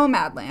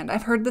 Nomadland.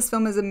 I've heard this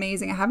film is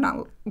amazing. I have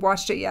not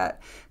watched it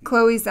yet.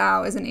 Chloe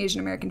Zhao is an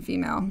Asian American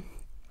female.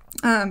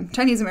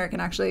 Chinese American,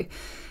 actually.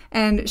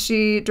 And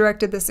she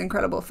directed this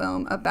incredible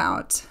film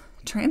about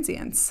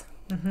transience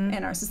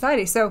in our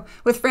society. So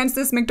with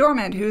Frances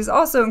McDormand, who's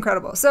also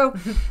incredible. So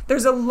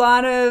there's a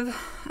lot of,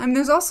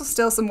 there's also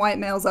still some white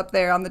males up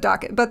there on the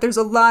docket, but there's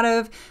a lot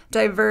of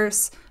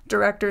diverse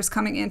directors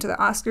coming into the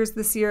Oscars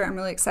this year. I'm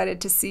really excited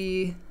to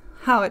see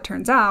how it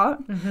turns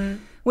out.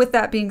 With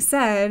that being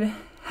said,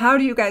 how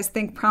do you guys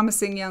think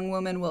Promising Young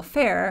Woman will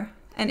fare?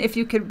 And if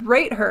you could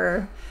rate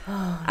her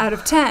out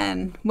of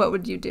 10, what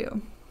would you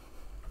do?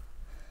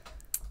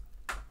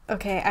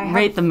 Okay,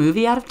 Rate the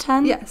movie out of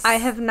 10? Yes. I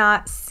have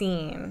not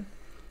seen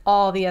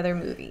all the other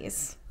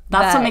movies.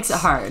 That's what makes it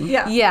hard.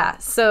 Yeah. Yeah,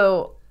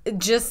 so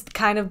just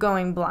kind of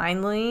going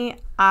blindly,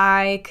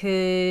 I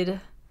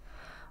could...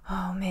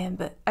 Oh, man,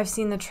 but I've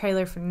seen the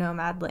trailer for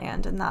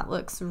Nomadland, and that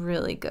looks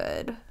really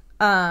good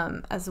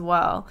as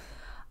well.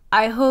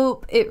 I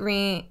hope it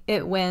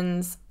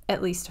wins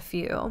at least a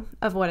few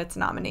of what it's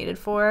nominated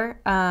for.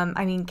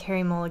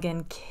 Carey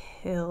Mulligan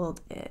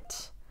killed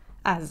it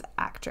as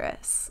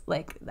actress,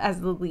 like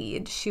as the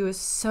lead. She was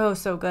so,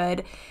 so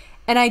good.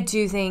 And I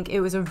do think it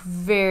was a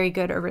very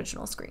good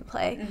original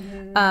screenplay.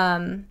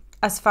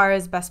 As far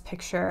as Best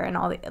Picture and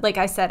all the, like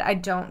I said, I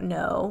don't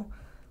know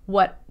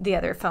what the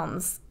other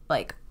films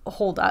like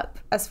hold up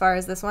as far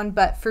as this one.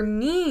 But for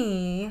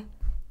me,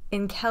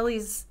 in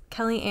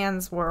Kelly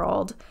Ann's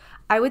world,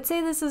 I would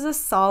say this is a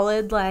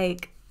solid,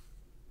 like,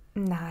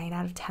 9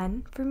 out of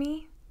 10 for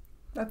me.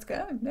 That's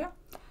good, yeah.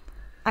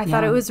 I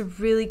thought it was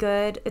really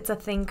good. It's a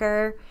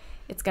thinker.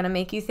 It's going to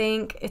make you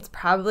think. It's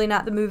probably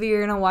not the movie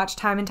you're going to watch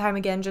time and time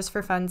again just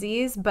for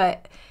funsies,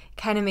 but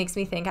kind of makes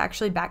me think,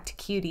 actually, back to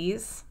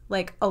Cuties.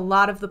 Like, a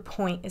lot of the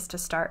point is to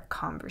start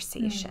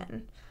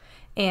conversation.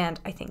 And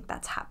I think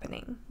that's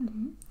happening.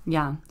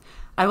 Yeah.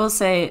 I will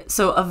say,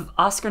 so of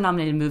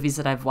Oscar-nominated movies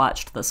that I've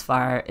watched thus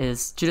far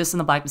is Judas and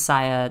the Black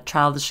Messiah,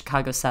 Trial of the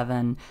Chicago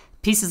 7,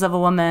 Pieces of a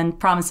Woman,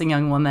 Promising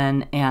Young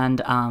Woman,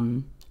 and...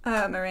 Ma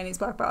Rainey's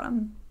Black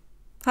Bottom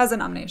has a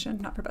nomination,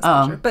 not for Best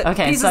Picture. But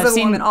okay, Pieces so of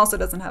a Woman also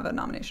doesn't have a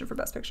nomination for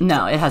Best Picture.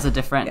 No, it has a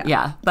different,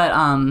 yeah. But,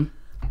 and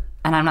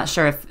I'm not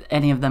sure if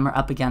any of them are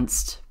up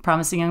against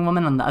Promising Young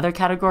Woman on the other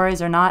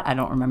categories or not. I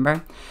don't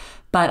remember.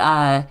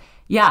 But,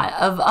 yeah,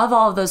 of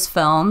all of those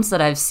films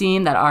that I've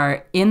seen that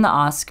are in the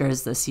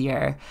Oscars this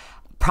year,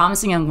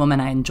 Promising Young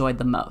Woman I enjoyed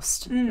the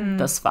most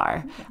thus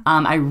far.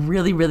 I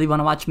really, really want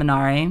to watch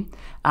Minari,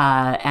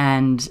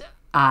 and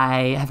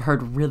I have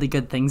heard really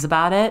good things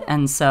about it.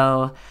 And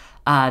so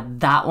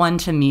that one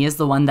to me is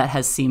the one that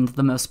has seemed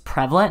the most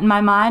prevalent in my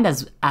mind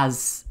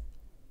as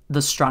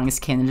the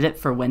strongest candidate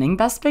for winning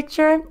Best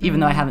Picture, even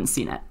though I haven't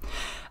seen it.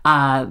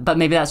 But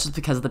maybe that's just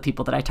because of the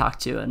people that I talk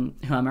to and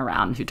who I'm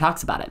around who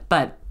talks about it.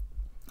 But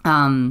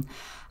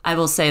I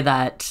will say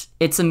that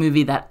it's a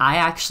movie that I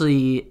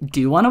actually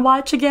do want to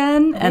watch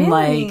again. And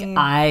Really?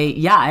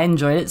 I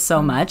enjoyed it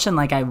so much. And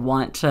like, I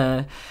want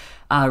to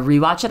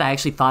rewatch it. I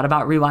actually thought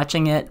about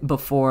rewatching it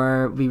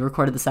before we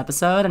recorded this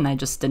episode and I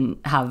just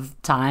didn't have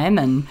time.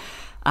 And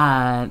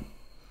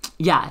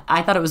yeah,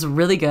 I thought it was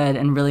really good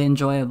and really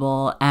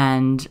enjoyable.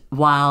 And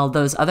while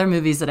those other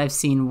movies that I've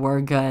seen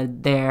were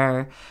good,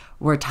 there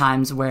were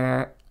times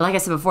where, like I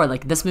said before,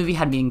 like this movie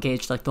had me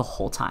engaged like the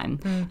whole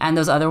time. And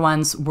those other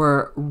ones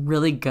were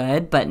really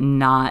good, but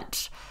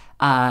not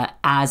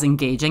as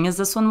engaging as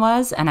this one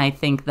was. And I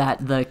think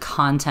that the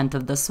content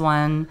of this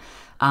one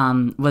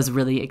was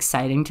really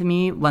exciting to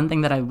me. One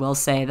thing that I will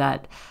say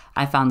that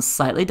I found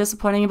slightly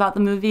disappointing about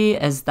the movie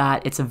is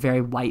that it's a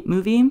very white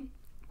movie.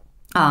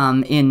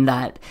 In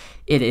that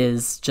it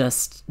is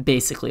just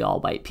basically all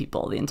white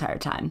people the entire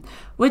time,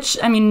 which,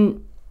 I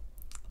mean,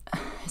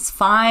 it's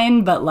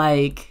fine, but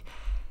like,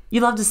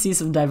 you love to see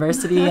some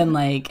diversity and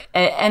like,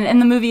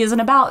 and the movie isn't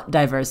about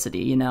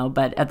diversity, you know,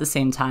 but at the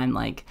same time,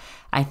 like,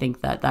 I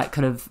think that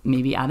could have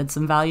maybe added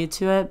some value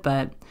to it.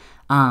 But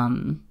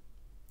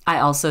I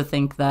also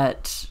think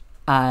that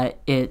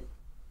it,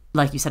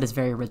 like you said, is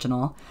very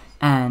original,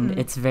 and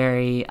it's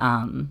very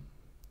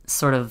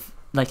sort of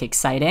like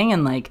exciting.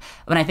 And like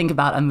when I think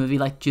about a movie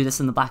like Judas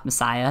and the Black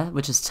Messiah,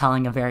 which is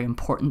telling a very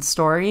important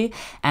story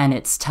and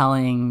it's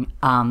telling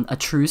a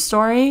true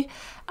story,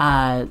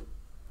 I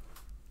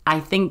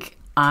think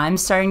I'm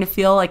starting to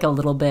feel like a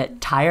little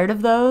bit tired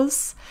of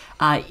those.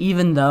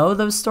 Even though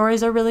those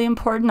stories are really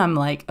important, I'm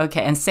like,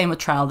 okay. And same with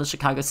Trial of the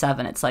Chicago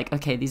 7. It's like,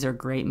 okay, these are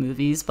great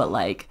movies, but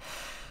like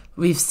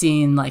we've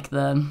seen like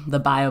the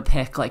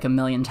biopic like a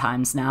million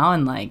times now,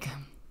 and like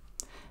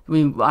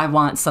I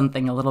want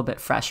something a little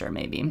bit fresher,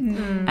 maybe.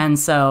 And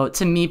so,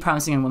 to me,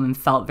 Promising Young Woman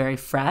felt very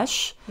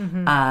fresh.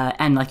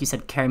 And like you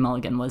said, Carey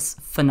Mulligan was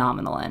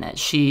phenomenal in it.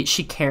 She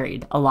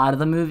carried a lot of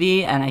the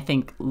movie, and I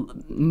think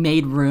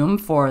made room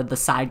for the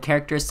side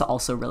characters to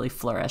also really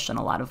flourish in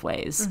a lot of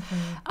ways.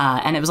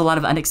 And it was a lot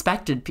of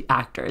unexpected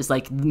actors.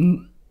 Like,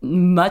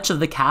 much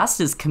of the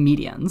cast is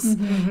comedians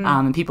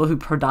and people who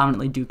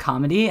predominantly do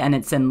comedy, and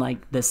it's in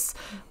like this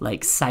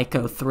like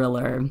psycho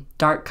thriller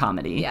dark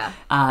comedy.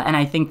 And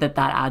I think that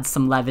adds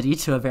some levity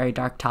to a very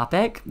dark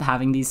topic,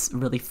 having these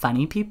really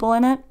funny people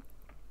in it.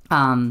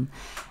 And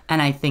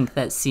I think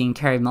that seeing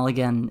Carey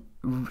Mulligan,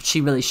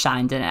 she really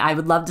shined in it. I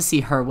would love to see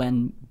her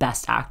win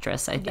Best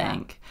Actress. I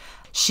think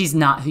she's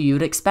not who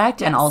you'd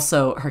expect, and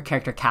also her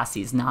character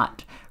Cassie's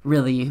not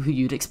really who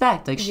you'd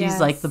expect. Like, she's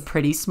like the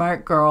pretty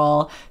smart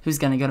girl who's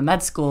going to go to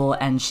med school,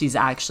 and she's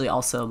actually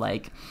also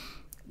like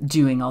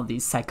doing all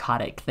these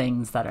psychotic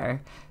things that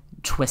are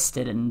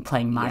twisted and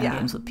playing mind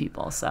games with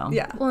people. So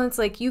well, it's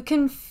like you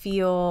can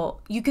feel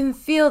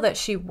that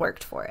she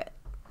worked for it.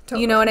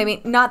 You know what I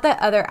mean? Not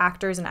that other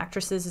actors and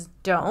actresses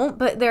don't,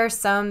 but there are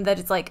some that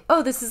it's like,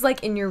 oh, this is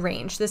like in your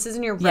range. This is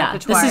in your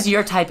repertoire. This is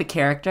your type of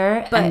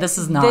character, and this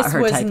is not her type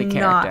of character. This was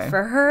not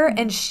for her,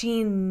 and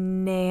she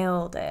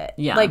nailed it.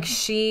 Like,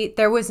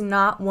 there was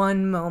not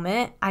one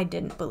moment I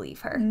didn't believe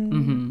her.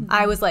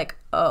 I was like,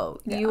 oh,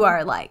 you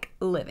are like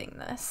living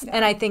this.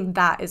 And I think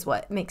that is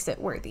what makes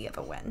it worthy of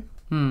a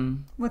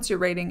win. What's your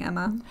rating,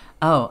 Emma?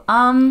 Oh,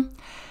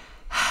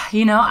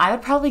 you know, I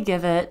would probably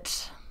give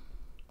it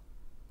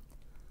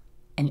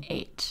an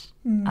 8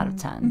 out of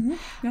 10.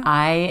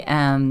 I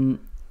am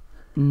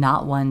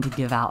not one to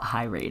give out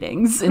high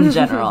ratings in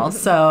general.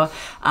 So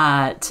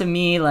to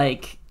me,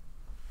 like,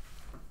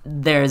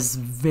 there's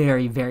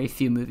very, very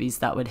few movies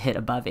that would hit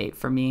above 8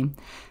 for me.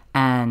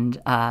 And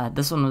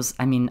this one was,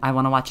 I mean, I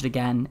want to watch it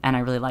again, and I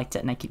really liked it,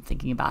 and I keep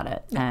thinking about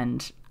it.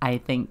 And I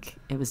think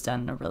it was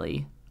done in a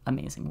really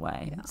amazing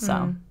way.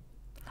 So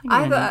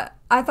I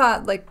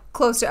thought like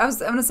close to, I'm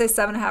going to say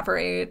 7.5 or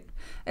 8.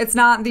 It's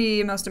not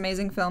the most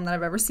amazing film that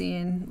I've ever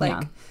seen.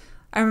 Like,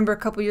 I remember a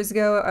couple years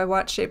ago, I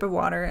watched Shape of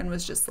Water and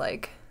was just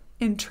like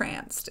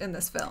entranced in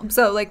this film.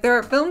 So like there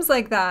are films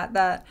like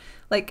that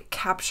like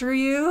capture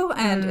you,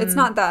 and it's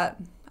not that,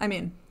 I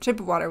mean, Shape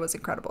of Water was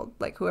incredible.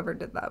 Like, whoever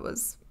did that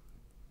was,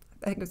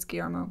 I think it was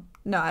Guillermo.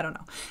 No, I don't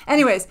know.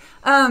 Anyways,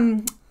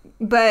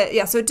 but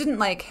yeah, so it didn't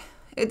like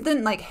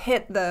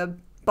hit the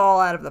ball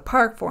out of the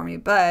park for me,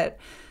 but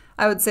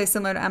I would say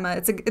similar to Emma,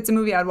 it's a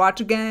movie I'd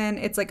watch again.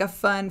 It's like a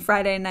fun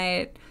Friday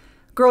night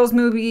girls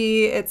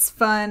movie. It's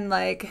fun,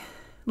 like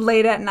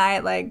late at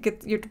night, like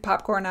get your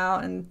popcorn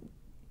out and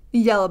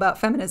yell about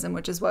feminism,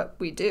 which is what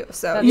we do.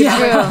 So that's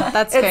true.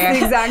 That's fair. It's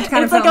the exact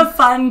kind of film. It's like a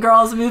fun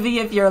girls movie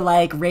if you're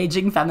like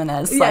raging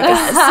feminists like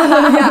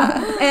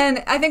us.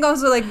 And I think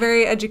also like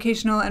very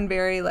educational and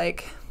very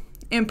like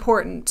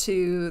important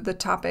to the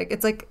topic.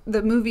 It's like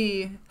the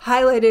movie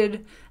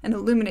highlighted and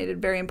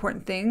illuminated very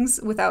important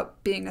things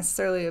without being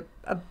necessarily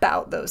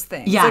about those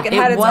things. Yeah, like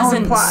it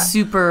wasn't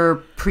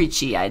super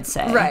preachy, I'd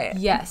say. Right.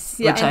 Yes.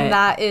 Yeah. And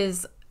that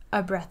is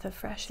a breath of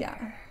fresh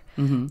air.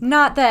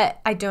 Not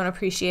that I don't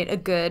appreciate a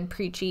good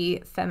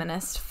preachy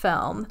feminist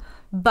film,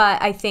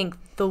 but I think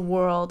the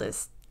world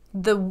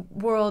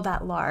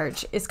at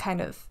large is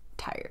kind of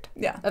tired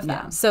of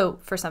that. So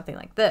for something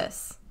like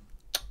this,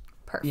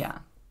 perfect. Yeah.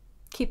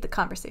 Keep the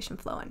conversation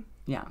flowing.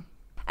 Yeah.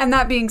 And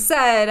that being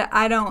said,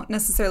 I don't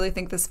necessarily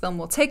think this film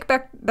will take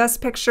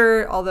Best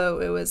Picture, although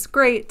it was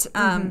great.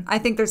 I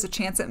think there's a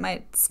chance it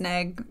might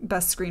snag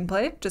Best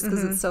Screenplay just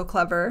because it's so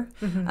clever.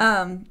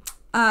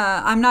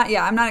 I'm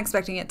not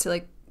expecting it to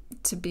like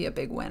to be a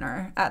big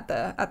winner at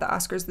the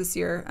Oscars this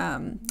year.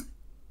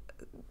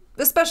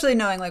 Especially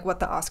knowing like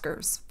what the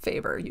Oscars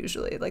favor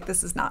usually. Like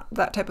this is not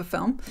that type of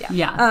film.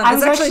 Yeah.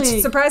 It's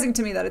actually surprising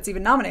to me that it's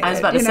even nominated. I was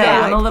about to say,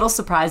 I'm a little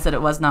surprised that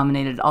it was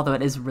nominated, although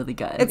it is really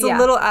good. It's a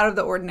little out of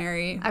the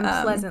ordinary. I'm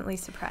pleasantly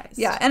surprised.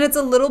 Yeah, and it's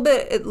a little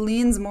bit, it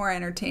leans more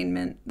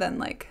entertainment than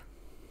like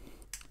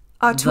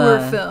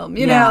auteur film,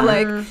 you know,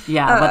 like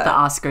what the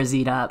Oscars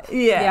eat up.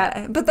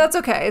 Yeah, but that's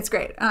okay. It's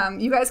great.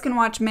 You guys can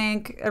watch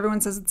Mank. Everyone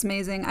says it's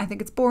amazing. I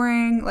think it's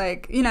boring.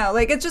 Like, you know,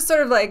 like it's just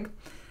sort of like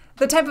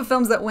the type of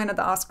films that win at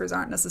the Oscars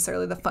aren't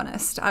necessarily the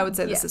funnest. I would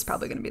say this is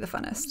probably going to be the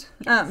funnest.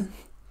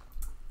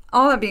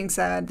 All that being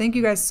said, thank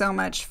you guys so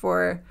much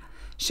for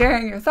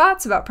sharing your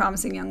thoughts about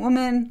Promising Young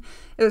Woman.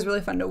 It was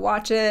really fun to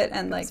watch it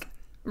and like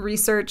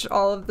research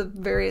all of the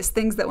various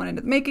things that went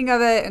into the making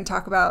of it and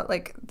talk about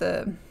like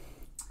the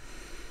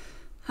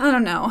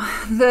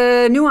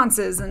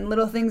nuances and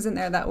little things in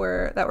there that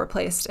were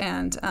placed.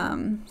 And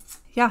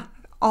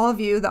all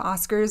of you, the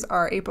Oscars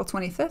are April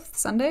 25th,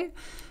 Sunday.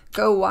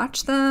 Go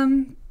watch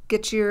them.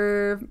 Get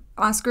your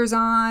Oscars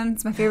on.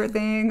 It's my favorite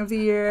thing of the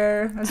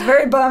year. I was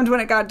very bummed when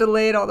it got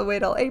delayed all the way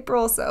till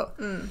April, so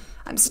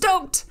I'm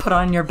stoked. Put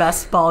on your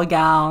best ball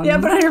gown.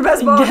 Yeah, put on your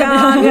best ball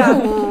gown.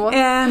 Yeah.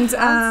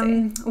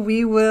 And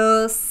we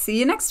will see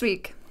you next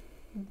week.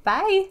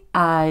 Bye.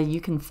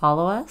 You can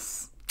follow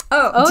us.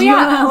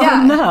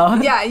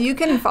 Yeah, you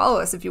can follow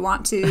us if you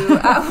want to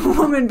at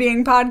Woman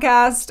Being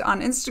Podcast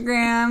on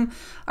Instagram.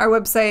 Our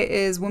website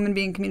is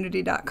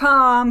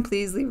womanbeingcommunity.com.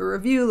 Please leave a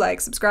review,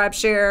 like, subscribe,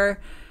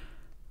 share,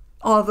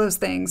 all of those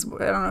things.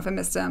 I don't know if I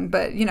missed them,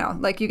 but you know,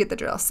 like you get the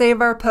drill.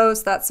 Save our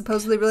posts. That's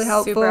supposedly really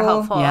helpful. Super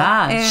helpful.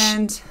 Yeah.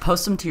 And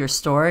post them to your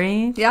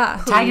story.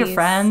 Yeah. Tag your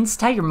friends.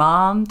 Tag your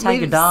mom. Tag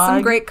your dog.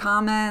 Some great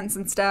comments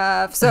and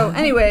stuff. So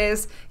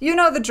anyways, you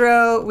know the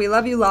drill. We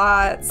love you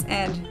lots.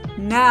 And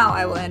now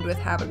I will end with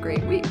have a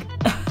great week.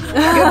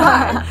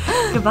 Goodbye.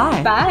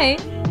 Goodbye. Bye.